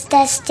has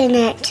dust in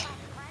it.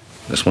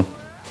 This one?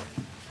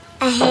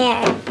 A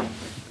hair.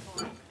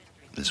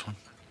 This one?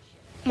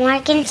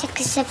 Morgan took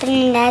a sip and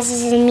it has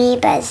his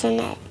amoebas in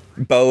it.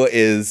 Bo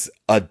is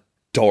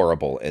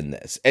adorable in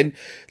this. And,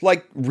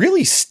 like,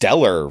 really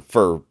stellar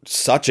for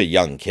such a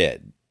young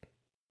kid.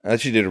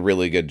 She did a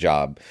really good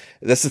job.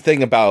 That's the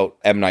thing about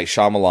M. Night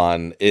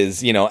Shyamalan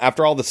is, you know,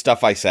 after all the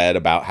stuff I said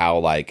about how,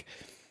 like,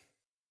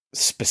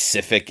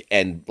 specific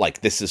and,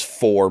 like, this is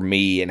for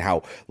me and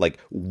how, like,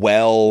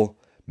 well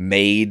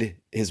made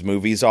his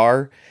movies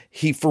are,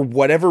 he, for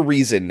whatever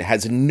reason,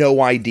 has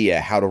no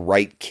idea how to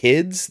write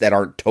kids that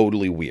aren't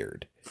totally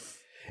weird.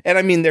 And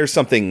I mean, there's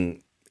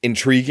something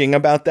intriguing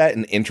about that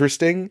and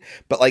interesting,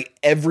 but like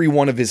every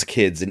one of his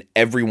kids in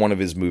every one of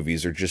his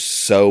movies are just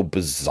so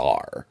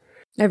bizarre.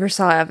 Never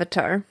saw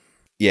Avatar.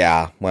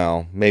 Yeah,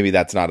 well, maybe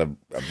that's not a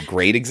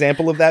great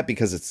example of that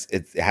because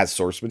it has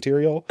source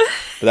material,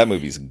 but that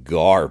movie's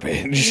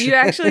garbage. You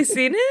actually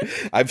seen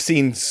it? I've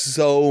seen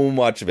so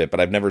much of it,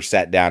 but I've never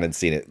sat down and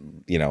seen it,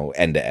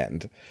 end to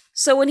end.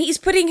 So when he's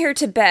putting her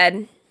to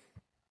bed,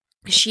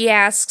 she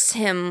asks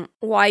him,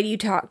 "Why do you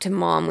talk to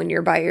Mom when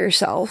you're by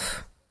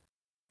yourself?"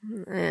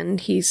 And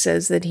he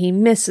says that he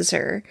misses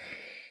her.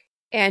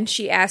 And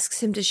she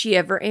asks him, "Does she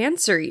ever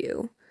answer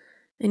you?"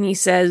 And he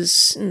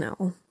says,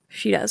 "No,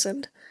 she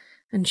doesn't."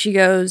 And she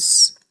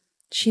goes,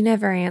 "She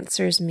never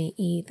answers me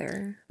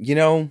either."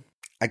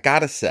 I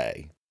gotta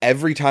say,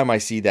 every time I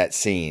see that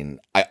scene,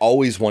 I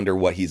always wonder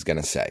what he's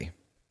gonna say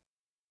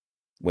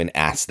when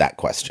asked that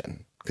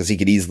question. Because he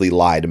could easily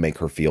lie to make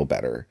her feel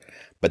better.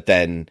 But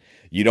then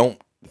you don't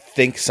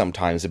think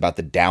sometimes about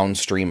the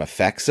downstream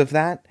effects of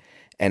that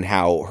and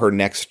how her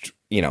next,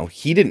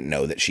 he didn't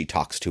know that she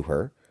talks to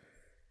her.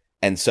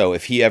 And so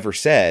if he ever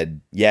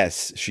said,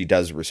 yes, she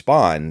does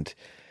respond,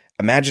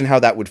 imagine how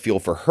that would feel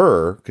for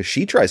her, because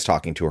she tries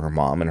talking to her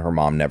mom and her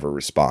mom never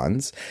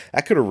responds.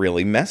 That could have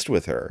really messed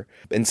with her.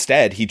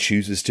 Instead, he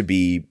chooses to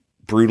be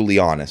brutally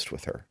honest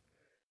with her.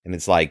 And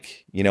it's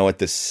like, you know what,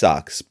 this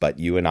sucks, but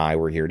you and I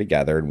were here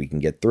together and we can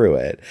get through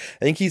it.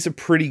 I think he's a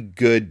pretty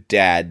good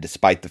dad,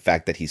 despite the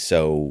fact that he's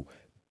so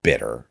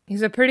bitter.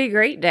 He's a pretty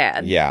great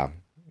dad. Yeah.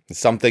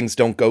 Some things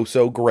don't go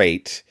so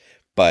great,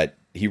 but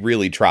he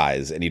really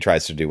tries, and he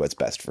tries to do what's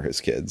best for his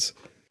kids.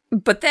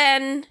 But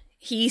then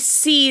he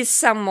sees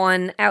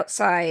someone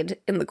outside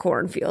in the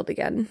cornfield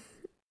again,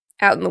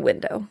 out in the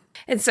window.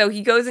 And so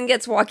he goes and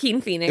gets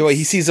Joaquin Phoenix. Well,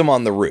 he sees him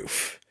on the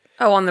roof.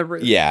 Oh, on the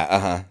roof. Yeah,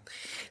 uh-huh.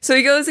 So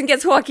he goes and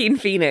gets Joaquin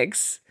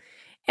Phoenix.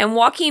 And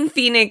Joaquin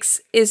Phoenix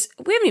is,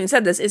 we haven't even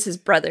said this, is his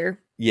brother.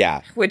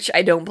 Yeah. Which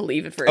I don't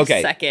believe it for a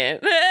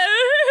second.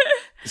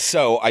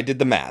 So I did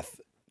the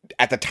math.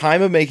 At the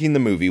time of making the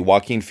movie,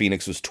 Joaquin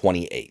Phoenix was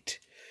 28.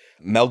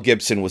 Mel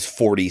Gibson was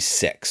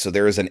 46. So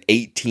there is an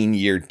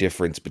 18-year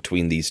difference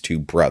between these two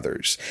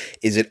brothers.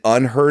 Is it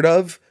unheard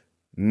of?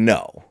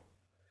 No.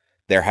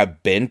 There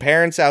have been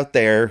parents out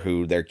there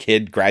who their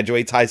kid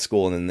graduates high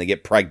school and then they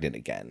get pregnant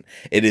again.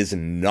 It is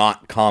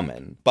not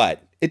common,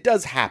 but it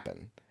does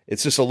happen.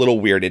 It's just a little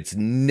weird. It's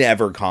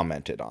never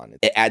commented on.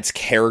 It adds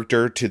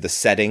character to the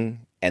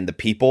setting and the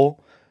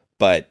people,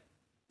 but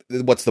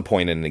what's the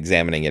point in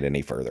examining it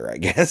any further, I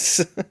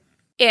guess?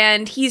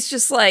 And he's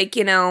just like,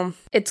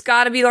 it's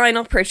got to be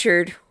Lionel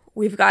Pritchard.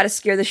 We've got to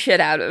scare the shit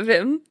out of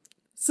him.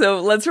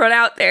 So let's run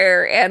out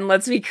there and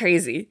let's be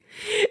crazy.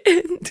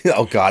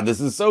 Oh, God,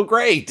 this is so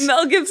great.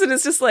 Mel Gibson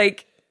is just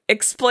like,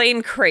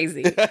 explain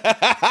crazy.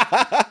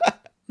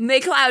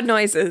 Make loud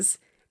noises.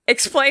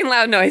 Explain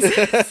loud noises.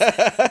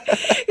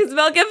 Because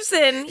Mel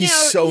Gibson, he's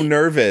so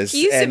nervous.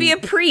 He used to be a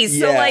priest,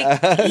 so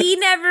he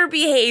never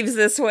behaves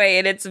this way,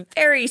 and it's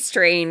very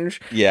strange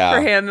for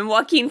him. And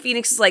Joaquin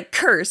Phoenix is like,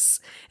 curse.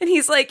 And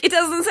he's like, it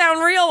doesn't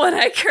sound real when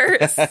I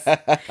curse.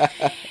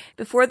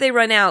 Before they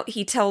run out,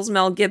 he tells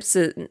Mel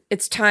Gibson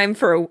it's time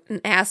for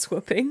an ass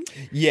whooping.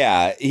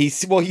 Yeah, he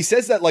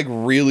says that like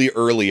really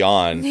early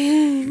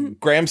on.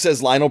 Graham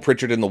says Lionel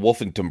Pritchard and the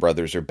Wolfington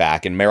brothers are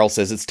back, and Meryl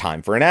says it's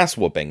time for an ass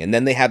whooping. And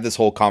then they have this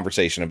whole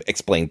conversation of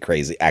explain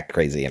crazy, act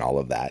crazy, and all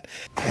of that.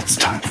 It's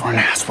time for an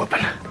ass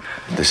whooping.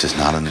 This is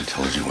not an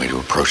intelligent way to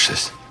approach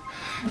this.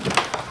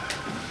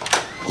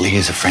 Lee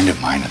is a friend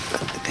of mine.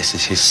 This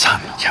is his son.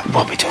 Yeah,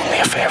 will be doing me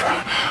a favor.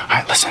 All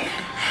right, listen.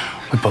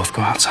 We both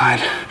go outside,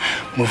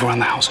 move around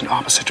the house in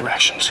opposite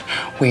directions.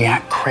 We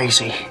act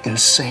crazy,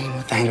 insane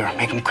with anger,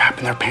 make them crap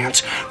in their pants,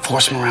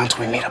 force them around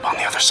till we meet up on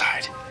the other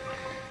side.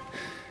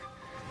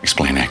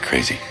 Explain act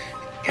crazy.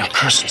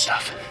 Curse and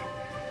stuff.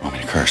 Want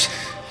me to curse?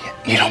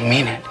 You don't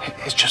mean it.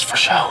 It's just for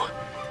show.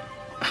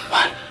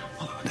 What?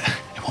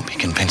 It won't be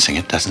convincing.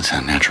 It doesn't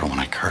sound natural when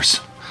I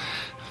curse.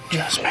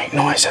 Just make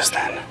noises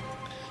then.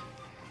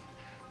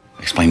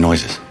 Explain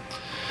noises.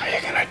 Are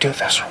you gonna do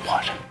this or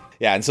what?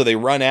 Yeah, and so they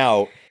run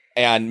out.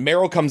 And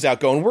Meryl comes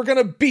out going, we're going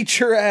to beat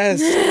your ass.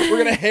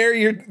 We're going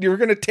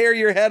to tear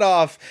your head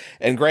off.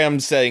 And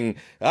Graham's saying,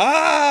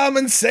 I'm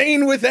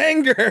insane with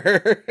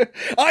anger.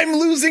 I'm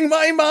losing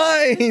my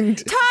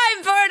mind.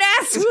 Time for an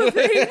ass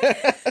whooping.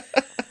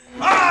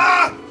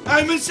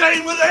 I'm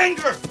insane with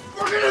anger.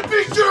 We're going to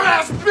beat your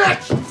ass,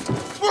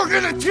 bitch. We're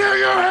going to tear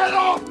your head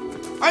off.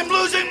 I'm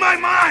losing my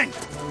mind.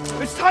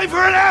 It's time for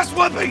an ass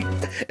whooping.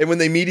 And when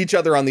they meet each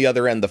other on the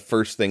other end, the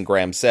first thing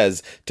Graham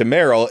says to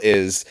Meryl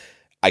is,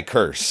 I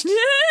cursed.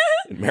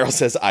 And Meryl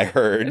says, I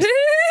heard.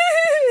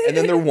 And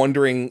then they're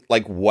wondering,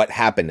 like, what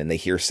happened? And they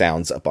hear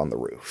sounds up on the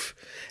roof.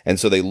 And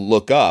so they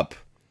look up,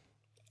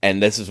 and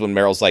this is when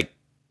Meryl's like,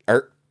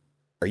 are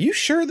you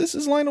sure this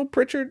is Lionel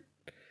Pritchard?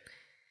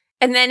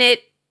 And then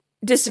it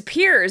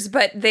disappears,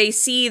 but they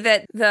see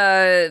that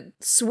the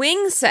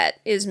swing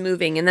set is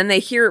moving, and then they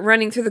hear it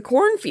running through the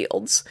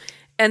cornfields.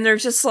 And they're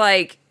just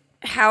like,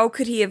 how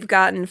could he have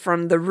gotten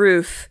from the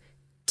roof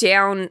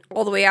down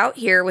all the way out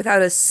here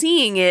without us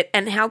seeing it,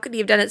 and how could he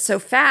have done it so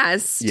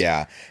fast?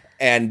 Yeah.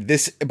 And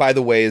this, by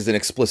the way, is an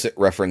explicit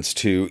reference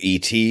to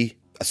E.T.,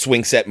 a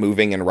swing set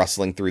moving and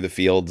rustling through the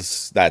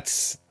fields.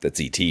 That's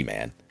E.T.,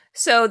 man.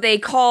 So they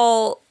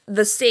call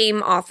the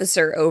same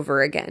officer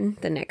over again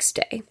the next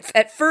day.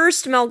 At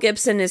first, Mel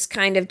Gibson is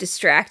kind of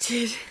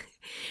distracted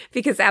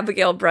because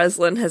Abigail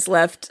Breslin has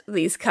left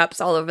these cups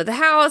all over the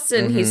house,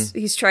 and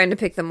he's trying to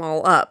pick them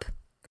all up.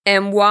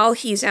 And while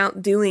he's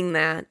out doing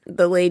that,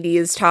 the lady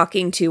is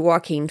talking to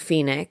Joaquin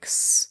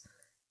Phoenix.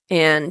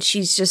 And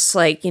she's just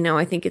like,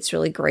 I think it's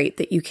really great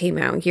that you came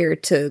out here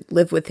to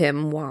live with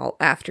him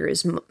after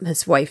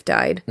his wife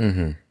died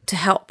to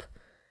help.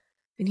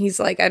 And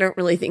he's like, I don't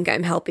really think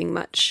I'm helping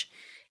much.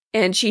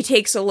 And she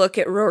takes a look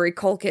at Rory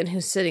Culkin,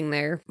 who's sitting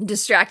there,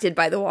 distracted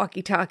by the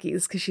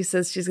walkie-talkies, because she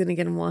says she's going to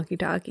get him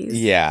walkie-talkies.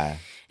 Yeah.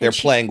 They're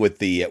playing with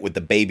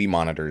the baby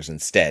monitors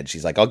instead.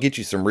 She's like, I'll get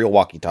you some real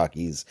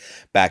walkie-talkies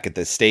back at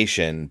the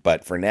station,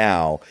 but for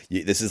now,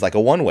 this is like a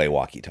one-way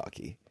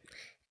walkie-talkie.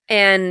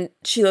 And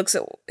she looks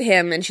at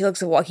him, and she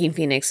looks at Joaquin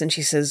Phoenix, and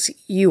she says,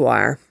 you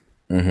are.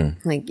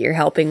 Like, you're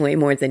helping way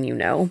more than you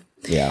know.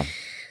 Yeah.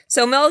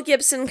 So Mel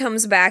Gibson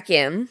comes back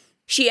in.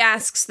 She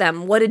asks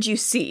them, what did you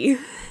see?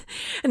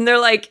 And they're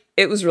like,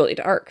 it was really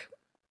dark.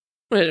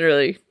 I didn't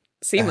really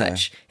see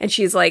much. And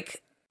she's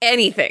like,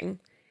 anything.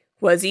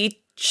 Was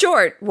he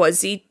short?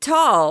 Was he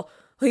tall?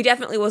 Well, he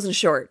definitely wasn't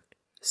short.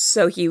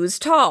 So he was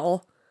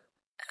tall.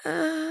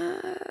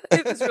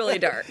 It was really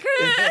dark.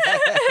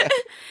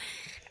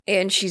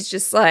 And she's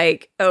just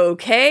like,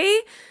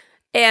 okay.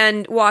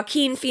 And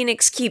Joaquin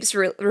Phoenix keeps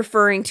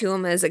referring to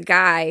him as a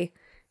guy.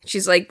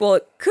 She's like, well,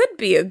 it could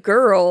be a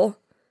girl.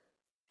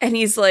 And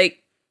he's like,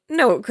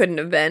 no, it couldn't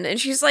have been. And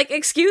she's like,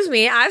 excuse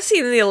me, I've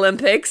seen the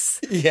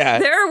Olympics. Yeah.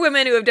 There are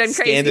women who have done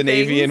crazy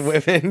Scandinavian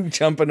things. women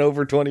jumping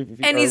over 20 feet.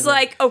 And he's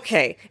like,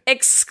 okay,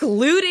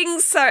 excluding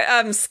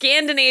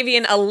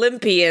Scandinavian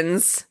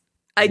Olympians,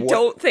 I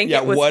don't think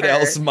it was what her.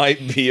 else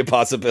might be a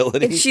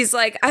possibility? And she's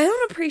like, I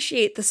don't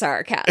appreciate the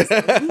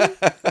sarcasm.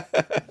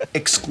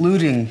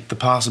 Excluding the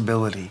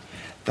possibility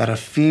that a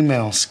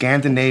female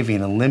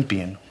Scandinavian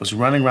Olympian was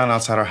running around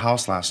outside our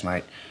house last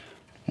night,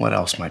 what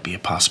else might be a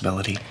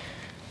possibility?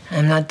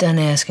 I'm not done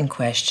asking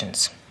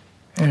questions,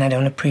 and I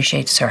don't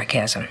appreciate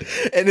sarcasm.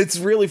 And it's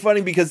really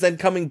funny because then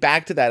coming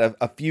back to that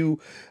a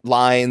few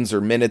lines or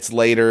minutes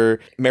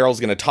later, Meryl's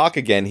going to talk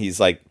again. He's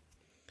like,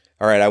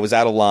 all right, I was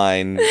out of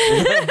line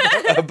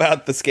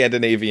about the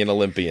Scandinavian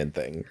Olympian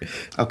thing.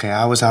 Okay,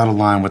 I was out of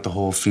line with the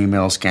whole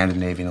female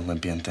Scandinavian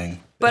Olympian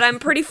thing. But I'm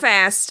pretty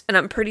fast, and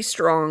I'm pretty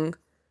strong,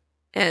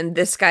 and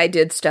this guy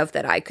did stuff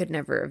that I could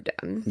never have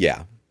done.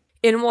 Yeah.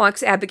 In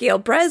walks Abigail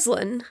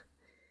Breslin,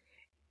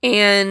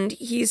 and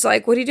he's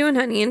like, what are you doing,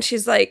 honey? And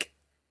she's like,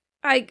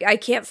 I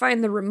can't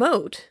find the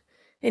remote.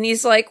 And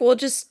he's like, well,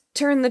 just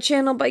turn the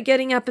channel by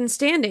getting up and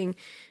standing.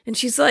 And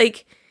she's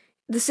like,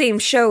 the same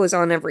show is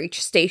on every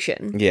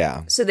station.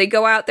 Yeah. So they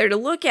go out there to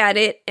look at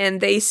it,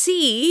 and they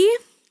see...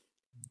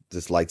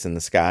 Just lights in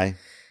the sky?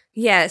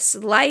 Yes,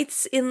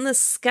 lights in the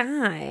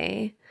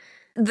sky.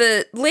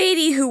 The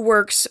lady who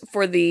works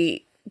for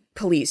the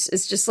police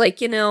is just like,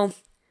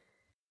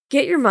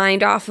 get your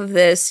mind off of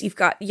this. You've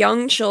got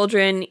young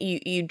children.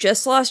 You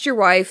just lost your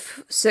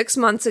wife 6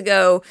 months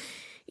ago.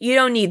 You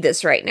don't need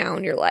this right now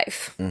in your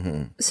life.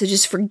 So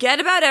just forget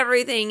about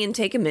everything and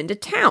take them into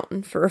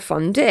town for a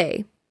fun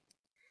day.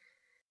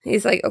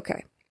 He's like,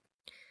 okay.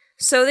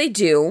 So they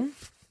do.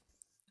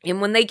 And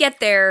when they get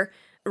there,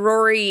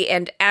 Rory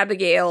and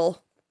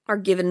Abigail are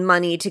given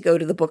money to go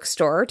to the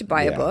bookstore to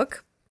buy a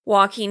book.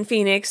 Joaquin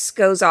Phoenix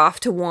goes off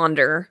to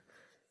wander,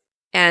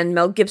 and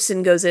Mel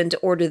Gibson goes in to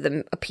order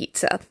them a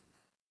pizza.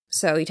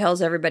 So he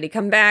tells everybody,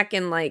 come back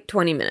in like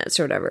 20 minutes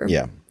or whatever.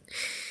 Yeah.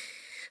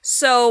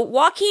 So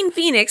Joaquin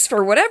Phoenix,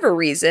 for whatever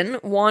reason,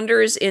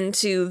 wanders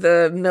into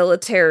the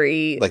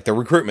military... Like the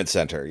recruitment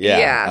center. Yeah.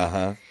 Yeah.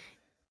 Uh-huh.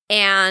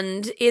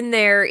 And in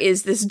there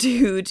is this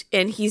dude,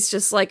 and he's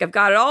just like, I've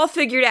got it all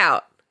figured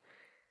out.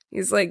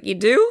 He's like, you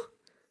do?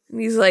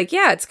 And he's like,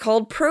 yeah, it's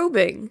called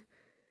probing.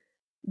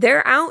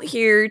 They're out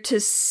here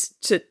to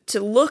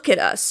look at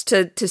us,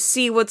 to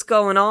see what's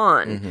going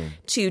on,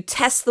 to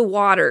test the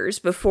waters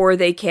before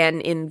they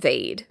can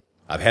invade.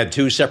 I've had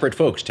 2 separate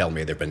folks tell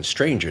me there have been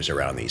strangers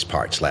around these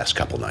parts last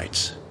couple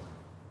nights.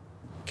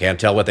 Can't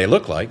tell what they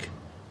look like,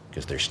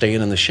 because they're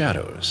staying in the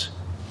shadows,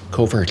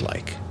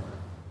 covert-like.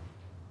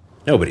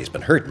 Nobody's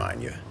been hurt,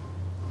 mind you,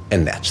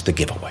 and that's the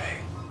giveaway.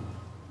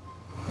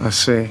 I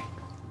see.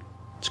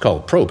 It's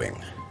called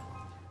probing.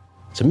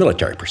 It's a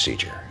military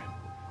procedure.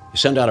 You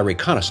send out a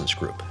reconnaissance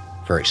group,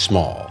 very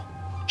small,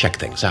 check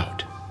things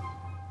out.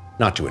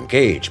 Not to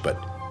engage, but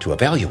to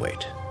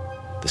evaluate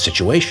the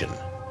situation,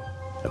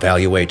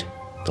 evaluate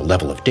the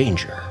level of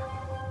danger,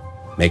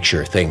 make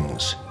sure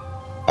things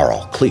are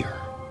all clear.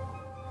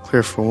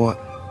 Clear for what?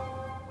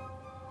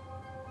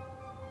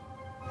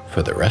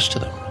 For the rest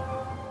of them.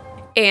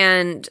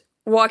 And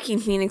Joaquin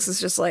Phoenix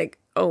is just like,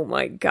 oh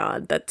my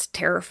God, that's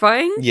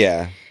terrifying.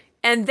 Yeah.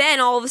 And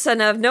then all of a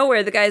sudden, out of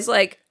nowhere, the guy's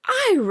like,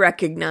 I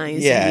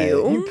recognize Yeah,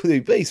 you. you play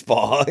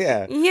baseball.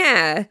 Yeah.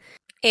 Yeah.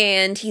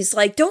 And he's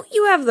like, don't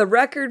you have the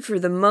record for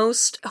the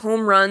most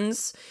home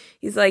runs?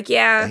 He's like,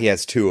 yeah. He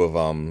has 2 of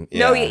them.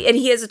 Yeah. No, and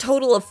he has a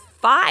total of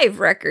 5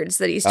 records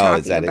that he's talking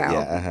is that about. it?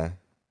 Yeah. Uh-huh.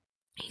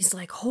 He's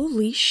like,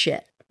 holy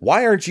shit.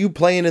 Why aren't you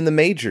playing in the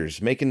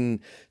majors,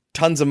 making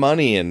tons of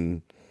money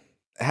and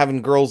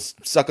having girls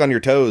suck on your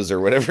toes or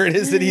whatever it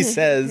is that he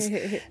says?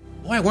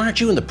 Why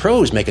aren't you in the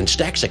pros making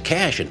stacks of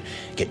cash and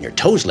getting your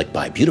toes licked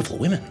by beautiful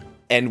women?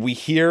 And we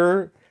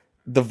hear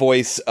the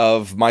voice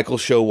of Michael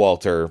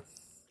Showalter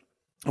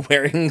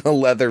wearing a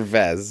leather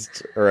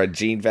vest or a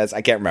jean vest.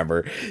 I can't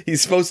remember.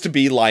 He's supposed to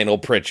be Lionel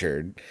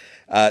Pritchard,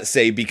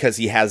 say because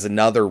he has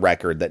another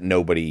record that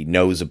nobody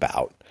knows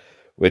about,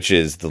 which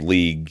is the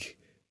league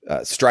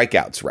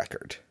strikeouts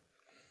record.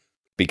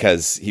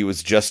 Because he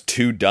was just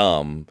too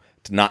dumb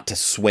not to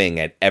swing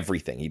at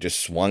everything. He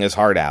just swung his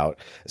heart out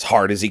as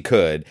hard as he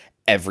could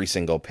every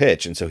single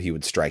pitch, and so he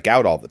would strike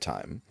out all the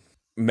time.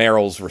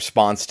 Merrill's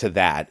response to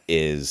that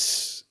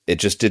is, it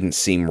just didn't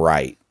seem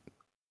right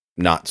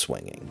not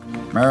swinging.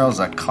 Merrill's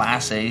a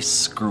Class A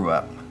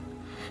screw-up.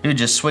 He would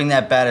just swing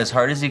that bat as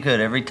hard as he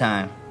could every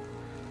time.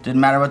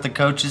 Didn't matter what the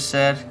coaches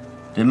said.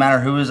 Didn't matter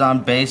who was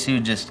on base. He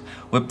would just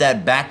whip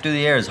that bat through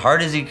the air as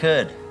hard as he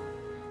could.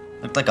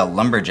 Looked like a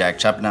lumberjack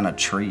chopping down a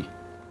tree.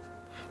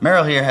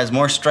 Merrill here has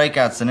more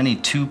strikeouts than any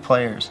 2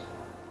 players.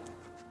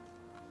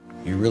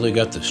 You really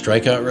got the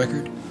strikeout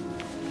record?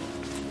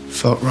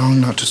 Felt wrong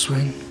not to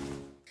swing.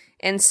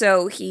 And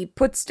so he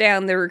puts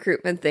down the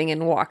recruitment thing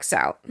and walks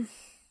out.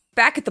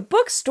 Back at the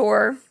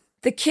bookstore,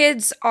 the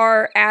kids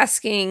are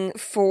asking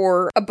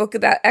for a book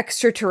about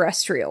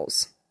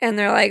extraterrestrials. And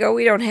they're like, oh,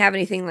 we don't have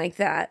anything like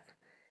that.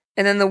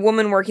 And then the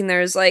woman working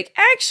there is like,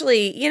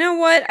 actually, you know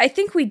what? I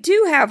think we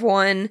do have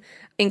one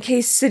in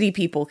case city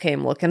people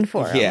came looking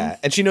for him. Yeah,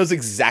 and she knows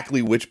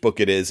exactly which book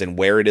it is and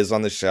where it is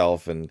on the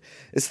shelf, and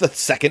it's the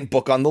second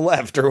book on the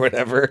left or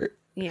whatever.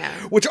 Yeah.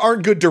 Which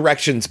aren't good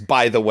directions,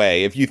 by the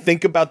way. If you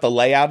think about the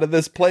layout of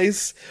this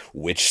place,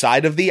 which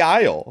side of the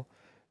aisle?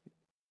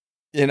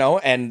 You know,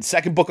 and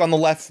second book on the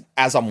left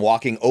as I'm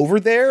walking over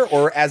there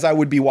or as I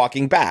would be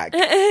walking back.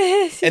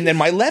 And then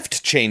my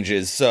left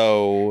changes,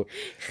 so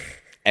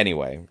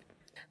anyway.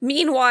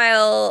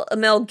 Meanwhile,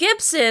 Mel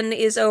Gibson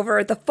is over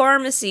at the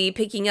pharmacy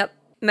picking up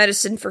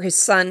medicine for his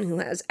son who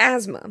has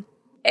asthma.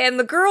 And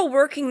the girl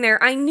working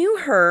there, I knew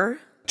her.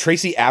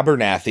 Tracy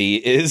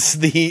Abernathy is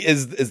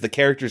the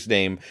character's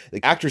name.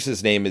 The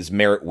actress's name is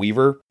Merritt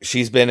Weaver.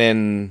 She's been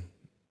in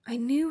I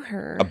knew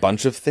her. a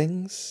bunch of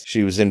things.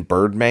 She was in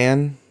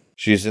Birdman.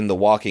 She's in The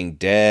Walking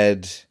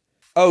Dead.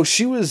 Oh,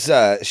 she was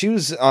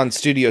on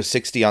Studio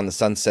 60 on the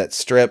Sunset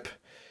Strip.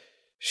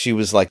 She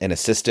was like an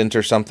assistant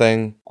or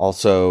something.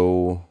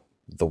 Also,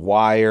 The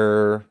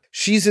Wire.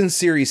 She's in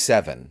Series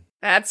 7.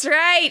 That's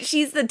right.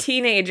 She's the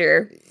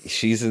teenager.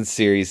 She's in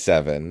Series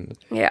 7.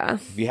 Yeah.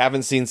 If you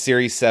haven't seen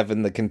Series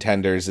 7, The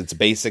Contenders, it's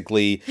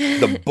basically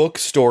the book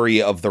story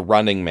of The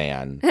Running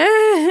Man,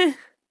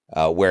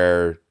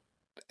 where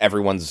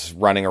everyone's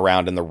running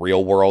around in the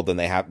real world,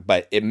 and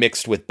but it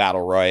mixed with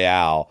Battle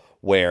Royale,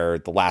 where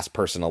the last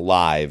person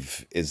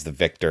alive is the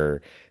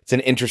victor. It's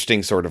an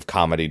interesting sort of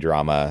comedy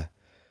drama.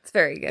 It's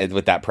very good.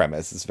 With that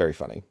premise. It's very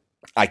funny.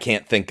 I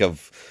can't think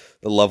of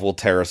The Love Will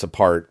Tear Us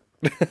Apart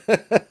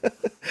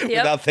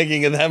without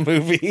thinking of that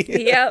movie.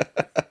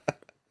 Yep.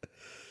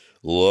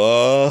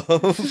 Love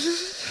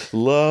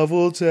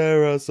will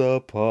tear us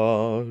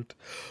apart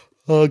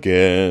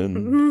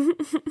again.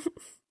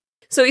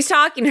 So he's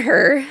talking to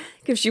her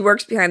because she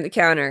works behind the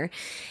counter.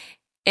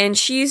 And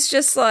she's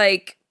just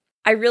like,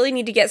 I really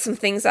need to get some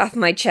things off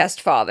my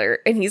chest, Father.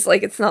 And he's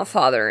like, it's not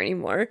Father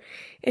anymore.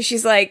 And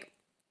she's like,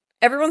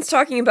 everyone's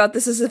talking about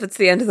this as if it's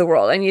the end of the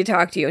world. I need to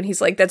talk to you. And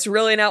he's like, that's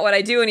really not what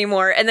I do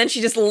anymore. And then she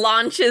just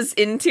launches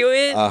into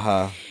it.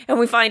 Uh-huh. And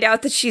we find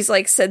out that she's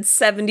like said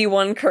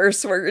 71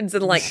 curse words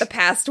in like the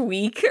past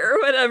week or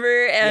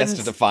whatever. And He has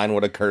to define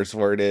what a curse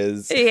word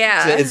is.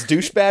 Yeah. So is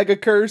douchebag a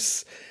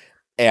curse?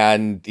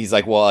 And he's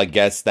like, well, I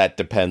guess that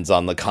depends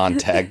on the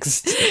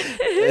context.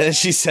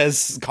 She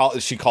says,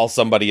 she calls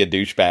somebody a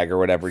douchebag or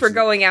whatever. For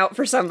going out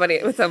with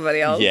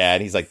somebody else. Yeah,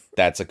 and he's like,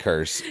 that's a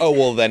curse. Oh,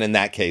 well, then in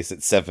that case,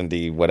 it's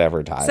 70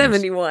 whatever times.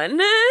 71.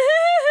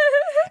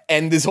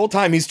 And this whole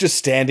time, he's just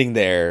standing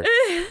there.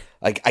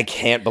 Like, I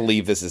can't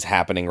believe this is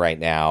happening right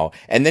now.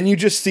 And then you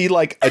just see,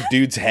 like, a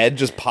dude's head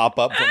just pop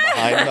up from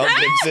behind Mel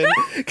Gibson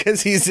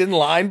because he's in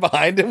line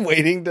behind him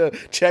waiting to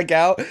check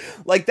out.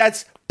 Like,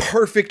 that's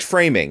perfect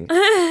framing.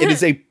 It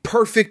is a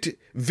perfect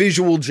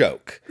visual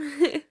joke.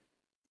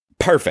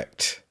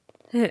 Perfect.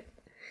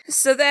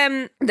 So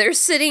then they're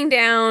sitting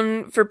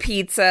down for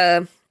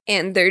pizza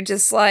and they're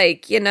just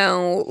like,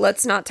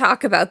 let's not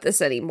talk about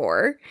this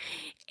anymore.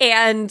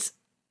 And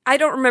I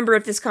don't remember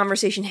if this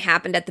conversation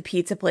happened at the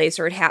pizza place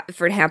or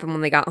if it happened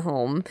when they got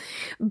home.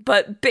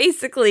 But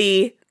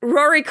basically,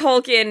 Rory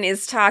Culkin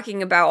is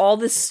talking about all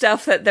this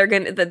stuff that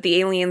that the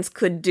aliens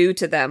could do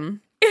to them.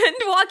 And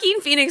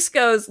Joaquin Phoenix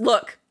goes,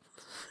 look,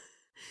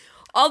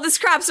 all this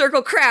crop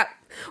circle crap,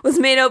 was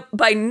made up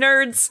by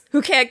nerds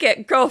who can't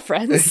get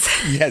girlfriends.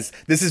 Yes,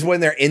 this is when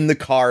they're in the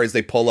car as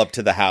they pull up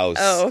to the house.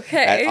 Oh,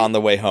 okay. On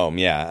the way home,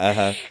 yeah.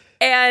 Uh-huh.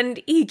 And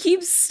he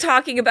keeps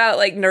talking about,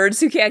 like, nerds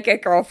who can't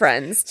get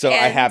girlfriends. So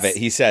I have it.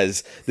 He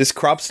says, this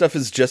crop stuff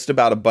is just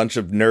about a bunch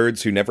of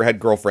nerds who never had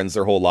girlfriends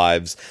their whole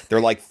lives.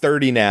 They're like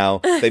 30 now.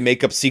 They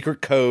make up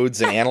secret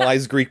codes and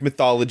analyze Greek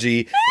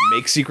mythology and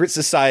make secret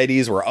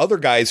societies where other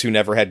guys who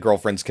never had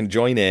girlfriends can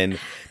join in.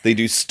 They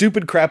do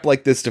stupid crap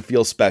like this to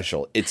feel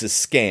special. It's a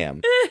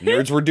scam.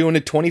 Nerds were doing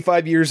it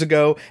 25 years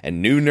ago,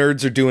 and new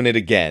nerds are doing it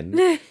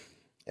again.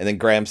 And then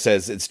Graham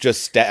says, it's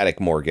just static,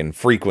 Morgan,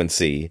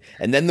 frequency.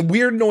 And then the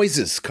weird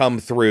noises come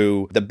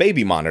through the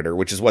baby monitor,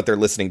 which is what they're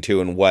listening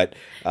to and what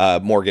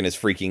Morgan is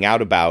freaking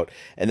out about.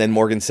 And then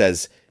Morgan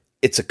says,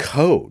 it's a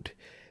code.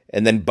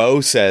 And then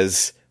Bo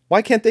says,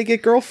 why can't they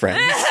get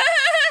girlfriends?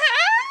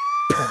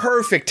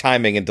 Perfect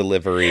timing and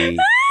delivery.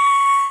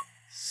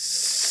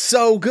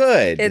 So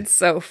good. It's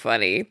so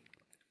funny.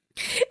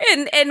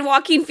 And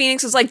Joaquin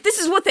Phoenix was like, this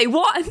is what they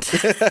want.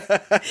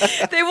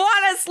 They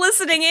want us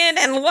listening in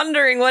and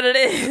wondering what it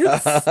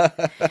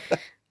is.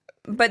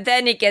 But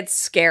then it gets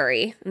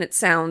scary, and it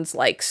sounds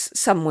like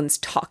someone's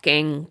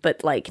talking,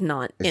 but like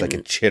not. It's like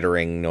a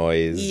chittering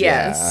noise.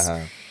 Yes. Yeah,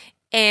 uh-huh.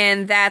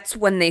 And that's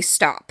when they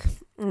stop.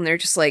 And they're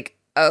just like,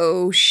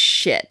 oh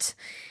shit.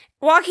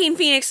 Joaquin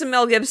Phoenix and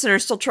Mel Gibson are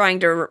still trying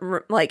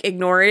to like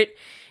ignore it.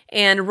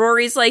 And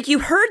Rory's like, you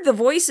heard the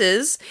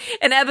voices.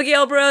 And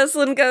Abigail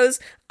Breslin goes,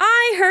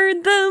 I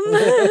heard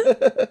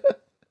them.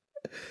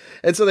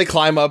 And so they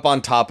climb up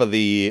on top of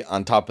the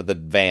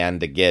van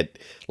to get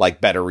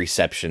like better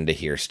reception to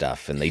hear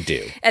stuff, and they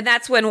do. And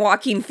that's when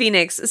Joaquin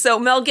Phoenix. So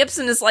Mel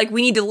Gibson is like,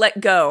 we need to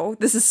let go.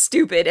 This is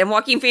stupid. And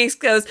Joaquin Phoenix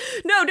goes,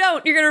 no,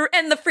 don't. You're going to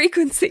end the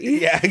frequency.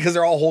 Yeah, because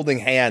they're all holding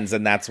hands,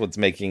 and that's what's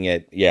making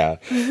it. Yeah,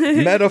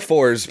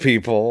 metaphors,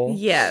 people.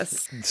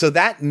 Yes. So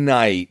that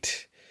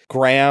night,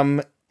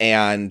 Graham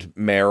and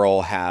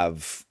Meryl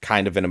have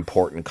kind of an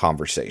important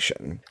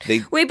conversation.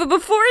 Wait, but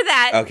before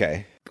that...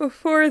 Okay.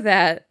 Before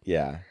that...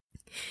 Yeah.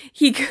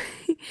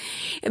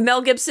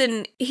 Mel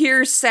Gibson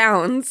hears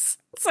sounds,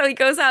 so he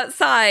goes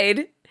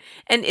outside,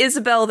 and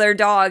Isabel, their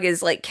dog,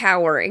 is, like,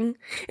 cowering.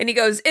 And he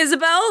goes,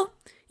 Isabel,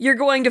 you're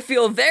going to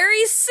feel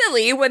very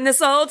silly when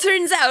this all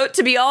turns out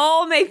to be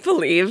all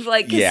make-believe.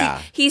 Like,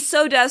 'cause he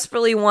so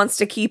desperately wants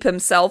to keep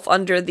himself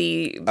under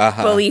the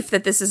belief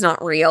that this is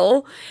not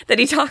real, that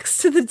he talks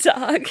to the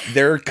dog.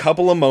 There are a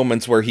couple of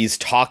moments where he's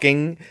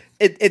talking.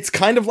 It's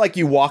kind of like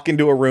you walk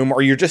into a room,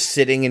 or you're just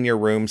sitting in your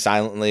room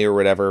silently or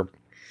whatever.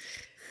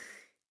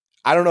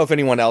 I don't know if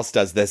anyone else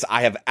does this.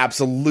 I have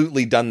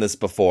absolutely done this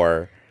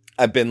before.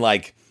 I've been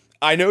like,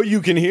 I know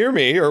you can hear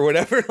me, or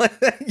whatever, like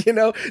that, you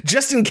know,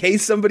 just in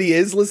case somebody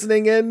is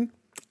listening in.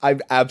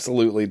 I've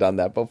absolutely done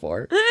that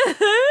before.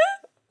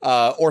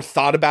 Or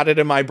thought about it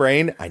in my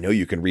brain. I know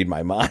you can read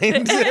my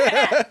mind.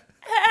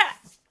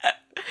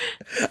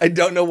 I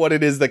don't know what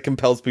it is that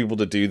compels people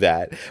to do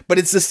that, but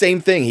it's the same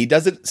thing. He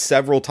does it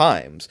several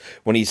times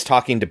when he's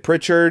talking to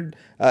Pritchard,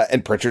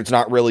 and Pritchard's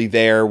not really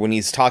there. When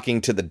he's talking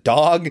to the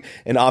dog,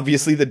 and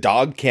obviously the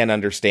dog can't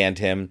understand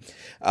him.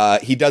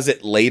 He does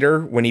it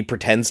later when he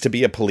pretends to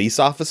be a police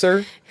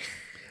officer.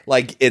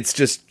 Like,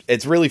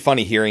 it's really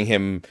funny hearing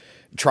him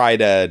try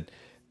to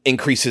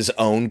increase his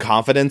own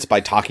confidence by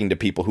talking to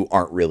people who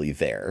aren't really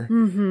there.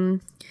 Mm-hmm.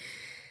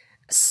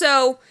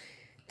 So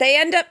they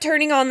end up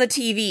turning on the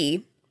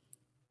TV.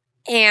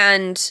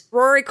 And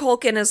Rory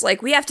Culkin is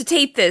like, we have to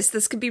tape this.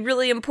 This could be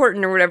really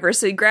important or whatever.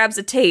 So he grabs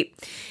a tape.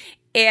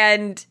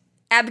 And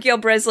Abigail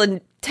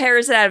Breslin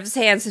tears it out of his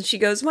hands. And she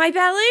goes, my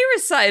ballet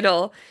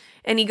recital.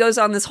 And he goes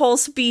on this whole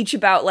speech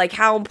about like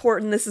how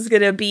important this is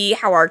going to be.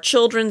 How our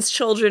children's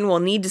children will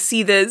need to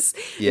see this.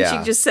 Yeah. And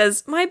she just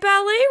says, my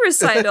ballet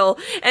recital.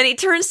 And he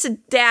turns to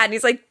Dad. And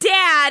he's like,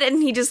 Dad.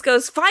 And he just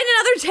goes, find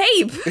another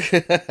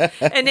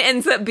tape. And it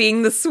ends up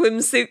being the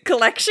swimsuit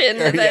collection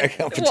that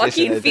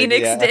Joaquin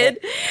Phoenix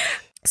did.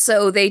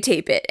 So they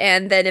tape it,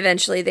 and then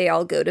eventually they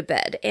all go to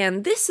bed.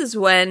 And this is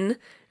when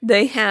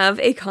they have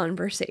a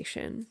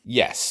conversation.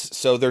 Yes.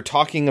 So they're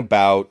talking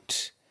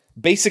about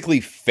basically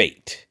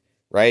fate,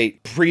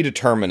 right?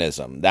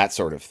 Predeterminism, that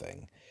sort of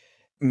thing.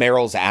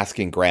 Meryl's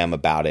asking Graham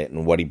about it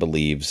and what he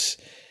believes.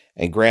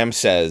 And Graham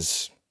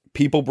says,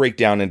 people break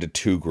down into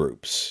two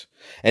groups.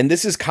 And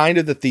this is kind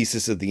of the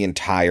thesis of the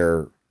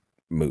entire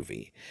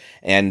movie.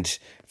 And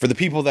for the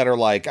people that are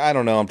like, I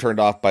don't know, I'm turned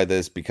off by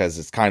this because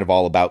it's kind of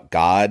all about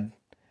God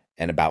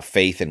and about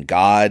faith in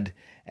God,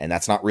 and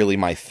that's not really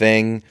my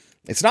thing.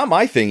 It's not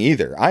my thing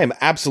either. I am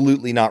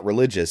absolutely not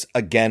religious.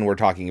 Again, we're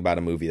talking about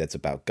a movie that's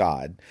about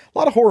God. A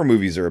lot of horror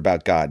movies are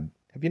about God.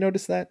 Have you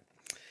noticed that?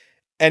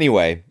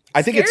 Anyway,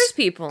 I think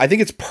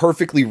it's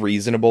perfectly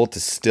reasonable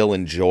to still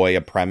enjoy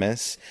a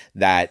premise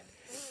that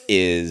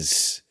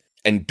is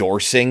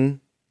endorsing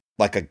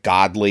like a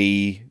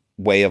godly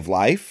way of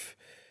life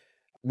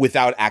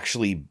without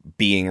actually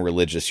being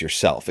religious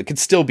yourself. It could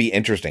still be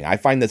interesting. I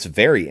find this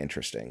very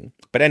interesting.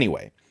 But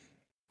anyway,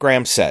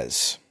 Graham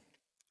says,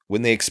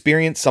 when they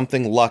experience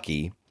something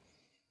lucky,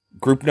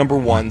 group number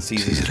one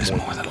sees it as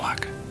more than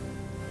luck.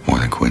 more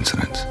than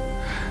coincidence.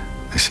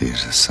 They see it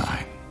as a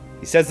sign.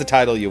 He says the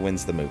title, you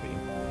wins the movie.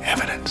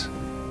 Evidence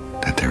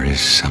that there is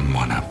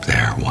someone up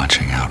there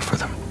watching out for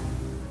them.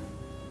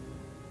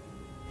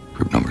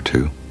 Group number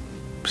 2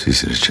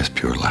 sees it as just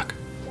pure luck.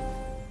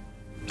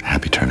 A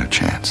happy turn of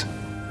chance.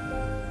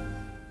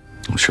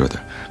 I'm sure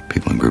the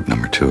people in group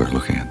number 2 are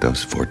looking at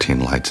those 14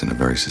 lights in a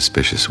very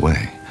suspicious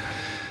way.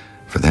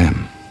 For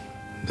them,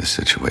 this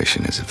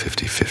situation is a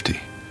 50-50.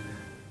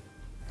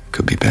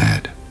 Could be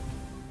bad.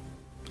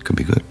 Could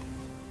be good.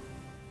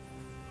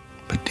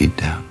 But deep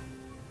down,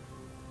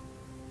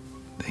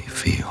 they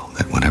feel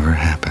that whatever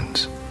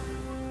happens,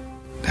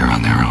 they're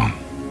on their own.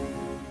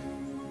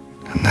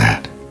 And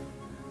that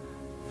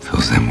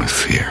fills them with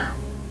fear.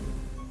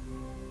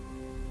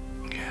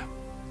 Yeah,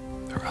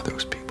 there are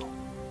those people.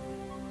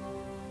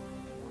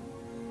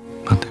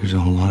 But there's a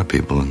whole lot of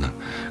people in the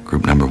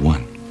group number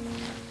 1.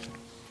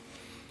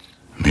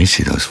 And they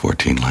see those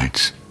 14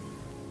 lights.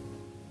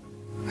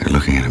 They're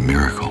looking at a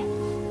miracle.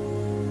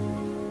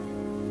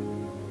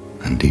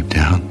 And deep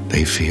down,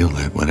 they feel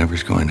that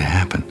whatever's going to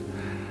happen,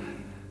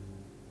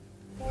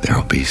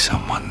 there'll be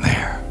someone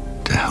there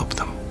to help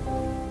them.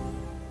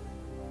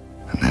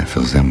 And that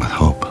fills them with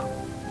hope.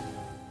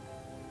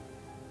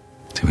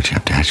 See, what you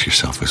have to ask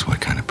yourself is,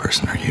 what kind of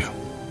person are you?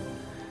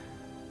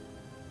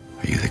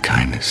 Are you the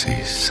kind that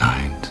sees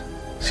signs,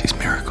 sees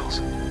miracles?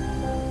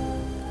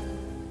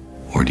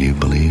 Or do you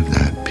believe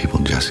that people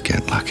just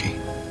get lucky?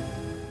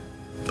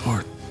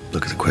 Or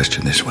look at the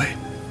question this way.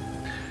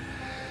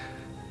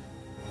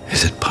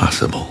 Is it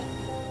possible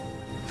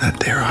that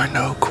there are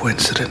no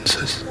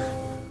coincidences?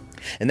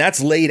 And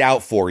that's laid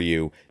out for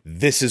you.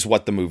 This is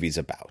what the movie's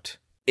about.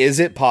 Is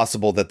it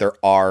possible that there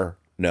are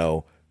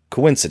no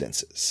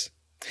coincidences?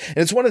 And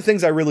it's one of the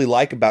things I really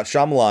like about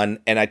Shyamalan,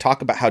 and I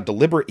talk about how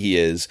deliberate he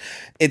is.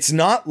 It's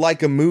not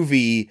like a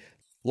movie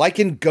like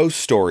in Ghost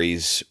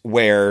Stories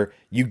where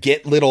you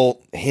get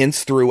little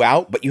hints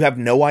throughout, but you have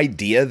no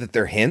idea that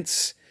they're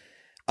hints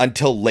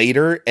until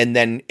later, and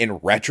then in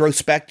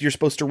retrospect, you're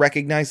supposed to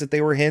recognize that they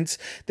were hints.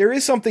 There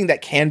is something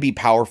that can be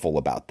powerful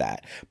about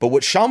that. But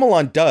what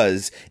Shyamalan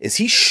does is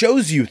he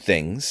shows you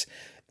things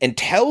and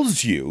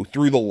tells you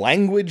through the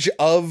language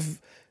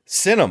of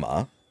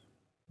cinema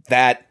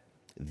that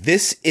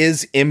this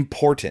is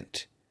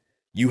important.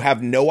 You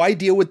have no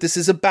idea what this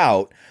is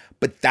about,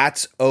 but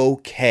that's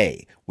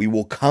okay. We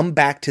will come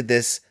back to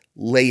this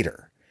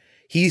later.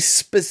 He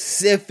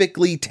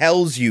specifically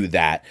tells you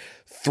that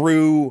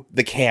through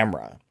the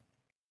camera.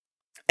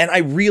 And I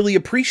really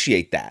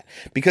appreciate that,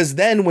 because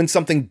then when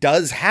something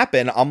does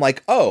happen, I'm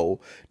like,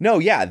 oh, no,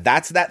 yeah,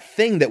 that's that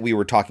thing that we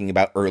were talking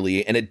about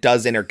earlier, and it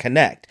does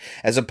interconnect,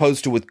 as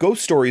opposed to with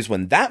Ghost Stories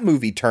when that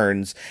movie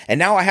turns, and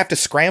now I have to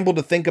scramble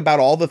to think about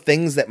all the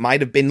things that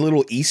might have been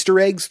little Easter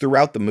eggs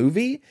throughout the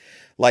movie.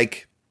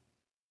 Like,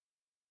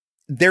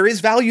 there is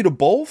value to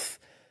both,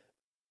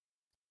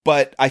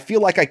 but I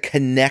feel like I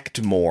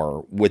connect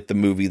more with the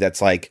movie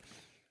that's like,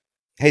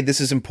 hey,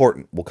 this is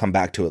important. We'll come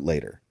back to it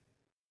later.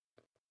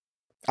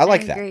 I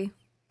like that.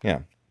 Yeah.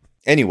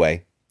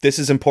 Anyway, this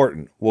is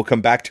important. We'll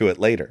come back to it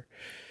later.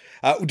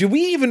 Do we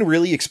even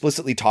really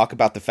explicitly talk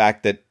about the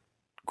fact that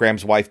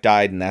Graham's wife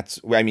died?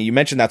 And you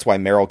mentioned that's why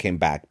Meryl came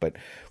back, but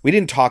we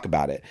didn't talk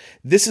about it.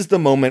 This is the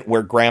moment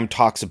where Graham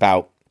talks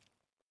about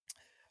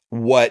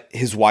what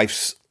his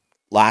wife's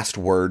last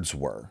words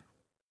were.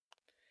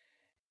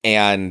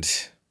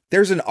 And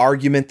there's an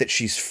argument that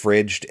she's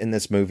fridged in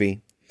this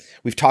movie.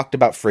 We've talked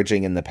about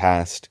fridging in the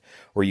past,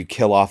 where you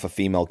kill off a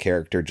female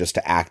character just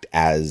to act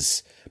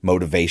as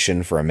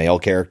motivation for a male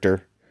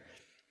character.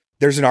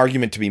 There's an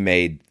argument to be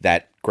made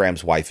that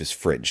Graham's wife is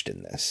fridged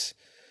in this.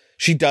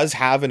 She does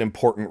have an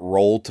important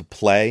role to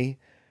play,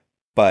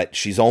 but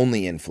she's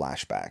only in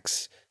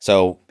flashbacks.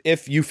 So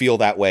if you feel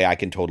that way, I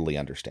can totally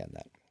understand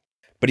that.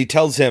 But he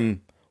tells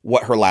him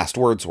what her last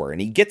words were, and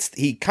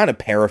he kind of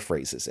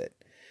paraphrases it.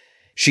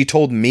 She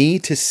told me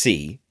to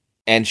see,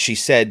 and she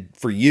said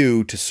for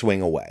you to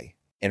swing away.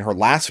 In her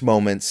last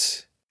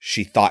moments,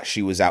 she thought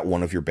she was at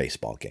one of your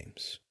baseball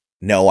games.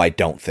 No, I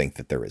don't think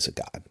that there is a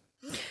God.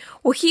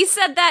 Well, he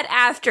said that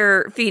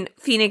after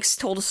Phoenix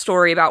told a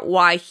story about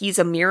why he's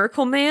a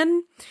miracle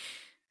man.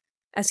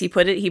 As he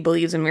put it, he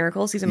believes in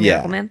miracles. He's a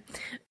miracle man.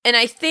 And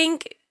I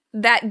think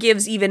that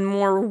gives even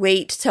more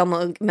weight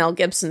to Mel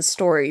Gibson's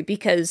story,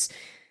 because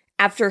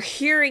after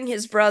hearing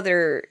his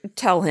brother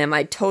tell him,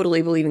 I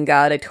totally believe in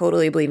God, I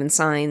totally believe in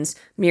signs,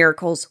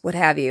 miracles, what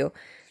have you,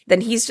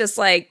 then he's just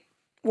like,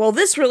 well,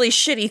 this really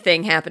shitty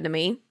thing happened to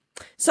me.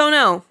 So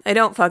no, I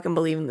don't fucking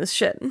believe in this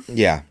shit.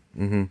 Yeah.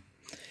 Mm-hmm.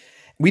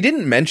 We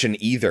didn't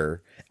mention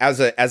either, as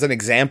an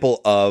example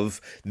of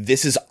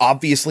this is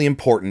obviously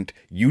important.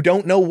 You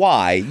don't know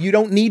why. You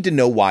don't need to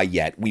know why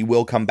yet. We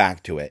will come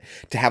back to it.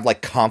 To have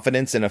like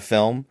confidence in a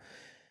film.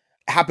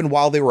 Happened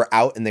while they were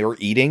out and they were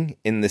eating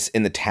in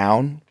the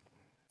town.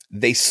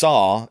 They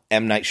saw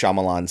M. Night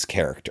Shyamalan's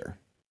character.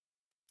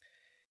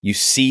 You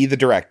see the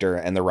director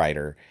and the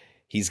writer.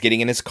 He's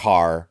getting in his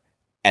car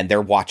and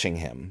they're watching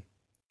him.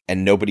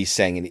 And nobody's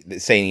saying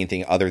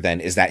anything other than,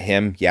 is that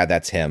him? Yeah,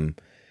 that's him.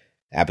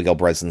 Abigail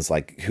Breslin's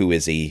like, who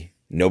is he?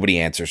 Nobody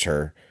answers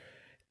her.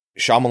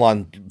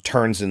 Shyamalan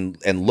turns and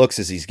looks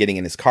as he's getting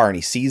in his car, and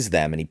he sees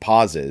them, and he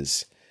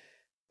pauses,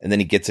 and then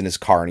he gets in his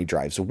car and he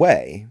drives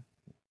away.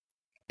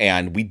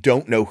 And we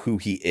don't know who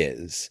he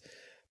is,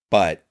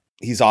 but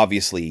he's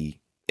obviously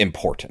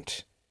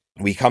important.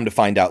 We come to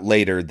find out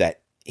later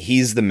that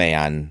he's the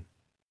man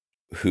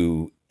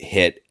who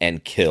hit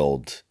and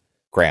killed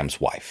Graham's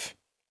wife.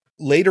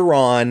 Later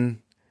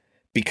on,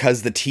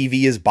 because the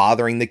TV is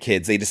bothering the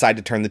kids, they decide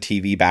to turn the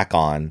TV back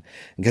on.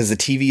 Because the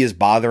TV is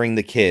bothering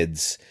the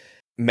kids,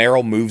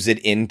 Meryl moves it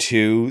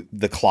into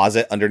the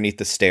closet underneath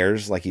the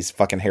stairs like he's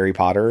fucking Harry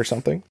Potter or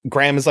something.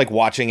 Graham is like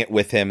watching it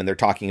with him, and they're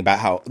talking about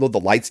how the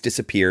lights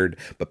disappeared,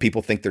 but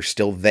people think they're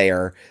still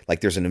there.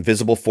 Like there's an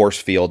invisible force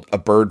field. A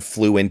bird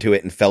flew into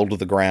it and fell to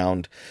the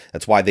ground.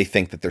 That's why they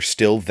think that they're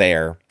still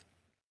there.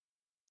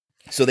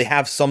 So they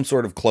have some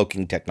sort of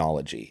cloaking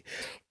technology.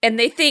 And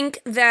they think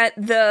that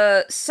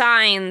the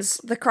signs,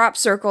 the crop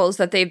circles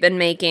that they've been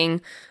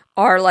making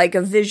are like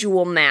a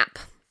visual map.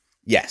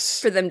 Yes.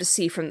 For them to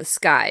see from the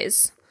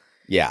skies.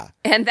 Yeah.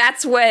 And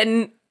that's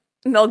when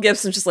Mel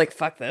Gibson's just like,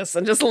 fuck this,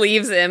 and just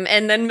leaves him.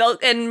 And then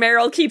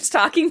Meryl keeps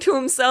talking to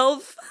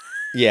himself.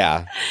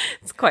 Yeah.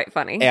 It's quite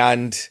funny.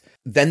 And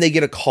then they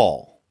get a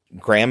call.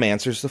 Graham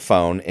answers the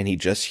phone, and he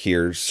just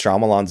hears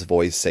Shyamalan's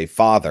voice say,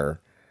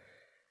 "Father,"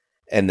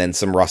 and then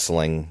some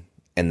rustling,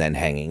 and then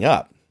hanging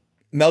up.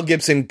 Mel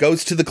Gibson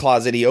goes to the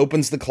closet. He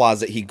opens the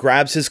closet. He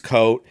grabs his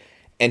coat,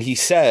 and he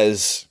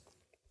says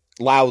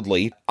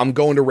loudly, "I'm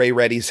going to Ray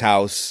Reddy's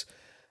house.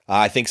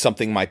 I think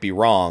something might be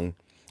wrong."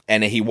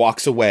 And he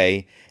walks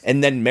away,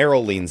 and then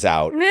Meryl leans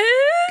out.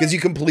 Because you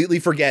completely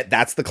forget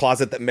that's the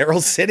closet that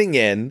Meryl's sitting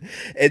in.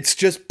 It's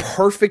just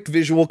perfect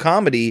visual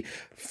comedy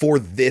for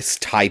this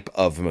type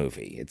of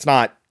movie. It's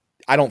not,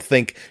 I don't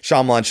think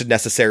Shyamalan should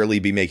necessarily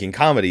be making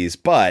comedies,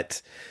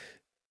 but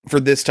for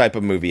this type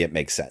of movie, it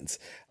makes sense.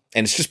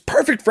 And it's just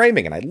perfect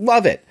framing, and I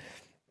love it.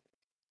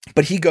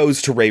 But he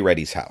goes to Ray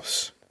Reddy's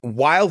house.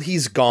 While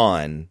he's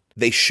gone,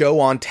 they show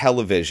on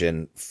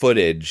television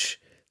footage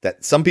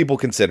that some people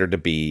consider to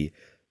be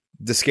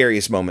the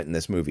scariest moment in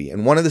this movie,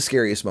 and one of the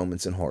scariest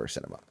moments in horror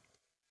cinema.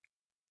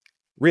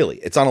 Really,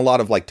 it's on a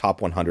lot of like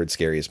top 100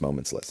 scariest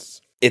moments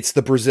lists. It's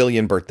the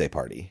Brazilian birthday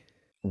party,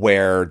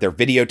 where they're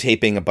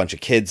videotaping a bunch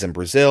of kids in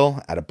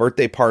Brazil at a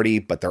birthday party,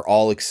 but they're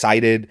all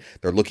excited.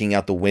 They're looking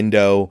out the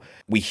window.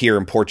 We hear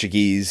in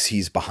Portuguese,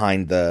 he's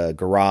behind the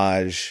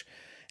garage.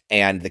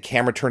 And the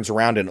camera turns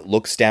around and it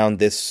looks down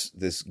this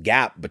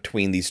gap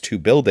between these two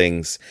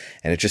buildings,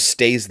 and it just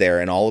stays there.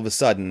 And all of a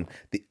sudden,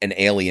 an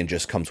alien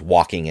just comes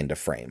walking into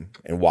frame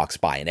and walks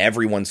by, and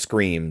everyone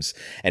screams.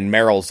 And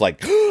Meryl's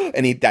like,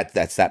 and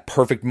that's that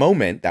perfect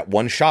moment, that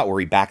one shot where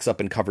he backs up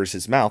and covers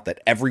his mouth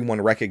that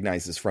everyone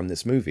recognizes from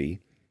this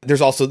movie.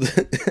 There's also the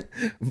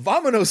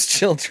Vamonos,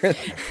 children.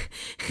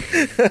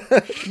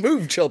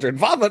 Move, children,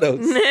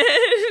 vamonos.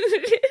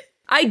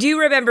 I do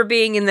remember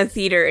being in the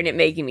theater and it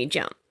making me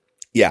jump.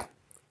 Yeah.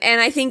 And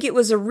I think it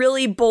was a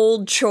really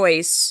bold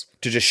choice.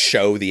 To just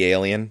show the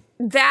alien?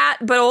 That,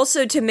 but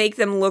also to make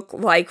them look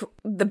like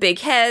the big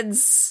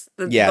heads,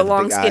 the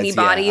long, skinny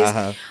bodies. Yeah,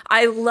 uh-huh.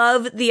 I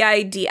love the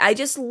idea. I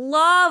just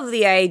love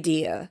the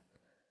idea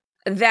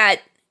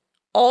that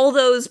all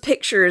those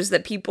pictures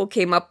that people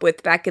came up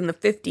with back in the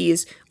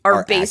 50s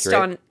are based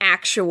accurate on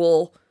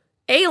actual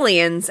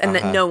aliens, and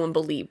that no one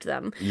believed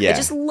them. Yeah. I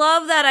just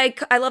love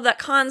that. I love that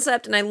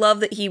concept, and I love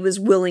that he was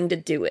willing to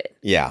do it.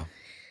 Yeah.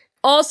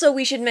 Also,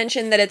 we should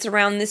mention that it's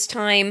around this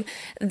time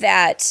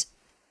that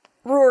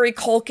Rory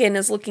Culkin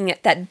is looking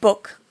at that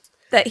book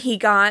that he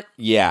got.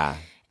 Yeah.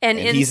 And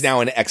he's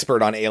now an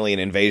expert on alien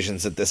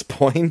invasions at this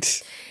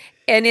point.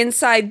 And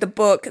inside the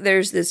book,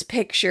 there's this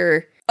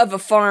picture of a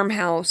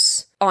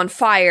farmhouse on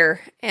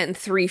fire and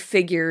 3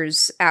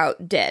 figures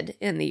out dead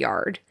in the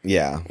yard.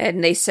 Yeah.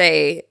 And they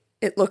say,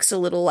 it looks a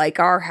little like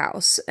our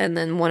house. And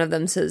then one of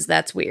them says,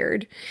 that's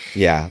weird.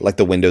 Yeah, like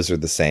the windows are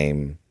the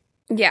same.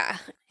 Yeah,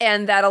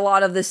 and that a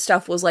lot of this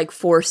stuff was like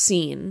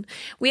foreseen.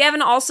 We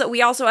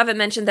also haven't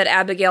mentioned that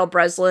Abigail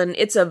Breslin,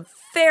 it's a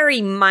very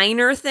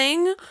minor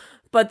thing,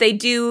 but they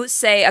do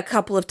say a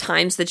couple of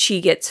times that she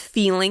gets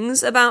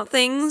feelings about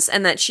things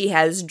and that she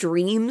has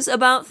dreams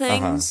about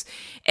things.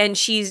 And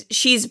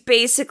she's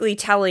basically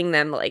telling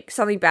them like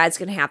something bad's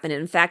going to happen.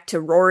 In fact, to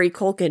Rory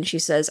Culkin, she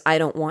says, "I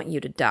don't want you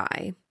to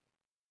die."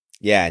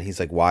 Yeah, and he's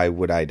like, "Why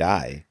would I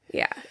die?"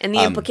 Yeah, and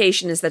the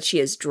implication is that she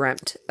has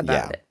dreamt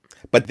about it.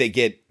 But they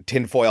get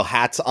tinfoil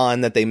hats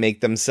on that they make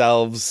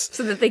themselves.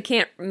 So that they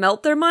can't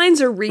melt their minds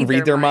or read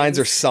their minds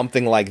or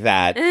something like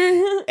that.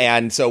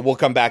 And so we'll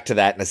come back to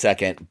that in a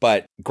second.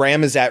 But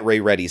Graham is at Ray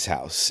Reddy's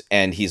house,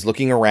 and he's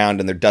looking around,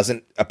 and there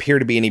doesn't appear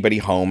to be anybody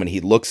home. And he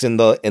looks in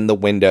the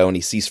window, and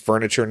he sees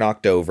furniture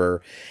knocked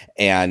over.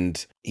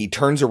 And he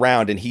turns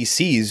around, and he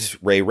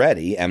sees Ray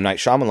Reddy, M. Night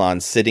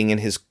Shyamalan, sitting in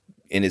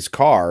his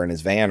car, in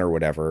his van or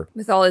whatever.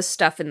 With all his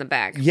stuff in the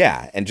back.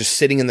 Yeah, and just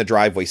sitting in the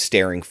driveway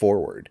staring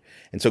forward.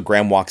 And so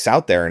Graham walks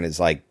out there and is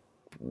like,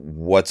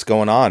 "What's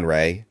going on,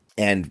 Ray?"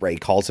 And Ray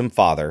calls him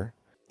father.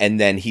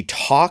 And then he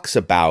talks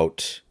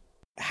about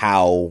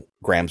how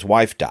Graham's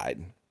wife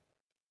died.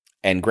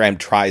 And Graham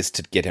tries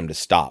to get him to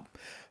stop,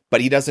 but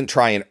he doesn't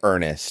try in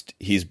earnest.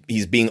 He's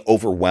being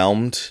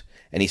overwhelmed,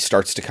 and he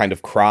starts to kind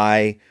of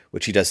cry,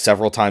 which he does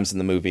several times in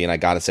the movie. And I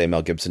gotta say,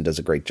 Mel Gibson does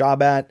a great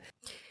job at.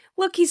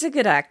 Look, he's a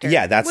good actor.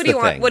 Yeah, that's the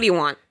thing. What do you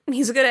want?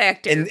 He's a good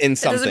actor. In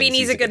some that doesn't mean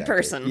things, he's a good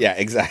person. Yeah,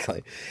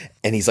 exactly.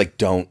 And he's like,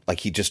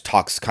 he just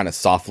talks kind of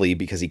softly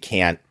because he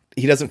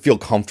doesn't feel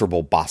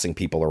comfortable bossing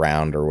people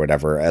around or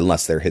whatever,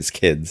 unless they're his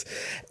kids.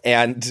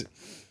 And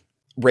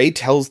Ray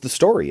tells the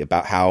story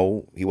about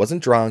how he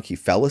wasn't drunk, he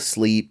fell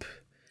asleep,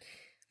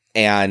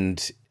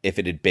 and if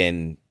it had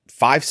been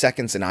 5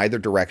 seconds in either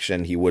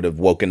direction, he would have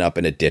woken up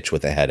in a ditch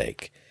with a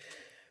headache.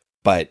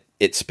 But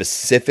it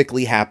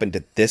specifically happened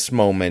at this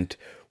moment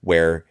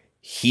where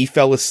he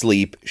fell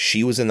asleep,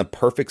 she was in the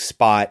perfect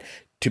spot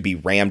to be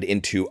rammed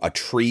into a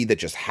tree that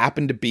just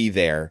happened to be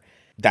there.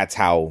 That's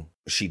how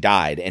she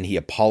died, and he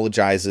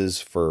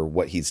apologizes for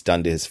what he's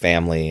done to his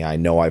family. I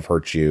know I've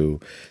hurt you.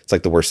 It's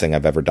like the worst thing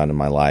I've ever done in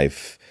my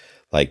life.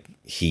 Like,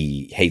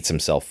 he hates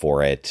himself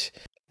for it.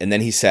 And then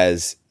he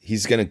says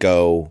he's going to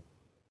go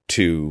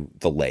to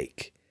the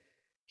lake.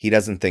 He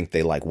doesn't think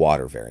they like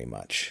water very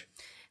much.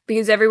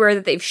 Because everywhere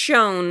that they've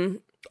shown,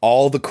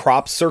 all the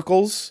crop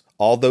circles,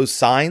 all those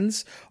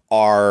signs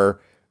are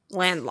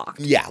landlocked.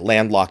 Yeah,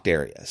 landlocked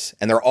areas.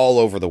 And they're all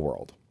over the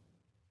world.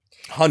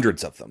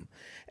 Hundreds of them.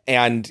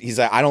 And he's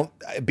like,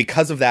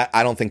 because of that,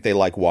 I don't think they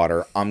like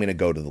water. I'm going to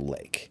go to the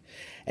lake.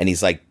 And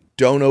he's like,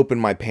 don't open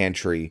my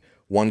pantry.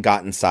 One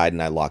got inside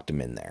and I locked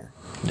him in there.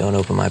 Don't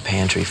open my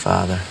pantry,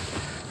 Father.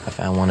 I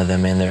found one of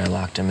them in there and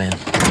locked him in.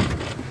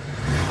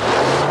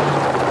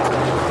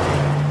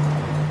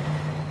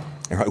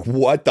 You're like,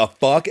 what the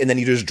fuck? And then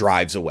he just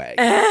drives away.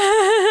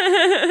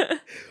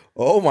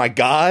 Oh my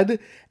God.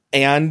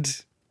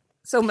 And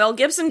so Mel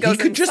Gibson goes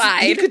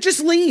inside. He could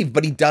just leave,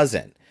 but he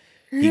doesn't.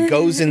 He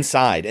goes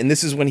inside, and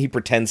this is when he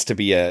pretends to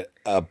be a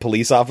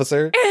police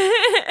officer.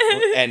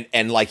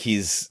 and like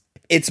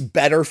it's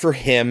better for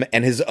him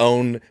and his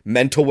own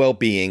mental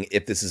well-being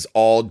if this is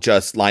all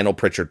just Lionel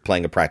Pritchard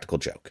playing a practical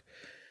joke.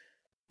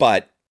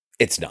 But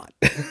it's not.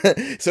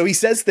 So he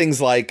says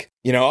things like,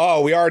 we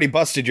already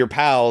busted your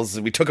pals.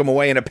 We took them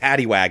away in a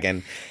paddy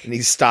wagon. And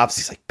he stops.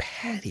 He's like,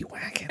 paddy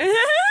wagon?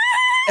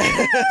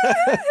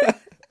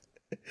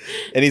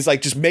 And he's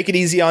like, just make it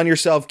easy on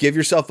yourself, give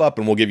yourself up,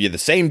 and we'll give you the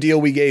same deal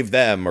we gave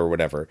them or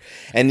whatever.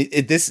 And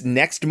this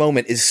next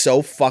moment is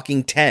so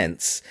fucking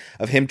tense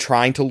of him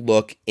trying to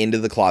look into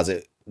the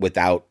closet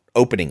without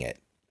opening it.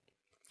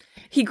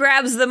 He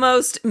grabs the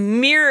most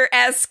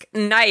mirror-esque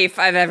knife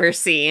I've ever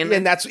seen.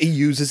 And he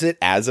uses it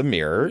as a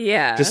mirror.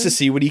 Yeah. Just to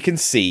see what he can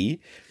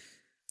see.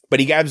 But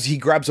he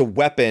grabs a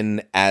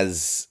weapon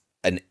as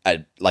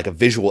like a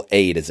visual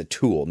aid, as a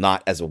tool,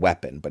 not as a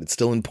weapon, but it's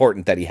still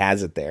important that he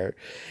has it there.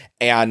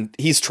 And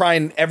he's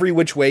trying every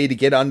which way to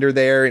get under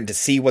there and to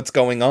see what's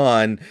going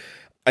on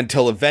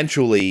until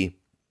eventually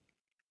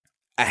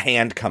a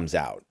hand comes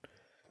out.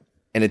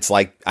 And it's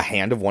like a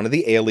hand of one of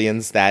the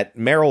aliens that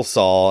Meryl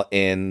saw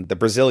in the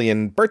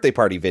Brazilian birthday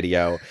party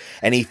video.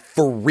 And he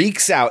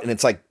freaks out, and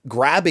it's like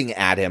grabbing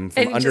at him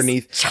from and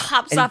underneath. Just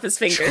chops off his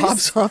fingers.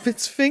 Chops off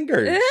its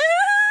fingers.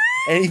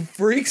 And he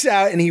freaks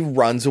out and he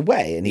runs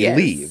away and he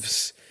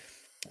leaves,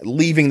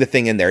 leaving the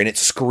thing in there, and it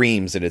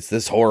screams, and it's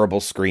this horrible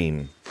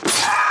scream.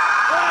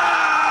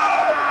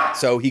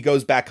 So he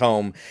goes back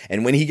home,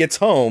 and when he gets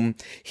home,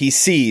 he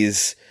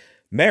sees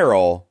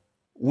Meryl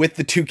with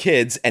the two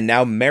kids, and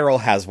now Meryl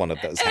has one of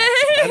those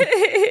hats.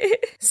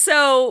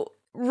 So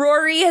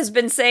Rory has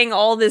been saying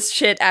all this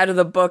shit out of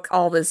the book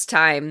all this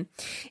time,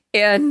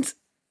 and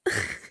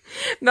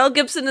Mel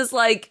Gibson is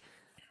like,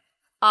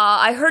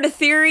 I heard a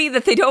theory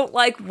that they don't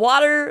like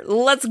water.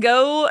 Let's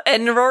go.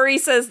 And Rory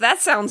says,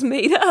 that sounds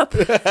made up.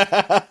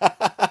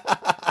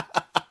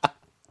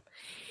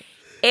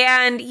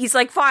 And he's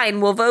like,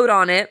 fine, we'll vote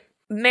on it.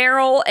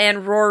 Meryl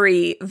and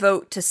Rory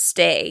vote to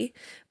stay,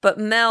 but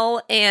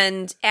Mel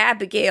and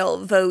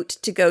Abigail vote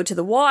to go to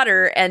the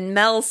water. And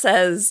Mel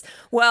says,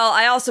 well,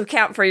 I also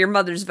count for your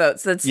mother's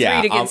votes. That's 3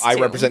 against 2. I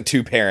represent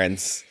 2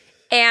 parents.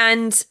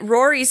 And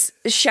Rory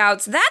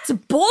shouts, that's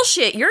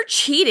bullshit. You're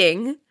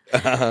cheating.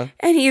 And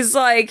he's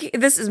like,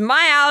 this is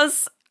my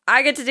house.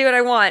 I get to do what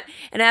I want.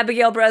 And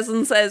Abigail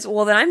Breslin says,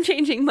 well, then I'm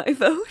changing my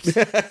vote.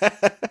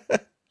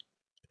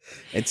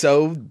 And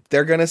so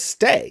they're going to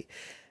stay.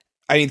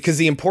 I mean, because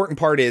the important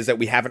part is that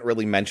we haven't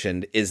really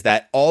mentioned is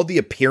that all the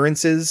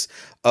appearances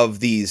of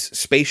these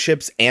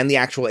spaceships and the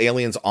actual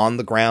aliens on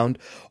the ground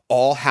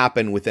all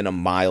happen within a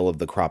mile of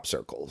the crop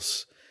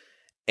circles.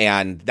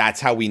 And that's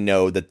how we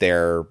know that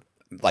they're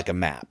like a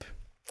map.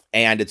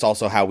 And it's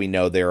also how we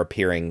know they're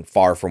appearing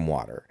far from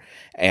water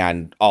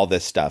and all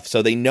this stuff.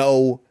 So they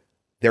know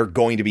they're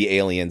going to be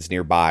aliens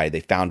nearby. They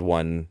found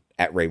one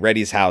at Ray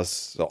Reddy's house,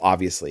 so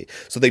obviously.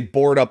 So they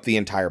board up the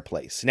entire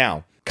place.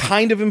 Now,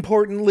 kind of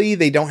importantly,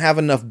 they don't have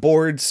enough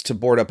boards to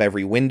board up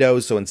every window,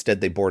 so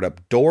instead they board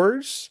up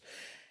doors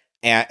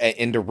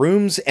into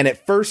rooms. And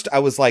at first I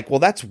was like, well,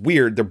 that's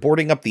weird. They're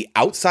boarding up the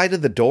outside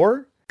of the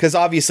door? Because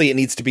obviously it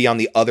needs to be on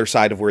the other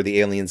side of where the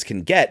aliens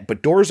can get,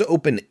 but doors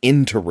open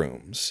into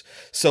rooms.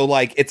 So,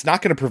 like, it's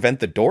not going to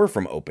prevent the door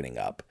from opening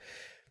up.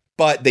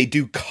 But they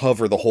do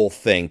cover the whole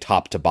thing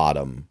top to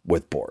bottom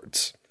with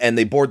boards. And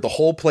they board the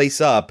whole place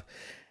up.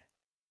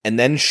 And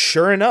then,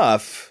 sure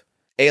enough,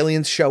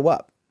 aliens show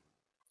up.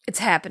 It's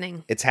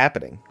happening. It's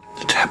happening.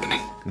 It's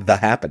happening. The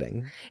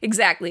happening.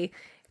 Exactly.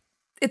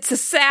 It's a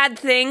sad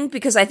thing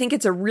because I think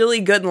it's a really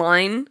good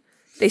line.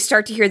 They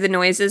start to hear the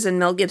noises and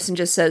Mel Gibson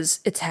just says,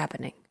 it's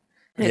happening.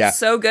 And it's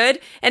so good.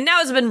 And now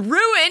it's been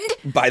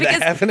ruined by the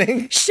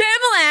happening.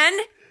 Shyamalan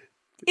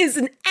is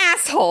an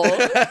asshole. How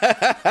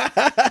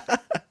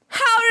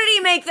did he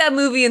make that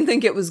movie and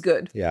think it was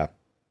good? Yeah.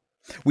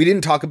 We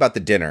didn't talk about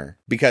the dinner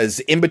because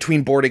in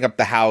between boarding up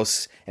the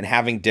house and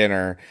having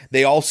dinner,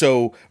 they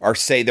also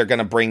say they're going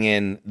to bring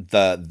in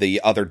the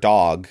other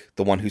dog,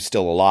 the one who's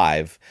still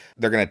alive.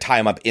 They're going to tie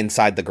him up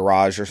inside the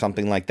garage or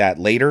something like that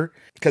later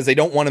because they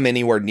don't want him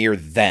anywhere near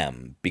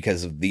them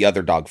because the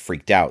other dog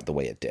freaked out the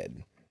way it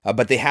did.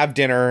 But they have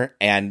dinner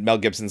and Mel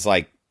Gibson's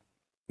like,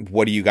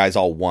 what do you guys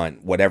all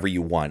want? Whatever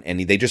you want. And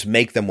they just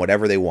make them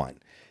whatever they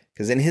want.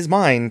 Because in his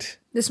mind,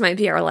 this might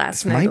be our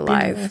last night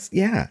alive.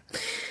 Yeah.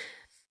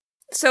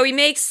 So he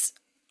makes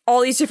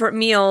all these different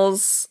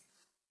meals,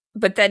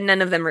 but then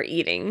none of them are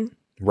eating.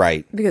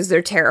 Right. Because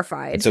they're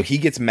terrified. And so he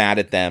gets mad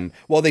at them.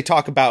 Well, they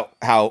talk about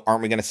how,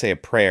 aren't we going to say a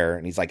prayer?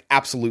 And he's like,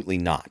 absolutely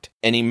not.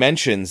 And he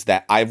mentions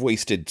that I've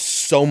wasted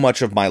so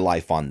much of my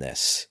life on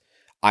this.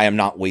 I am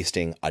not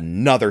wasting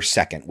another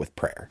second with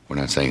prayer. We're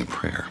not saying a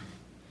prayer.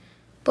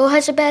 Bo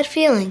has a bad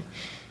feeling.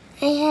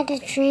 I had a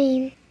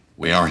dream.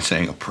 We aren't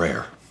saying a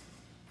prayer.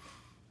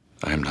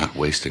 I am not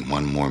wasting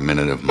one more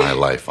minute of my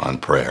life on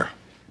prayer.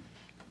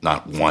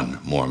 Not one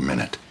more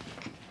minute.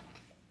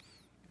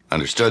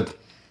 Understood?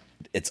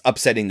 It's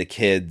upsetting the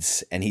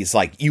kids, and he's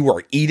like, you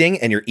are eating,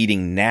 and you're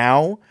eating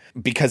now,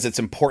 because it's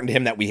important to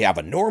him that we have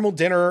a normal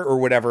dinner or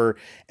whatever,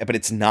 but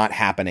it's not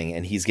happening,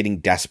 and he's getting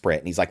desperate,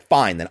 and he's like,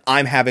 fine, then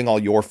I'm having all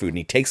your food, and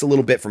he takes a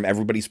little bit from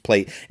everybody's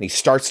plate, and he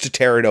starts to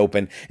tear it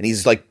open, and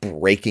he's like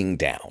breaking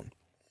down.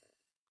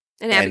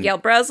 And Abigail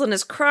Breslin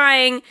is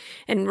crying,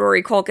 and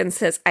Rory Culkin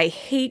says, I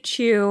hate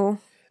you.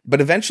 But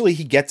eventually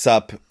he gets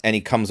up, and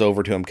he comes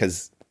over to him,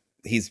 because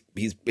his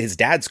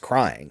dad's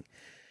crying,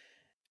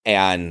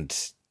 and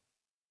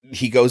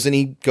he goes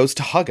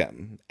to hug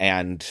him,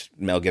 and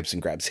Mel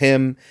Gibson grabs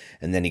him,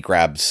 and then he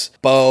grabs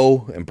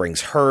Bo and brings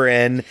her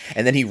in,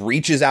 and then he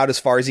reaches out as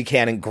far as he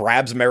can and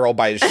grabs Meryl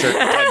by his shirt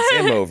and tugs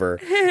him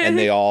over, and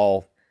they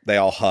all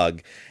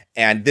hug.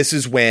 And this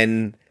is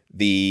when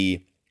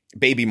the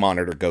baby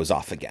monitor goes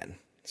off again.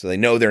 So they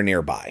know they're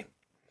nearby.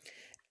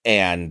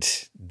 And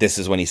this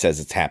is when he says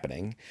it's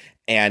happening.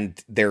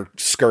 And they're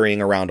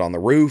scurrying around on the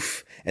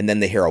roof, and then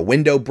they hear a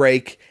window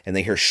break, and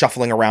they hear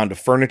shuffling around of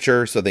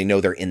furniture, so they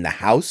know they're in the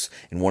house,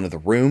 in one of the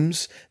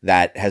rooms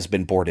that has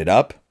been boarded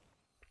up.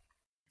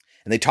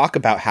 And they talk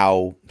about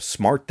how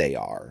smart they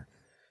are,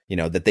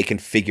 that they can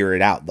figure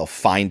it out. They'll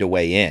find a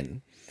way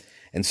in.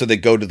 And so they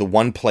go to the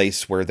one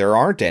place where there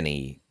aren't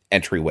any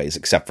entryways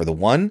except for the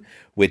one,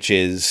 which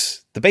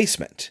is the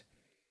basement.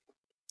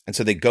 And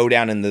so they go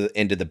down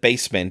into the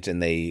basement,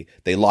 and they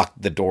lock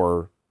the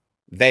door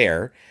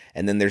there,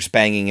 and then there's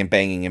banging and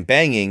banging and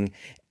banging.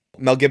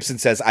 Mel Gibson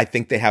says, I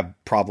think they have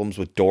problems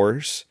with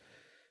doors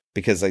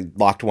because they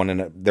locked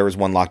one there was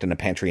one locked in a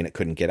pantry and it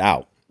couldn't get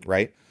out,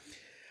 right?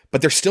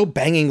 But they're still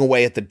banging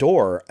away at the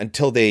door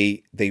until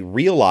they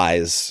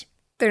realize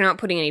they're not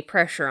putting any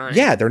pressure on it.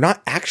 Yeah, they're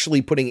not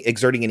actually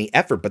exerting any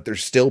effort, but they're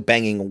still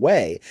banging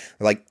away.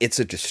 They're like, it's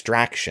a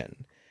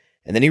distraction.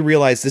 And then he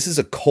realized this is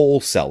a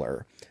coal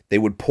cellar. They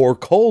would pour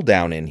coal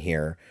down in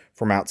here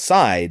from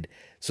outside.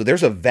 So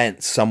there's a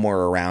vent somewhere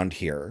around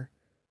here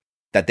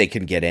that they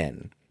can get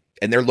in.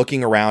 And they're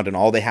looking around, and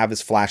all they have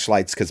is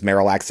flashlights because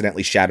Meryl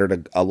accidentally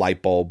shattered a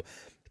light bulb.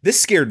 This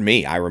scared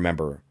me, I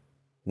remember,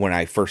 when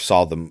I first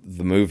saw the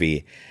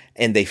movie.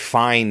 And they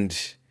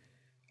find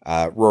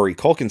Rory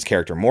Culkin's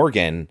character,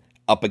 Morgan,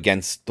 up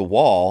against the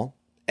wall,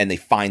 and they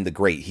find the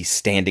grate. He's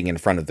standing in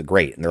front of the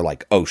grate, and they're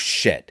like, oh,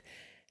 shit.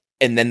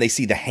 And then they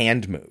see the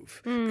hand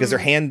move because their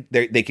hand,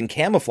 they can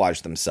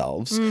camouflage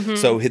themselves. Mm-hmm.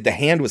 So the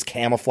hand was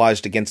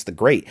camouflaged against the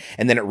grate,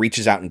 and then it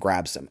reaches out and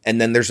grabs them. And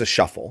then there's a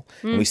shuffle,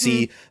 and we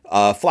see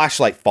a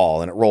flashlight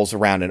fall, and it rolls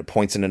around and it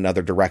points in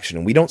another direction.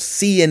 And we don't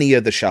see any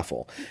of the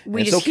shuffle.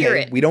 We just hear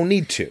it. We don't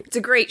need to. It's a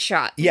great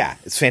shot. Yeah,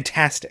 it's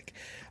fantastic.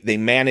 They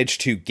manage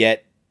to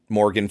get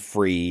Morgan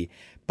free,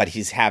 but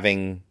he's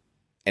having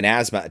an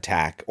asthma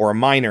attack or a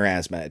minor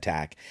asthma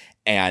attack,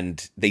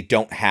 and they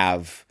don't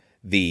have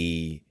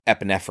the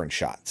epinephrine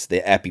shots,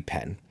 the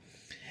EpiPen.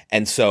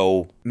 And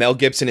so Mel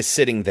Gibson is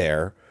sitting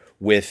there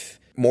with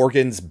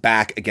Morgan's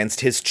back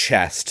against his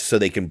chest so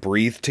they can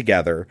breathe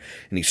together,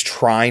 and he's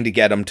trying to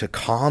get him to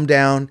calm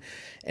down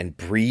and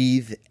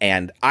breathe.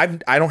 And I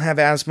don't have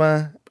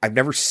asthma. I've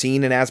never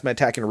seen an asthma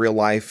attack in real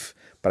life,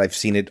 but I've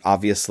seen it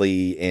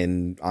obviously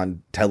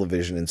on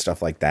television and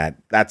stuff like that.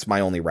 That's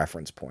my only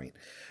reference point.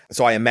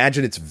 So I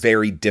imagine it's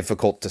very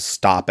difficult to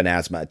stop an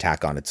asthma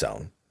attack on its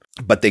own.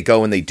 But they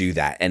go and they do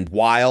that. And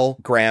while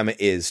Graham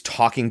is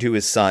talking to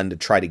his son to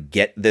try to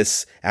get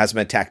this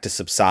asthma attack to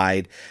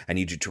subside, I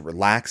need you to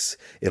relax.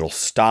 It'll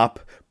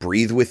stop.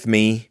 Breathe with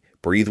me.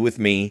 Breathe with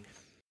me.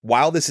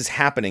 While this is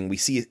happening, we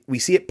see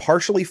it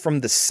partially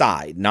from the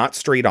side, not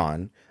straight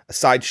on, a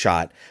side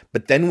shot.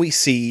 But then we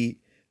see,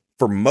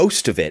 for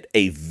most of it,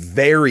 a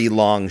very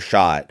long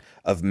shot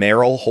of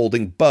Merrill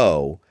holding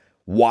Bo,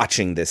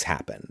 watching this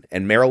happen.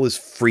 And Merrill is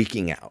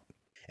freaking out.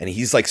 And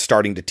he's like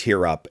starting to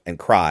tear up and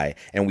cry.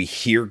 And we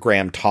hear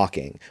Graham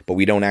talking, but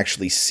we don't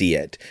actually see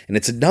it. And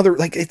it's another,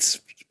 like,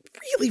 it's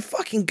really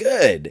fucking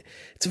good.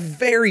 It's a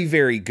very,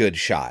 very good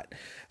shot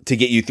to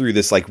get you through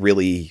this, like,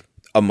 really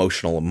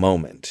emotional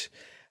moment.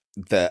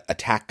 The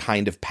attack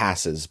kind of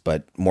passes,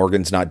 but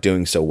Morgan's not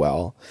doing so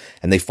well.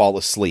 And they fall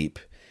asleep.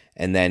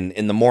 And then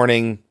in the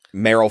morning,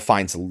 Merrill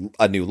finds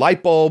a new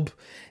light bulb.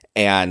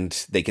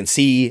 And they can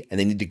see, and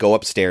they need to go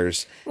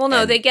upstairs. Well,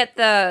 no, they get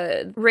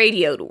the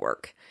radio to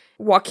work.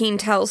 Joaquin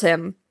tells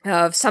him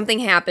something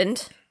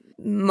happened.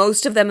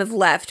 Most of them have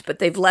left, but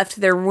they've left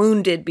their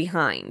wounded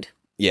behind.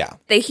 Yeah.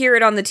 They hear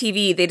it on the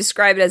TV. They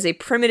describe it as a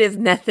primitive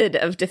method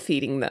of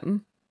defeating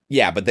them.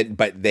 Yeah, but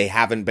they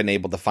haven't been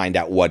able to find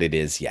out what it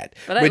is yet.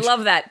 But I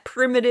love that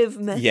primitive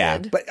method. Yeah,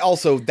 but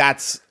also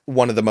that's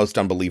one of the most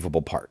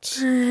unbelievable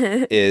parts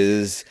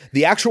is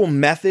the actual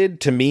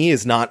method to me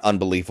is not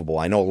unbelievable.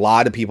 I know a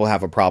lot of people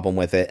have a problem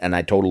with it, and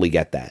I totally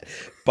get that.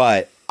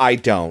 But I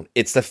don't.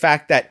 It's the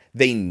fact that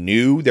they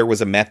knew there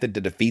was a method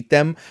to defeat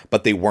them,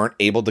 but they weren't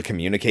able to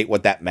communicate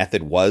what that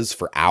method was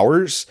for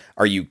hours.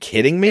 Are you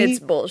kidding me? It's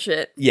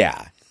bullshit.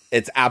 Yeah,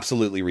 it's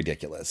absolutely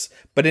ridiculous.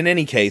 But in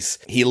any case,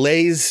 he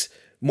lays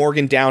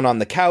Morgan down on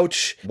the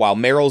couch while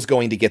Merrill's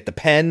going to get the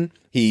pen.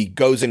 He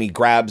goes and he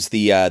grabs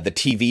the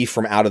TV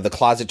from out of the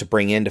closet to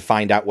bring in to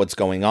find out what's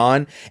going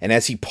on. And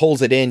as he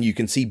pulls it in, you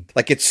can see,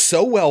 like, it's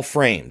so well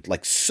framed,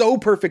 like so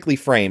perfectly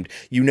framed.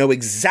 You know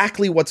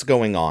exactly what's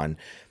going on.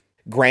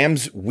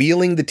 Graham's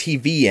wheeling the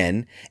TV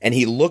in, and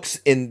he looks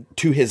in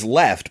to his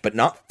left, but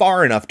not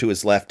far enough to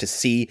his left to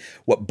see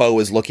what Bo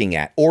is looking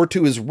at, or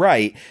to his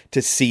right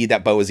to see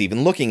that Bo is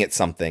even looking at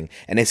something.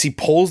 And as he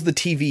pulls the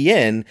TV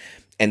in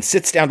and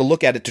sits down to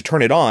look at it to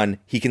turn it on,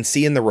 he can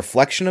see in the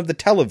reflection of the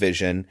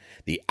television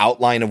the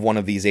outline of one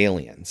of these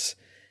aliens.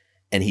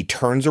 And he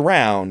turns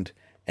around,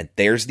 and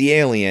there's the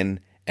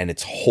alien, and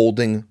it's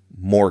holding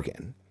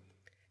Morgan.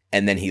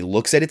 And then he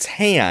looks at its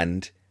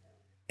hand,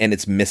 and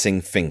it's missing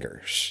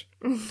fingers.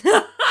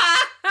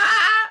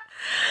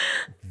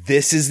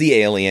 This is the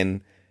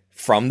alien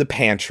from the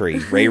pantry,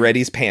 Ray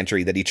Reddy's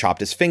pantry, that he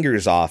chopped his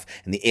fingers off,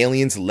 and the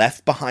aliens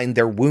left behind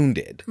their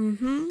wounded.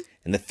 Mm-hmm.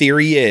 And the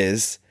theory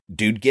is,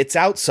 dude gets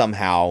out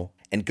somehow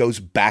and goes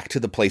back to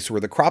the place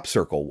where the crop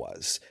circle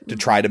was to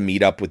try to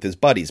meet up with his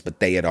buddies, but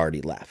they had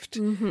already left.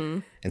 Mm-hmm.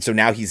 And so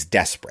now he's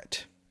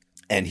desperate.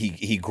 And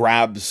he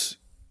grabs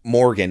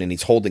Morgan and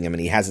he's holding him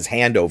and he has his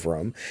hand over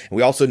him. And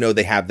we also know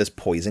they have this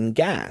poison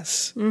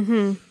gas.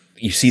 Mm-hmm.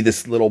 You see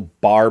this little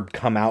barb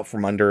come out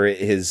from under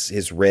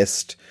his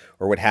wrist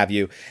or what have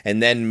you.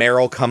 And then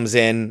Merrill comes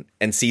in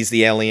and sees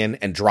the alien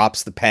and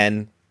drops the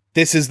pen.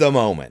 This is the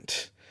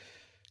moment.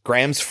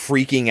 Graham's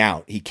freaking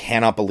out. He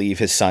cannot believe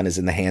his son is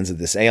in the hands of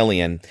this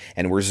alien.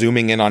 And we're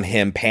zooming in on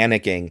him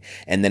panicking.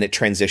 And then it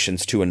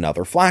transitions to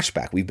another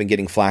flashback. We've been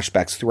getting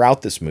flashbacks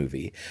throughout this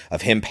movie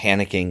of him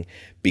panicking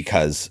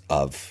because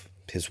of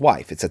his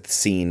wife. It's at the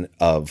scene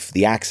of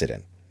the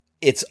accident.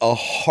 It's a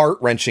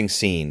heart-wrenching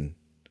scene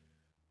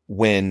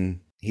when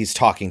he's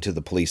talking to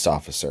the police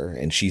officer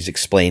and she's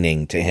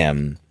explaining to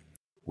him,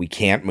 we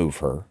can't move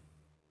her.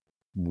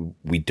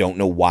 We don't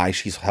know why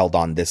she's held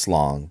on this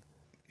long.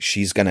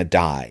 She's going to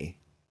die.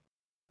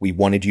 We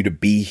wanted you to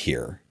be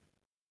here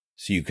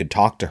so you could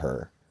talk to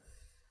her,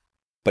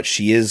 but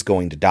she is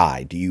going to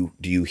die. Do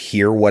you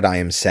hear what I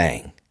am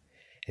saying?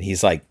 And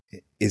he's like,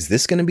 is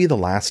this going to be the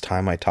last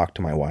time I talk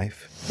to my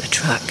wife? The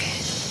truck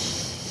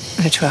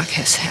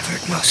has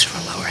severed most of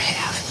her lower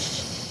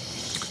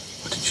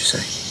half. What did you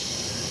say?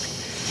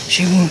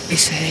 She won't be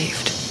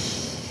saved.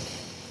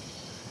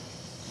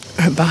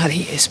 Her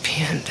body is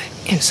pinned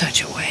in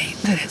such a way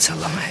that it's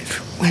alive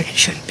when it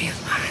shouldn't be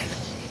alive.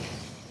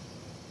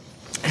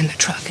 And the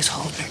truck is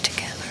holding her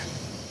together.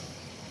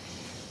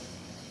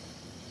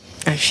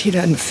 And she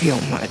doesn't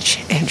feel much,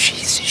 and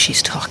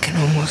she's talking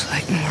almost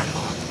like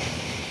normal.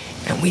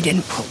 And we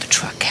didn't pull the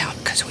truck out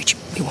because we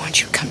want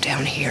you to come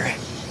down here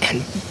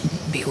and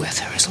be with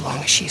her as long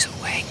as she's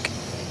awake.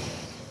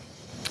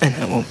 And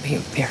that won't be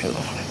very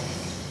long.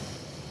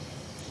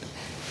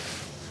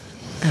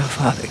 Now,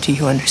 Father, do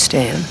you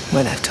understand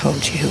what I've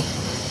told you?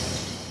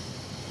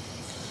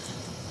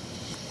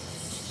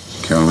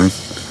 Caroline,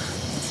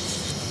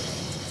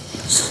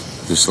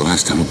 this is the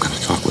last time I'm going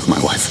to talk with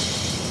my wife.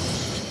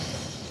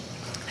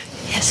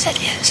 Yes, it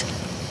is.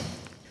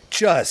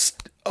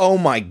 Just, oh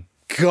my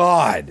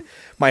God,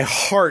 my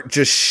heart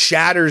just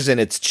shatters in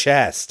its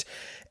chest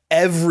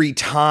every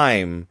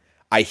time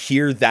I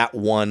hear that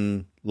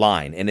one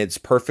line, and it's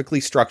perfectly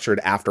structured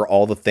after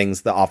all the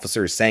things the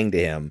officer is saying to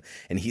him,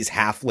 and he's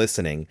half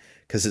listening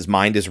because his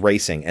mind is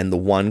racing, and the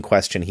one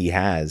question he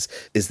has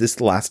is, this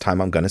the last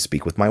time I'm going to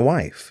speak with my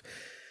wife?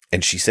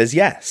 And she says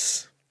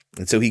yes.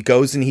 And so he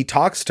goes and he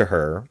talks to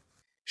her.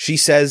 She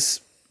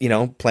says, you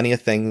know, plenty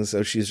of things.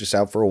 Oh, she's just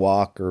out for a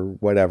walk or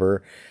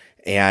whatever.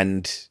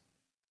 And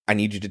I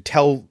need you to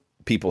tell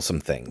people some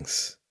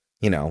things,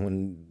 you know,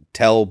 and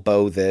tell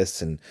Bo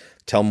this and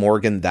tell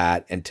Morgan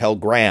that and tell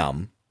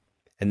Graham.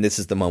 And this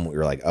is the moment where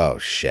you're like, oh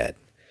shit,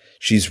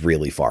 she's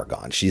really far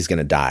gone. She's going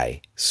to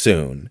die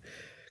soon,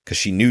 because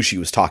she knew she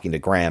was talking to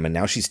Graham, and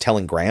now she's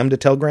telling Graham to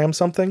tell Graham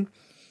something.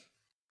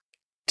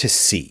 To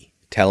see.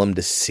 Tell him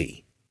to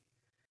see.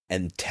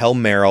 And tell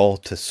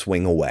Meryl to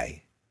swing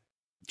away.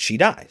 She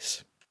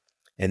dies.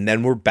 And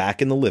then we're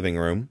back in the living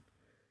room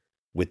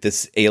with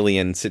this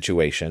alien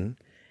situation,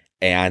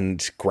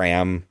 and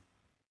Graham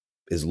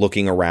is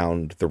looking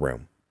around the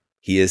room.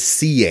 He is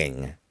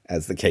seeing,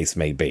 as the case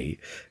may be.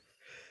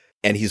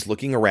 And he's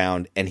looking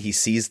around, and he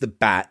sees the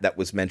bat that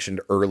was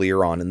mentioned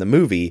earlier on in the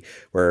movie,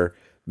 where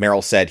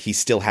Meryl said he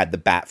still had the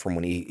bat from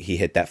when he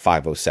hit that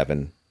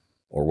 507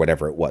 or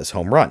whatever it was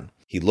home run.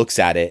 He looks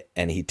at it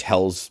and he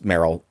tells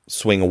Meryl,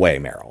 swing away,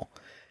 Meryl.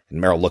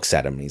 And Meryl looks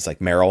at him and he's like,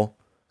 Meryl,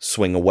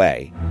 swing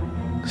away.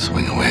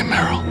 Swing away,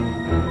 Meryl.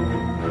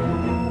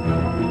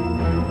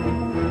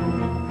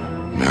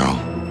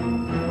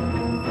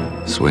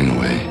 Meryl, swing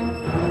away.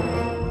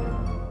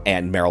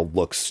 And Meryl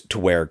looks to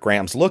where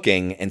Graham's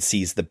looking and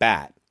sees the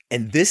bat.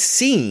 And this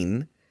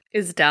scene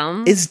is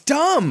dumb.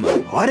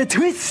 What a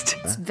twist.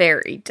 It's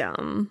very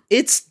dumb.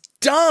 It's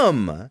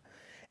dumb.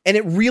 And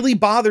it really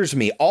bothers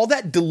me. All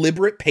that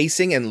deliberate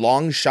pacing and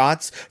long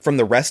shots from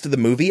the rest of the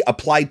movie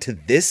applied to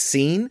this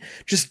scene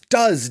just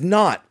does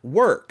not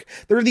work.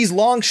 There are these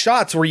long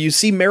shots where you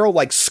see Meryl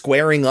like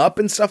squaring up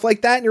and stuff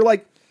like that. And you're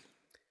like,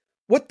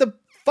 what the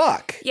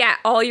fuck? Yeah,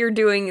 all you're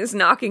doing is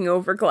knocking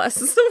over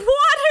glasses of water.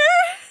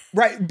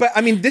 Right. But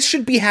I mean, this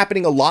should be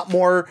happening a lot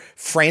more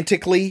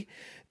frantically.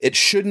 It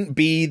shouldn't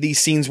be these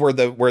scenes where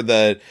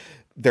the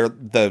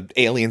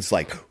aliens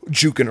like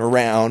juking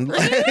around.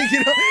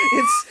 You know,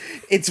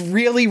 it's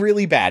really,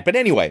 really bad. But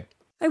anyway,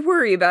 I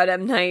worry about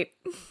M. Night.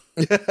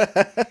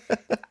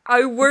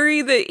 I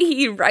worry that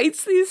he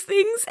writes these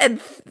things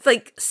and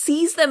like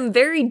sees them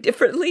very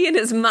differently in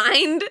his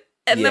mind.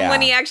 And then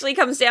when he actually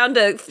comes down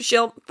to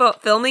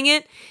filming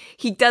it,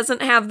 he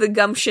doesn't have the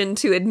gumption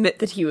to admit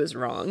that he was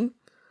wrong.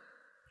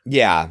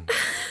 Yeah.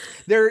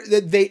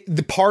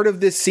 The part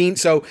of this scene.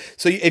 So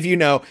if you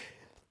know,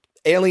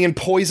 alien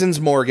poisons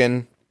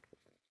Morgan.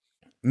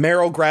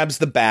 Meryl grabs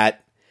the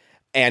bat,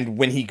 and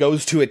when he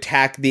goes to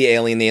attack the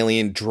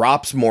alien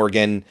drops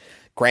Morgan.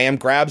 Graham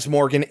grabs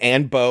Morgan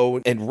and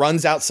Bo and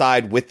runs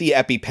outside with the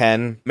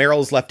EpiPen.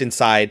 Meryl's left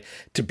inside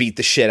to beat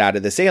the shit out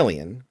of this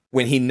alien.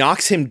 When he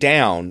knocks him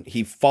down,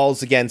 he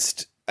falls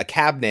against a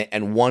cabinet,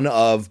 and one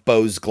of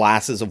Bo's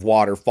glasses of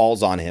water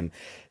falls on him.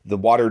 The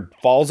water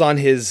falls on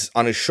his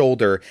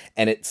shoulder,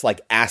 and it's like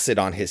acid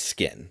on his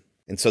skin.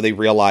 And so they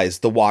realize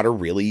the water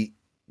really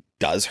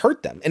does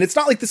hurt them. And it's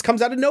not like this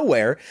comes out of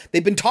nowhere.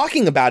 They've been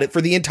talking about it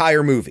for the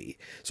entire movie.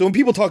 So when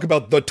people talk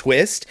about the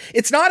twist,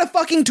 it's not a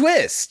fucking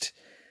twist.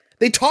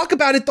 They talk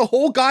about it the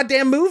whole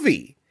goddamn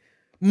movie.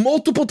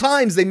 Multiple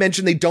times they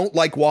mention they don't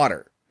like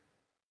water.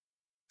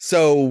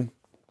 So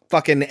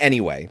fucking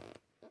anyway.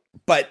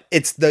 But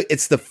it's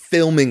the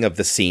filming of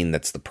the scene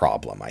that's the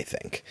problem, I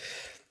think.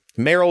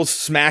 Meryl's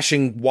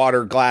smashing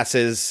water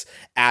glasses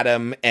at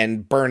him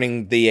and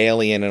burning the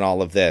alien and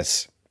all of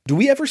this. Do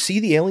we ever see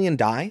the alien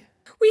die?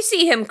 We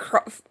see him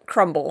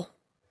crumble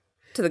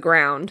to the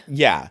ground.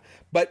 Yeah,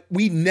 but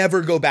we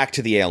never go back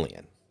to the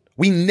alien.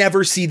 We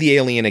never see the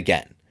alien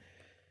again.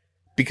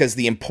 Because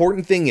the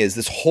important thing is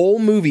this whole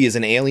movie is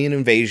an alien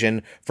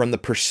invasion from the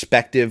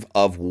perspective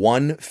of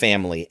one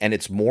family, and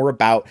it's more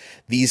about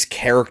these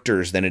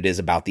characters than it is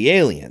about the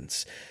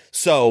aliens.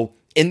 So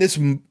in this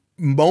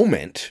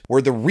moment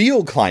where the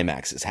real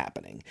climax is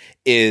happening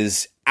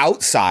is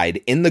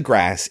outside in the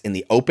grass in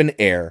the open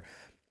air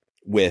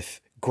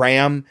with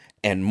Graham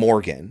and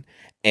Morgan,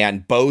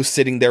 and Bo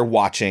sitting there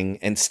watching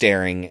and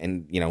staring,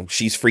 and you know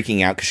she's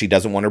freaking out because she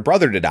doesn't want her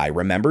brother to die.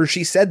 Remember,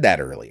 she said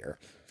that earlier.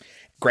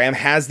 Graham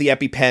has the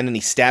EpiPen and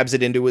he stabs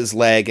it into his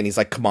leg and he's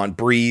like, come on,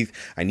 breathe.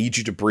 I need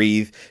you to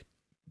breathe.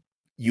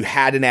 You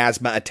had an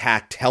asthma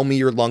attack. Tell me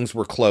your lungs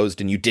were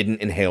closed and you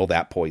didn't inhale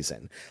that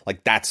poison.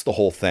 Like, that's the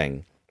whole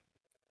thing.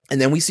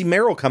 And then we see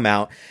Meryl come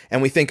out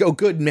and we think, oh,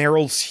 good,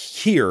 Meryl's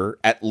here.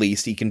 At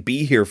least he can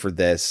be here for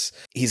this.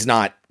 He's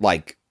not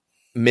like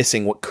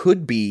missing what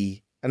could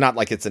be, not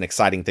like it's an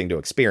exciting thing to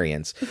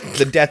experience,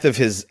 the death of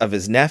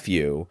his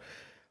nephew.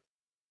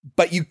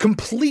 But you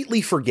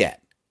completely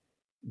forget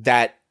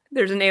that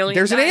there's an alien.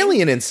 There's an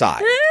alien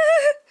inside.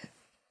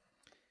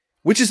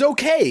 Which is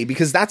okay,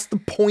 because that's the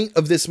point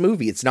of this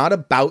movie. It's not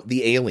about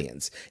the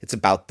aliens. It's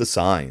about the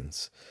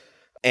signs.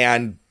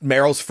 And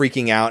Meryl's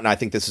freaking out, and I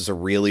think this is a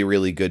really,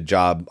 really good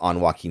job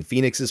on Joaquin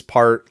Phoenix's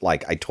part.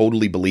 Like, I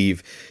totally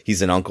believe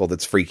he's an uncle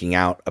that's freaking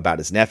out about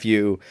his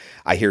nephew.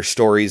 I hear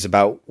stories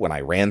about when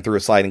I ran through a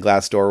sliding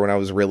glass door when I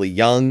was really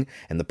young,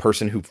 and the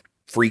person who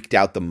freaked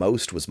out the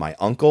most was my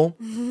uncle.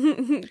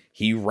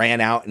 He ran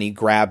out and he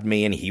grabbed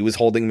me, and he was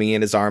holding me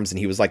in his arms, and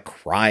he was like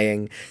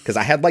crying because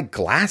I had like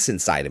glass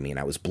inside of me and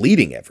I was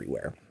bleeding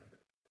everywhere.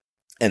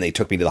 And they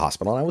took me to the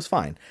hospital, and I was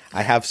fine.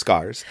 I have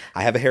scars.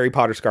 I have a Harry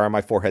Potter scar on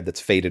my forehead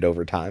that's faded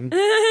over time.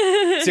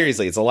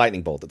 Seriously, it's a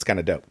lightning bolt. It's kind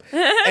of dope.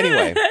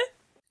 Anyway,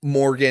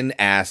 Morgan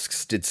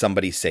asks, did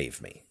somebody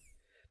save me?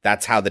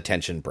 That's how the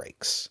tension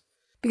breaks.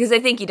 Because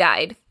they think he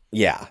died.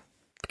 Yeah.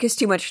 Because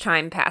too much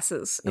time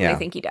passes, and they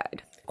think he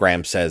died.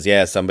 Graham says,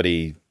 yeah,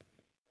 somebody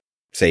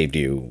saved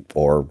you,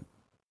 or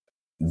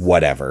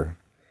whatever.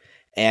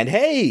 And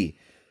hey,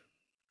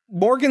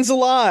 Morgan's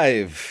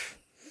alive.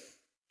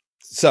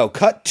 So,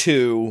 cut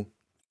to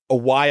a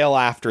while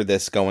after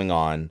this going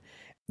on,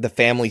 the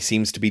family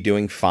seems to be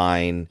doing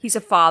fine. He's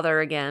a father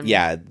again.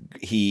 Yeah,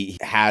 he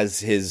has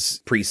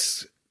his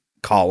priest's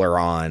collar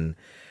on,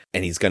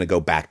 and he's going to go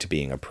back to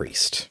being a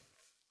priest.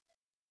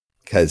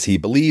 Because he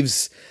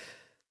believes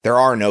there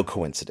are no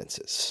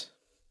coincidences.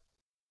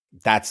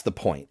 That's the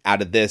point.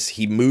 Out of this,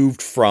 he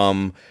moved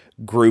from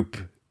group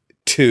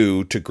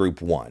 2 to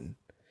group 1.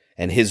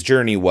 And his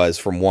journey was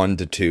from 1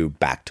 to 2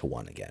 back to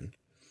 1 again.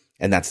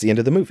 And that's the end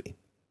of the movie.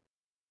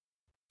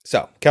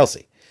 So,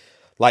 Kelsey,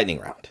 lightning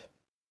round.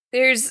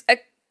 There's a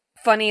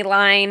funny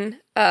line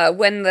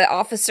when the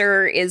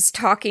officer is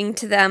talking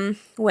to them,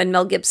 when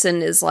Mel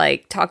Gibson is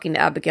like talking to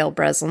Abigail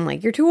Breslin,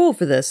 like, you're too old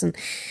for this. And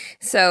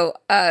so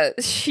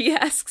she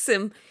asks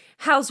him,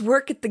 how's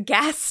work at the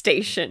gas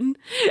station?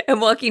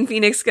 And Joaquin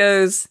Phoenix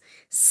goes,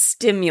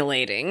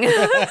 stimulating.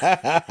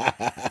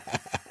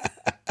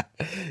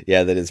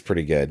 Yeah, that is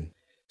pretty good.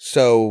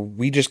 So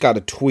we just got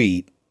a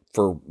tweet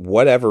for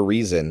whatever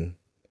reason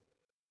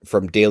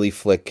from Daily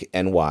Flick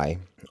NY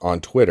on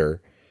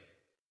Twitter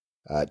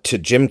to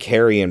Jim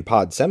Carrey and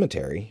Pod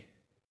Cemetery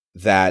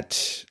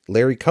that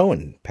Larry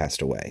Cohen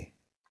passed away.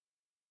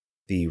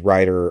 The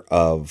writer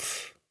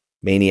of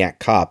Maniac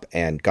Cop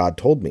and God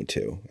Told Me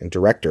To, and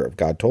director of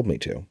God Told Me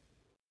To,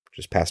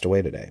 just passed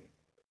away today.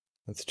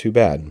 That's too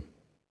bad.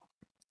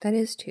 That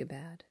is too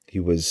bad. He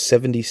was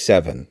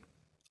 77.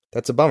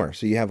 That's a bummer.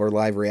 So you have our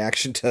live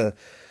reaction to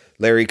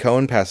Larry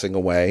Cohen passing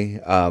away.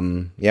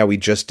 Yeah, we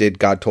just did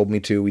God Told Me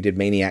To. We did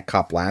Maniac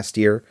Cop last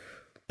year.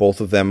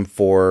 Both of them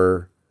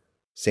for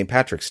St.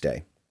 Patrick's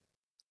Day.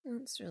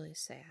 That's really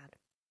sad.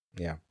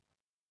 Yeah.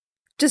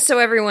 Just so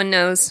everyone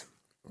knows,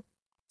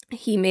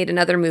 he made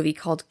another movie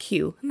called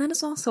Q, and that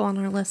is also on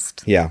our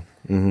list. Yeah.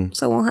 Mm-hmm.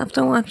 So we'll have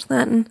to watch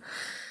that and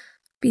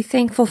be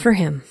thankful for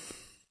him.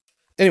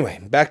 Anyway,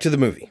 back to the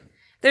movie.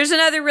 There's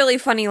another really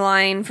funny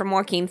line from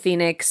Joaquin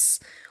Phoenix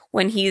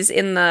when he's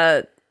in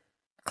the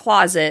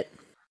closet.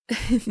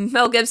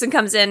 Mel Gibson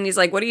comes in and he's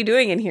like, what are you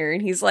doing in here?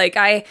 And he's like,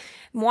 I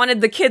wanted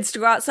the kids to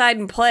go outside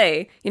and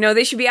play. You know,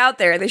 they should be out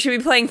there. They should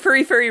be playing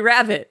Furry Furry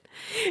Rabbit.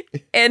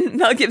 And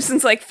Mel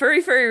Gibson's like,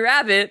 Furry Furry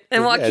Rabbit.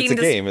 And Joaquin it's a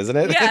game, isn't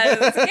it? Yeah,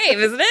 it's a game,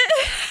 isn't it?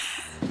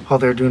 All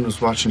they were doing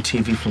was watching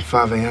TV from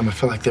 5 a.m. I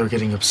felt like they were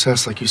getting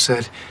obsessed, like you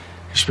said.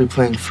 They should be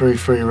playing Furry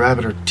Furry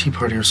Rabbit or Tea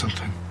Party or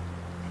something.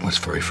 What's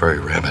Furry Furry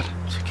Rabbit?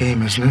 It's a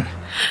game, isn't it?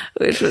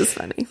 Which was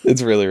funny.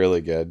 It's really,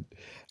 really good.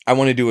 I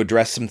wanted to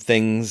address some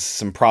things,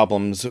 some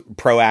problems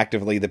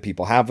proactively that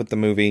people have with the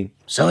movie.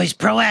 So he's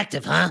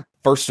proactive, huh?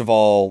 First of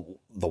all,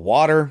 the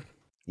water.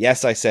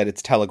 Yes, I said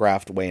it's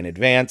telegraphed way in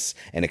advance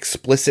and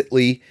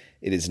explicitly.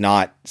 It is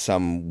not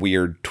some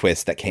weird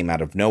twist that came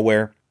out of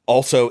nowhere.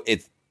 Also,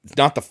 it's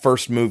not the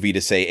first movie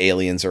to say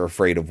aliens are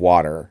afraid of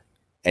water,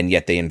 and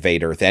yet they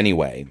invade Earth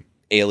anyway.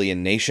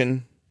 Alien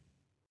Nation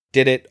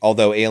did it,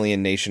 although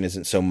Alien Nation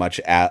isn't so much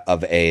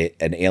of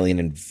an alien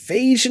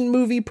invasion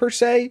movie per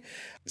se.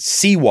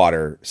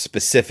 Seawater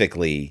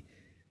specifically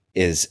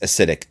is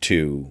acidic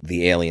to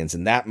the aliens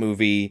in that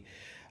movie.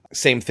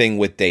 Same thing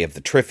with Day of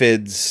the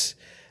Triffids.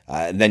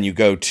 And then you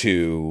go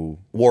to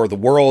War of the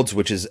Worlds,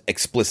 which is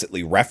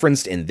explicitly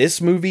referenced in this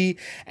movie,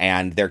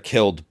 and they're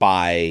killed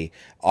by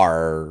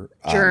our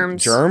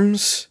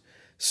germs.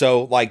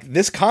 So, like,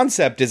 this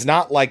concept is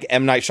not like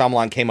M. Night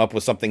Shyamalan came up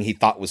with something he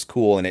thought was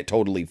cool and it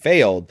totally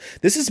failed.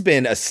 This has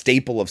been a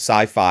staple of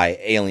sci-fi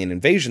alien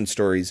invasion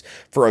stories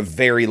for a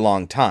very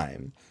long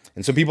time.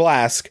 And so people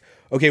ask,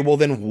 okay, well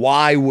then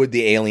why would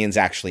the aliens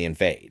actually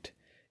invade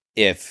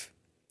if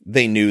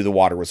they knew the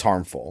water was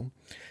harmful?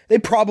 They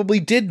probably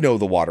did know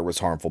the water was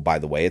harmful, by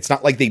the way. It's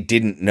not like they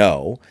didn't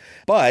know,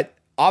 but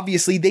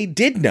obviously they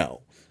did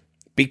know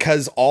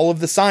because all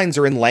of the signs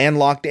are in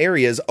landlocked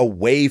areas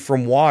away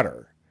from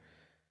water.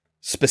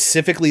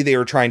 Specifically, they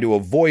were trying to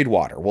avoid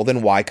water. Well,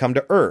 then why come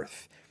to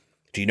Earth?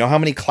 Do you know how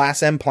many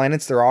Class M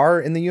planets there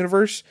are in the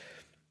universe?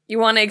 You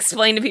want to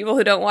explain to people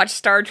who don't watch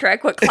Star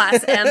Trek what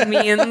Class M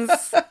means?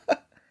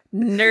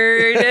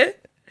 Nerd.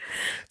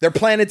 They're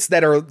planets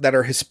that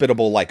are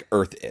hospitable like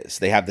Earth is.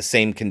 They have the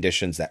same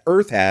conditions that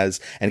Earth has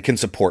and can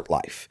support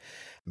life.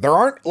 There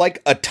aren't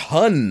like a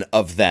ton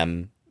of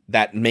them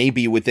that may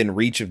be within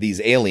reach of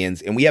these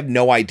aliens, and we have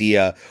no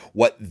idea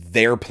what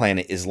their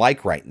planet is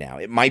like right now.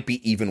 It might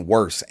be even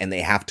worse, and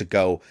they have to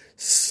go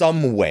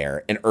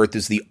somewhere, and Earth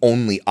is the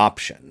only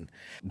option.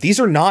 These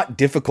are not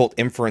difficult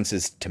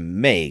inferences to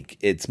make.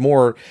 It's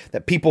more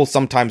that people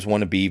sometimes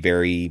want to be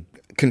very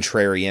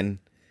contrarian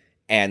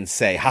and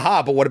say,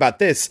 haha, but what about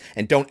this?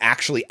 And don't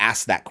actually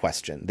ask that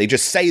question. They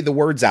just say the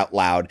words out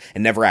loud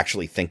and never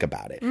actually think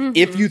about it. Mm-hmm.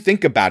 If you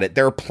think about it,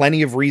 there are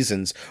plenty of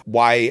reasons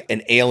why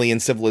an alien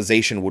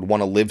civilization would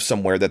want to live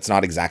somewhere that's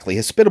not exactly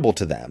hospitable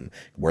to them.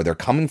 Where they're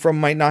coming from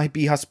might not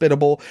be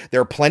hospitable.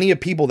 There are plenty of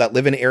people that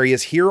live in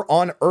areas here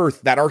on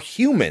Earth that are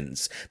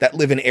humans that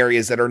live in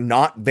areas that are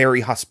not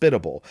very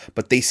hospitable,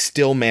 but they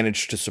still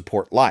manage to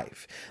support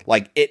life.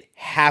 Like, it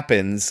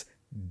happens.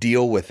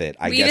 Deal with it,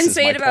 I guess. We even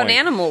say it about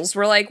animals.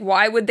 We're like,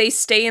 why would they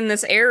stay in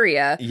this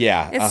area?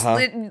 Yeah. It's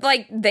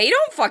like, they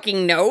don't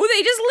fucking know.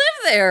 They just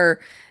live there.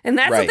 And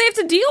that's what they have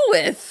to deal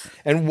with.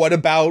 And what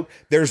about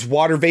there's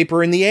water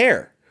vapor in the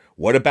air?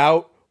 What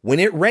about when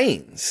it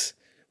rains?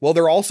 Well,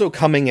 they're also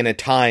coming in a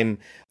time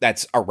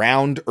that's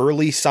around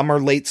early summer,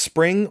 late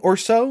spring or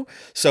so.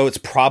 So it's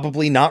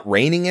probably not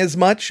raining as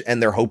much,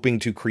 and they're hoping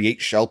to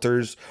create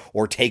shelters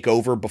or take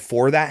over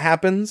before that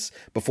happens,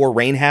 before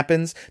rain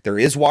happens. There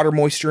is water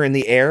moisture in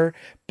the air,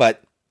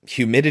 but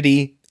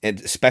humidity,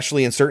 and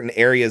especially in certain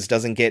areas,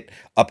 doesn't get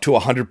up to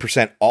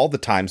 100% all the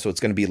time. So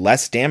it's going to be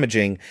less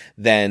damaging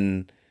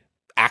than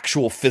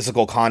actual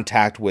physical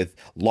contact with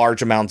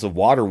large amounts of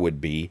water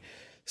would be.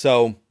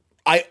 So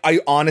I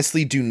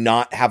honestly do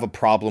not have a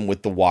problem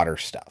with the water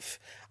stuff.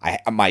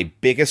 My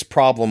biggest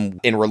problem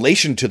in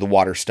relation to the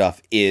water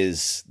stuff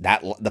is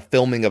that the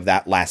filming of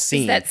that last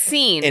scene. That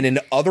scene. In an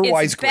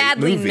otherwise it's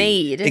badly great movie.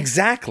 Made.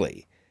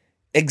 Exactly.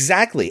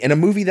 And a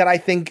movie that I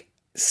think,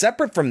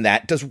 separate from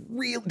that, does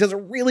a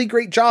really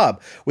great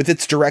job with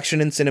its direction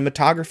and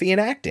cinematography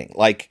and acting.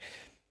 Like,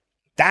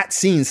 that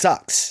scene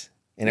sucks.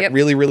 And it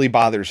really, really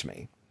bothers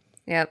me.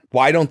 Yep.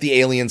 Why don't the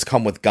aliens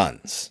come with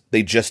guns?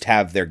 They just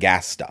have their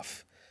gas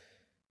stuff.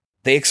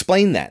 They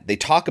explain that. They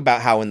talk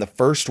about how in the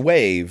first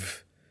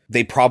wave,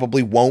 they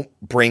probably won't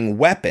bring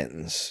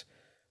weapons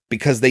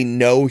because they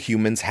know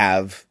humans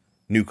have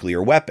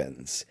nuclear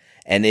weapons.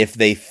 And if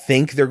they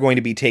think they're going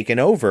to be taken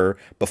over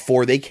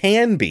before they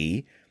can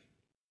be,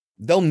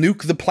 they'll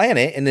nuke the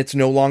planet and it's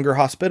no longer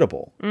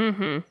hospitable.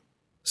 Mm-hmm.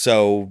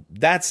 So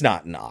that's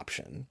not an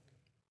option.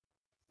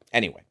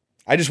 Anyway,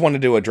 I just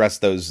wanted to address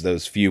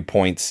those few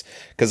points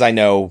because I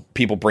know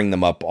people bring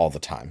them up all the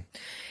time.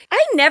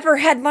 I never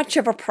had much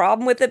of a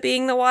problem with it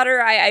being the water.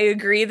 I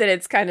agree that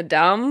it's kind of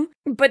dumb.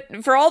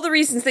 But for all the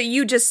reasons that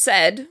you just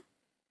said,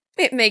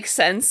 it makes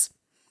sense.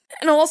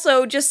 And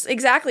also, just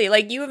exactly,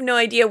 like, you have no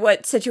idea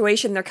what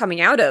situation they're coming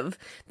out of.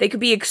 They could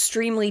be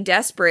extremely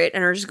desperate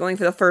and are just going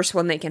for the first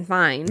one they can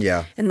find.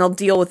 Yeah. And they'll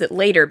deal with it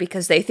later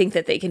because they think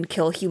that they can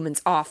kill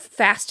humans off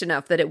fast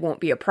enough that it won't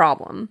be a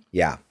problem.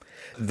 Yeah.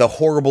 The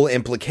horrible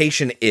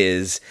implication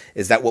is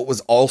that what was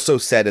also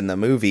said in the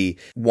movie,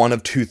 one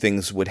of two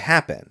things would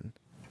happen.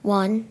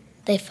 1,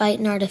 they fight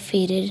and are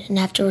defeated and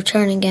have to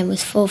return again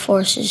with full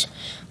forces,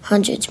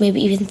 hundreds,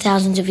 maybe even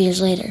thousands of years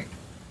later.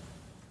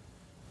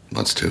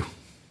 What's 2?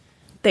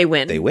 They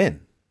win. They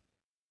win.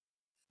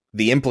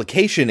 The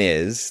implication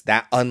is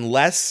that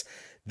unless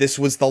this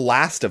was the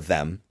last of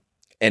them,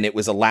 and it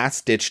was a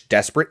last-ditch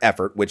desperate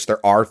effort, which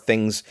there are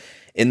things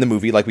in the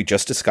movie, like we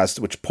just discussed,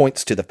 which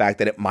points to the fact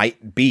that it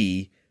might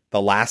be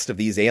the last of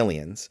these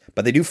aliens,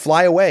 but they do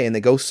fly away and they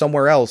go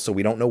somewhere else, so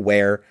we don't know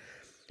where.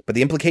 But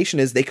the implication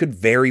is they could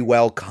very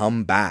well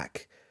come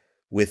back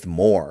with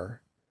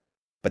more.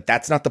 But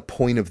that's not the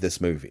point of this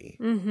movie.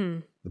 Mm-hmm.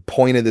 The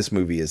point of this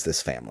movie is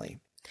this family.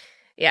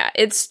 Yeah,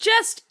 it's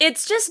just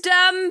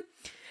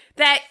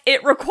that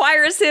it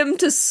requires him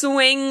to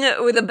swing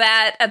with a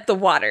bat at the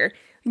water.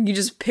 You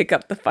just pick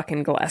up the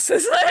fucking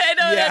glasses. I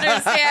don't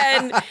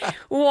understand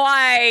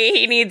why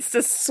he needs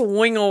to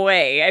swing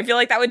away. I feel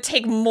like that would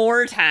take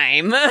more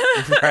time.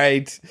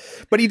 Right.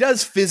 But he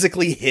does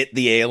physically hit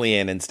the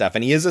alien and stuff,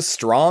 and he is a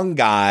strong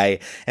guy.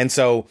 And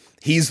so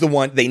he's the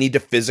one, they need to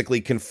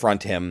physically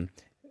confront him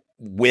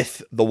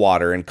with the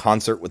water, in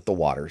concert with the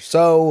water.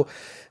 So,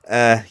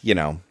 you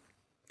know.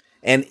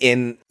 And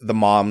in the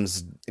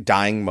mom's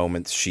dying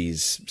moments,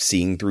 she's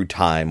seeing through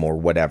time or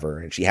whatever,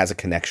 and she has a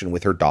connection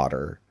with her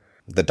daughter.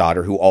 The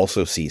daughter who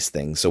also sees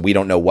things. So we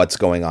don't know what's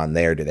going on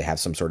there. Do they have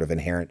some sort of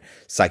inherent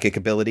psychic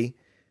ability?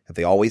 Have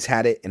they always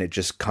had it and it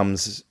just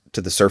comes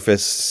to the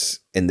surface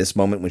in this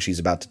moment when she's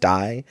about to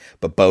die?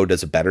 But Bo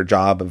does a better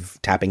job of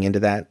tapping into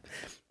that.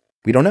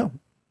 We don't know.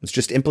 It's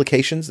just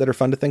implications that are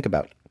fun to think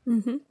about.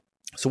 Mm-hmm.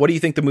 So what do you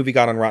think the movie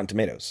got on Rotten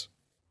Tomatoes?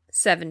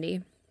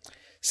 70.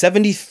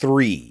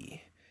 73.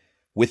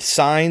 With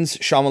Signs,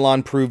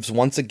 Shyamalan proves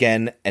once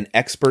again an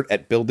expert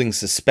at building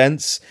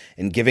suspense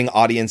and giving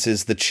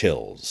audiences the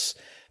chills.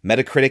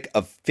 Metacritic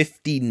of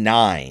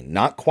 59.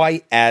 Not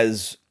quite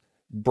as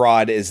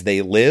broad as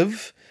They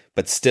Live,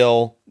 but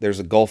still, there's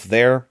a gulf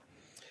there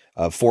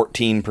of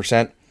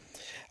 14%.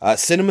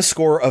 Cinema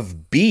score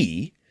of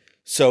B,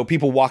 so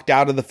people walked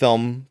out of the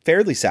film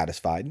fairly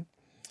satisfied.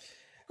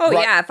 Oh,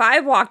 yeah. If I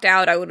walked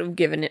out, I would have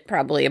given it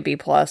probably a B+.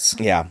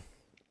 Yeah.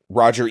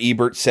 Roger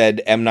Ebert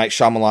said M. Night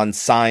Shyamalan's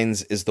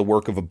Signs is the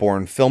work of a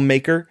born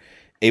filmmaker,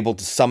 able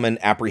to summon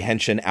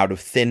apprehension out of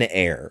thin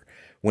air.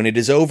 When it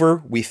is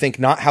over, we think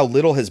not how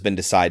little has been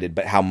decided,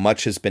 but how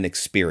much has been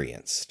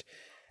experienced.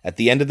 At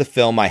the end of the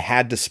film, I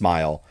had to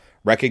smile,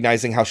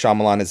 recognizing how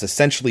Shyamalan has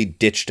essentially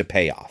ditched a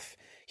payoff.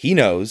 He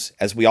knows,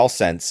 as we all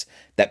sense,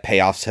 that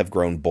payoffs have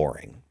grown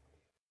boring.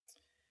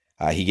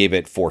 He gave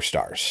it 4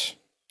 stars,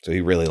 so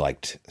he really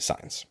liked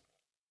Signs.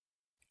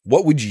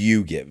 What would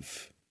you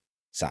give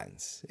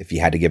Signs if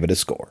you had to give it a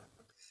score?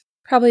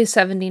 Probably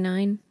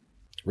 79.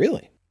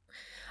 Really?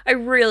 I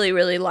really,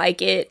 really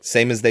like it.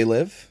 Same as They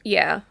Live?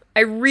 Yeah. I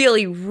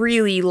really,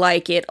 really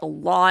like it a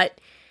lot.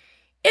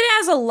 It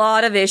has a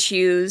lot of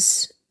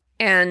issues,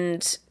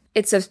 and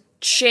it's a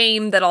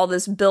shame that all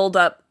this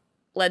buildup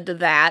led to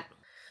that.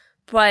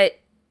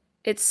 But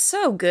it's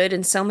so good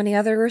in so many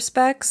other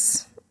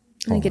respects.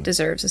 I think it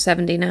deserves a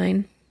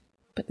 79.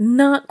 But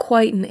not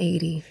quite an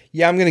 80.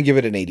 Yeah, I'm going to give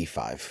it an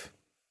 85.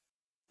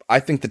 I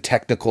think the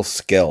technical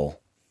skill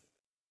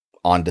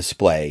on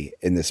display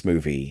in this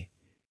movie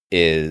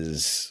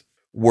is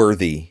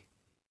worthy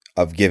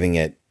of giving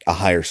it a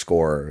higher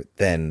score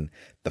than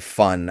the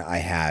fun I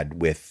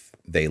had with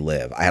They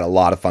Live. I had a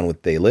lot of fun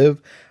with They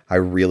Live. I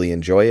really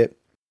enjoy it.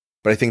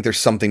 But I think there's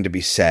something to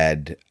be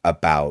said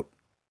about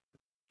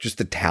just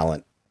the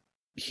talent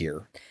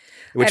here,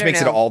 which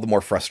makes it all the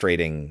more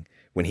frustrating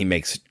when he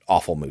makes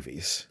awful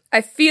movies.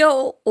 I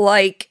feel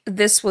like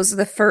this was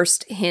the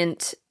first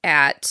hint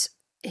at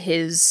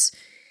his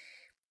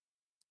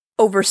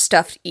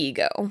overstuffed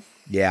ego.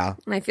 Yeah.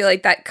 And I feel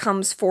like that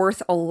comes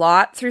forth a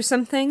lot through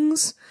some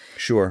things.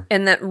 Sure.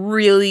 And that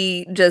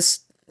really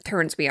just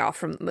turns me off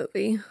from the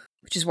movie,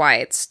 which is why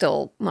it's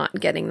still not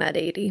getting that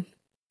 80.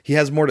 He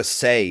has more to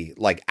say,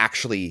 like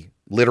actually,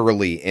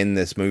 literally in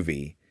this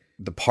movie.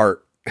 The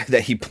part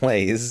that he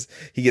plays,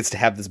 he gets to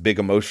have this big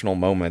emotional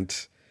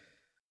moment.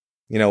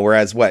 You know,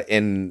 whereas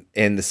in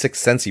The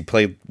Sixth Sense, he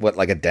played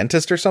like a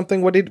dentist or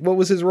something? What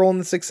was his role in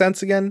The Sixth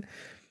Sense again?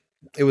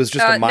 It was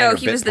just a minor No,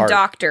 he was the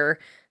doctor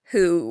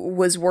who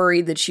was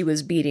worried that she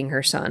was beating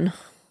her son.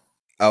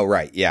 Oh,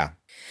 right, yeah.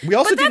 We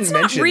also didn't mention...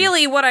 But that's not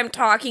really what I'm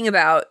talking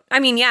about.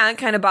 I mean, yeah, it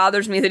kind of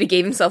bothers me that he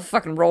gave himself a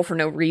fucking role for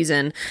no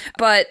reason.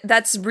 But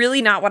that's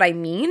really not what I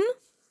mean.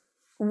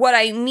 What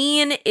I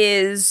mean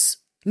is...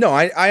 No,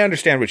 I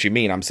understand what you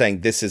mean. I'm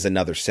saying this is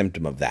another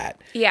symptom of that.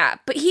 Yeah,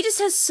 but he just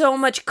has so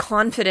much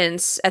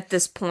confidence at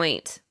this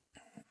point.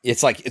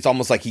 It's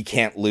almost like he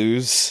can't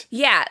lose.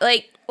 Yeah,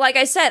 like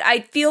I said,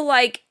 I feel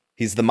like...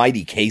 He's the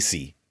mighty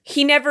Casey.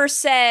 He never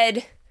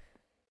said,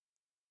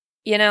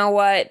 you know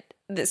what,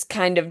 this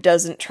kind of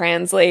doesn't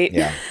translate.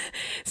 Yeah.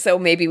 So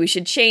maybe we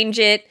should change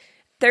it.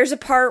 There's a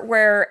part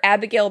where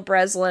Abigail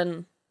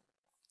Breslin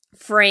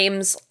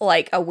frames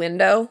like a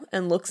window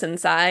and looks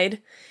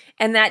inside.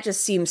 And that just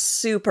seems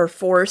super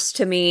forced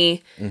to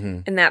me.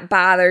 Mm-hmm. And that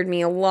bothered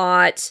me a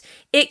lot.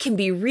 It can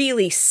be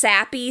really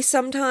sappy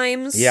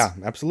sometimes. Yeah,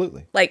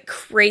 absolutely. Like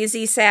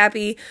crazy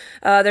sappy.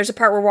 There's a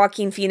part where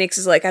Joaquin Phoenix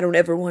is like, I don't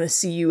ever want to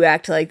see you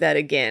act like that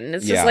again. And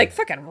it's just like,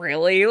 fucking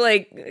really?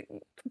 Like,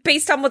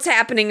 based on what's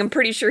happening, I'm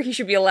pretty sure he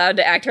should be allowed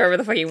to act however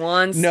the fuck he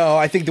wants. No,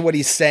 I think that what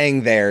he's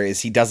saying there is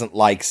he doesn't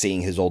like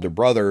seeing his older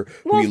brother,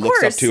 who he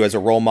looks up to as a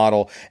role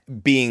model,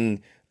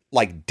 being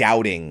like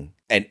doubting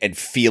and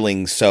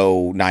feeling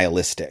so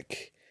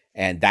nihilistic,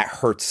 and that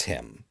hurts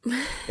him.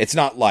 It's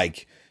not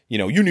like, you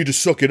know, you need to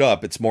suck it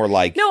up. It's more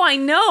like, no, I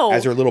know.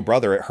 As your little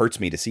brother, it hurts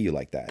me to see you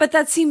like that. But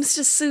that seems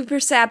just super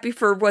sappy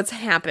for what's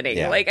happening.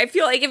 Yeah. Like, I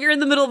feel like if you're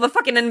in the middle of a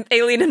fucking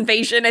alien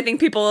invasion, I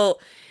think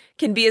people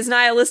can be as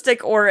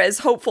nihilistic or as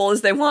hopeful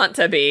as they want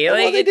to be.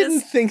 Like, well, they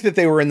didn't think that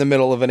they were in the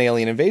middle of an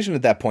alien invasion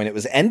at that point. It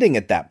was ending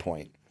at that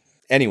point.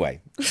 Anyway,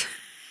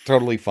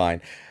 totally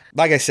fine.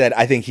 Like I said,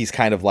 I think he's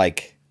kind of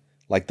like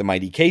the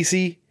mighty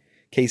Casey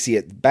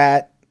at the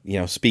bat, you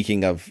know,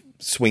 speaking of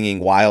swinging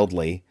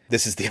wildly,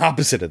 this is the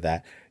opposite of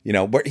that, you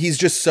know, but he's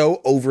just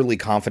so overly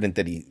confident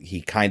that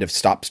he kind of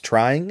stops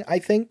trying, I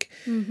think.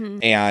 Mm-hmm.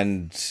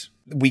 And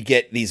we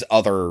get these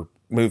other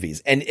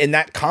movies and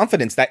that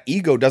confidence, that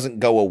ego doesn't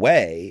go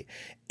away.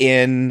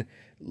 In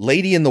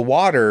Lady in the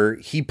Water,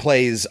 he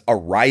plays a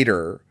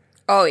writer.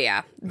 Oh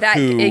yeah.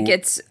 It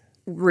gets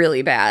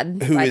really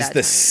bad. Who is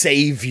the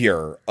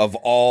savior of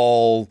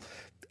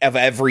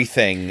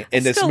everything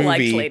in this movie.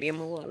 Liked Lady in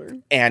the Water.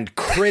 And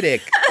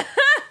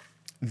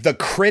the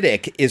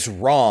critic is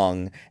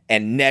wrong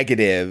and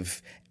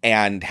negative,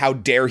 and how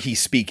dare he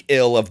speak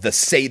ill of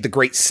the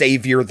great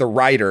savior, the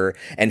writer,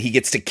 and he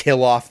gets to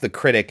kill off the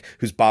critic,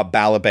 who's Bob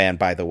Balaban,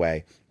 by the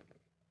way.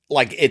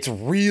 Like, it's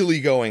really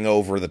going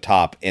over the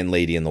top in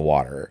Lady in the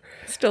Water.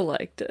 Still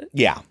liked it.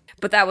 Yeah.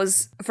 But that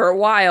was, for a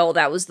while,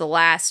 that was the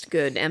last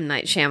good M.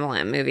 Night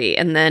Shyamalan movie.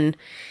 And then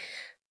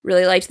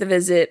really liked The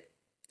Visit.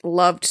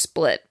 Loved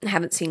Split.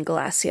 Haven't seen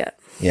Glass yet.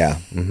 Yeah.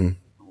 Mm-hmm.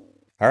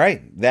 All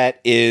right.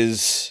 That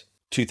is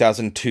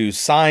 2002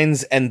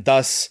 Signs, and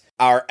thus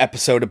our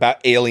episode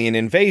about alien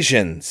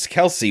invasions.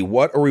 Kelsey,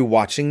 what are we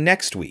watching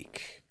next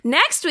week?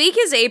 Next week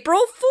is April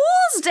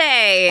Fool's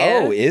Day.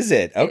 Oh, is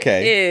it?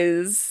 Okay. It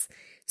is.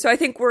 So I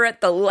think we're at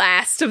the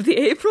last of the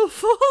April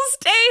Fool's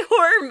Day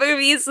horror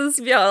movies. This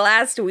will be our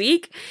last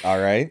week. All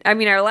right. I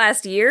mean, our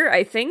last year,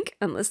 I think,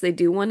 unless they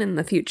do one in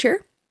the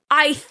future.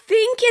 I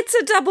think it's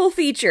a double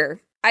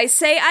feature. I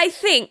say I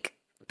think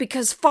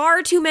because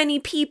far too many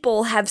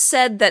people have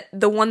said that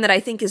the one that I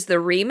think is the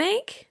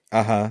remake,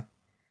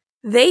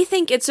 they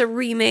think it's a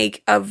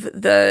remake of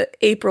the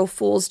April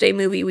Fool's Day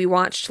movie we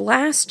watched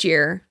last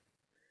year.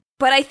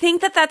 But I think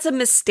that that's a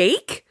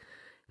mistake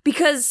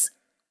because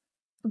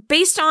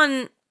based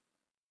on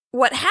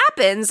what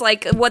happens,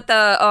 like what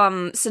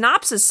the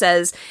synopsis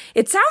says,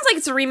 it sounds like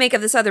it's a remake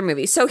of this other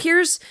movie. So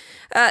here's,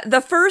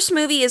 the first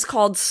movie is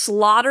called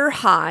Slaughter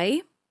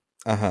High.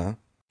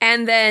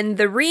 And then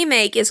the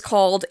remake is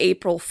called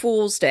April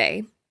Fool's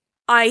Day.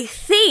 I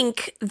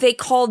think they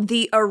called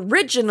the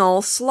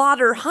original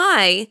Slaughter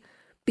High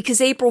because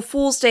April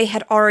Fool's Day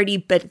had already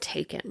been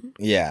taken.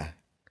 Yeah.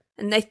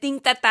 And I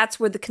think that that's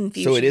where the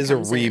confusion So it is a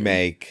comes in.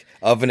 remake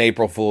of an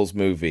April Fool's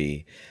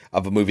movie,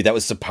 of a movie that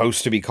was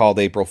supposed to be called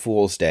April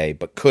Fool's Day,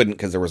 but couldn't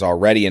because there was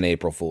already an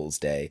April Fool's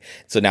Day.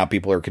 So now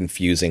people are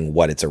confusing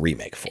what it's a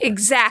remake for.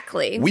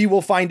 Exactly. We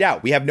will find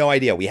out. We have no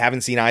idea. We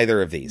haven't seen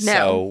either of these. No.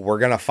 So we're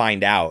going to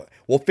find out.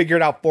 We'll figure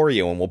it out for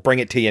you and we'll bring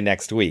it to you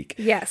next week.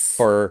 Yes.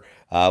 For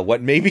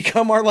what may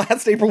become our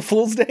last April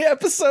Fool's Day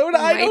episode.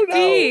 I don't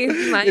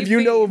know. If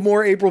you know of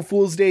more April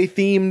Fool's Day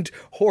themed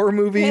horror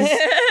movies,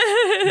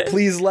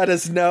 please let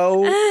us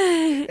know.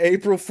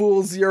 April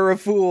Fools, you're a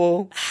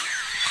fool.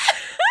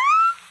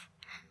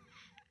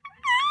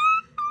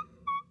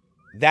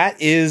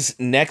 That is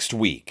next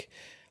week.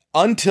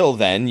 Until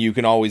then, you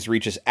can always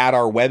reach us at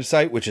our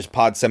website, which is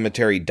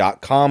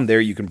podcemetery.com. There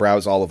you can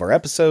browse all of our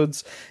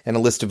episodes and a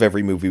list of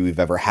every movie we've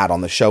ever had on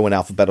the show in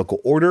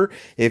alphabetical order.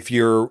 If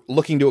you're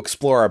looking to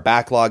explore our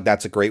backlog,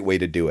 that's a great way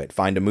to do it.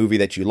 Find a movie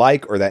that you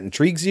like or that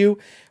intrigues you,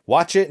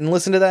 watch it, and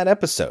listen to that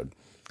episode.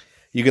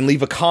 You can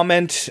leave a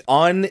comment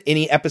on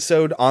any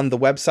episode on the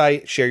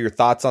website, share your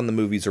thoughts on the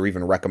movies, or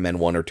even recommend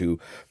one or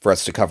two for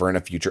us to cover in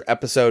a future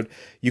episode.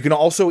 You can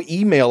also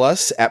email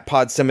us at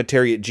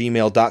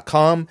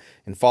podcemetery@gmail.com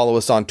and follow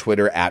us on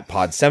Twitter at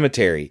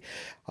podcemetery.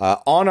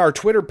 On our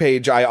Twitter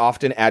page, I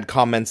often add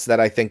comments that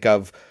I think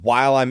of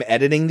while I'm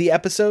editing the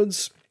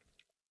episodes.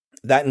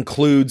 That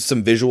includes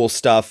some visual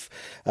stuff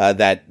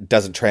that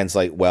doesn't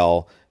translate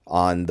well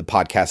on the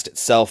podcast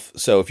itself.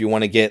 So if you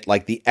want to get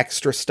like the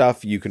extra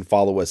stuff, you can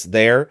follow us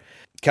there.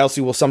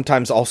 Kelsey will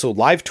sometimes also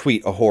live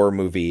tweet a horror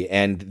movie,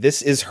 and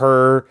this is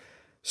her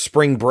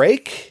spring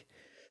break.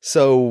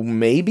 So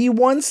maybe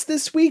once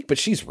this week, but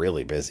she's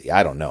really busy.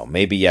 I don't know.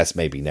 Maybe yes,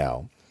 maybe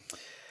no.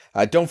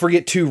 Don't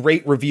forget to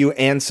rate, review,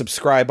 and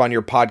subscribe on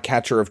your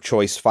podcatcher of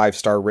choice.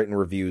 5-star written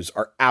reviews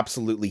are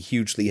absolutely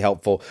hugely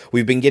helpful.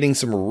 We've been getting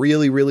some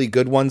really, really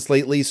good ones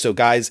lately. So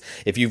guys,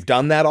 if you've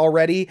done that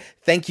already,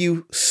 thank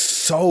you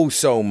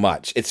so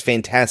much. It's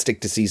fantastic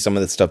to see some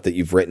of the stuff that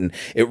you've written.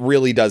 It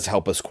really does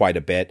help us quite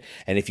a bit.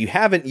 And if you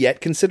haven't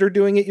yet, consider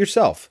doing it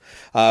yourself.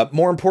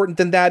 More important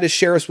than that is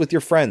share us with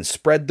your friends.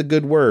 Spread the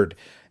good word.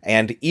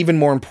 And even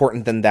more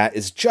important than that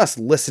is just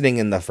listening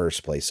in the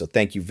first place. So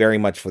thank you very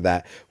much for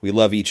that. We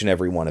love each and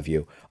every one of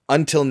you.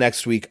 Until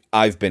next week,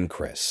 I've been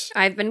Chris.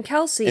 I've been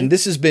Kelsey. And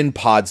this has been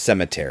Pod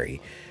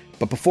Cemetery.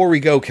 But before we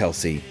go,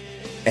 Kelsey,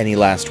 any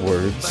last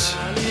words?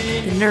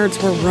 The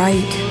nerds were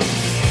right.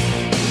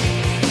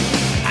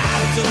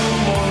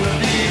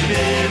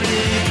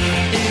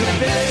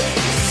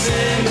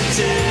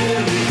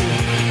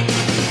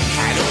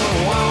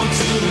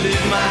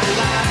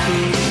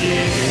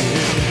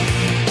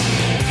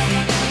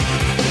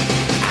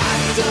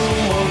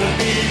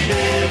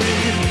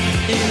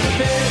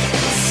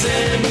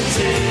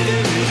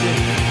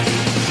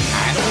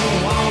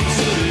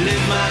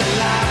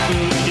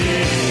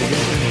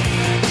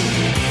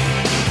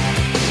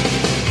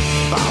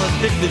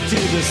 Addicted to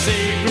the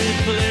sacred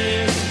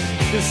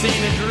place. This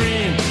ain't a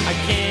dream, I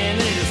can't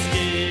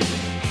escape.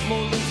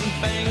 Molars and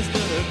fangs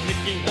that are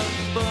picking up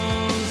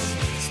bones.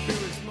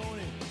 Spirits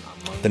moaning.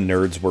 The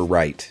nerds were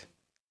right.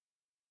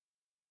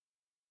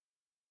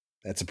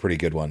 That's a pretty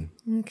good one.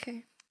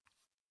 Okay.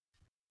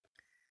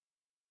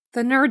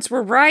 The nerds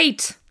were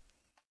right.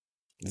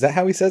 Is that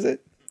how he says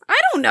it? I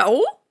don't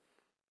know.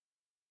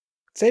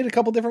 Say it a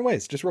couple different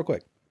ways, just real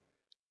quick.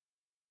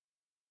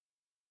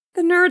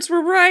 The nerds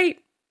were right.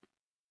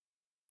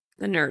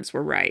 The nerds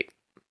were right.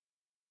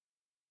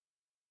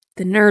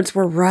 The nerds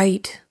were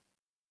right.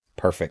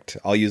 Perfect.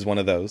 I'll use one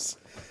of those.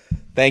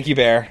 Thank you,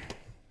 Bear.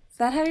 Is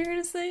that how you're going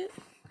to say it?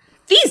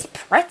 These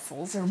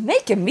pretzels are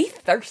making me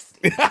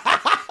thirsty.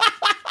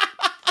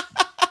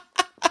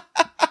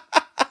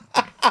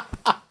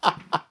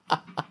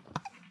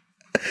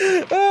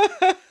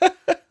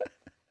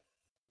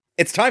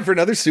 It's time for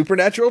another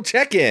Supernatural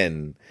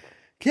check-in.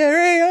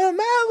 Carry on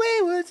my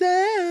wayward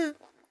son.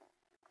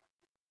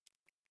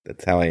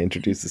 That's how I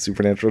introduce the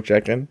Supernatural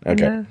check-in?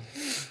 Okay. Yeah.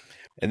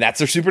 And that's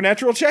our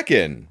Supernatural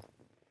check-in.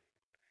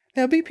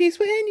 There'll be peace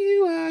when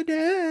you are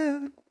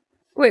done.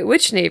 Wait,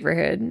 which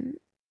neighborhood?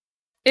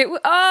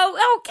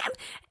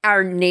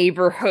 Our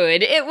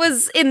neighborhood. It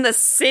was in the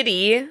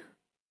city.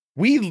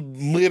 We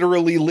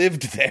literally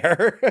lived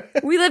there.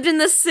 We lived in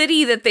the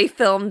city that they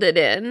filmed it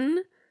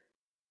in.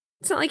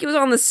 It's not like it was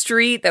on the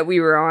street that we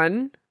were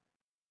on.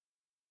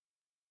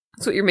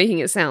 That's what you're making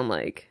it sound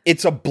like.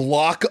 It's a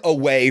block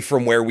away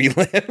from where we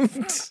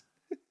lived.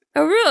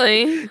 Oh,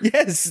 really?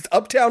 Yes,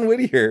 Uptown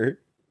Whittier.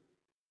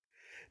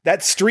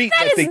 That street.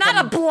 That is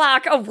not a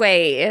block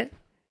away.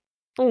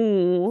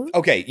 Ooh.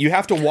 Okay, you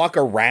have to walk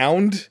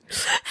around.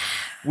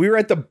 We were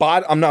at the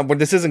bottom.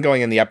 This isn't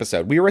going in the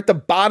episode. We were at the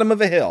bottom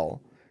of a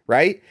hill,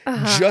 right?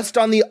 Uh-huh. Just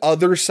on the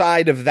other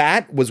side of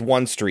that was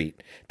one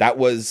street. That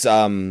was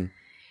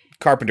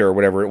Carpenter or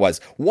whatever it was.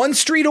 One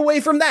street away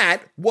from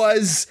that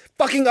was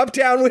fucking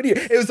Uptown Whittier.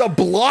 It was a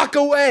block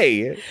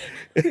away.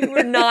 We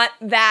were not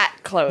that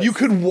close. You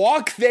could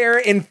walk there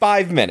in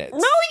 5 minutes. No,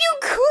 you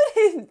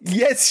couldn't.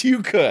 Yes,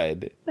 you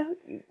could. No,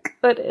 you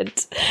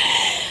couldn't.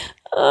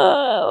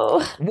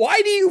 Oh.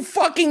 Why do you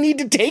fucking need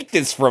to take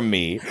this from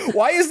me?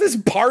 Why is this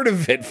part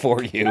of it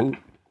for you?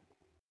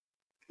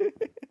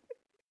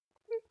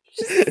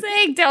 Just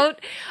saying, don't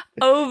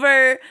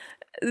overstate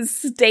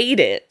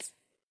it.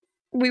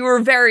 We were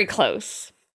very close.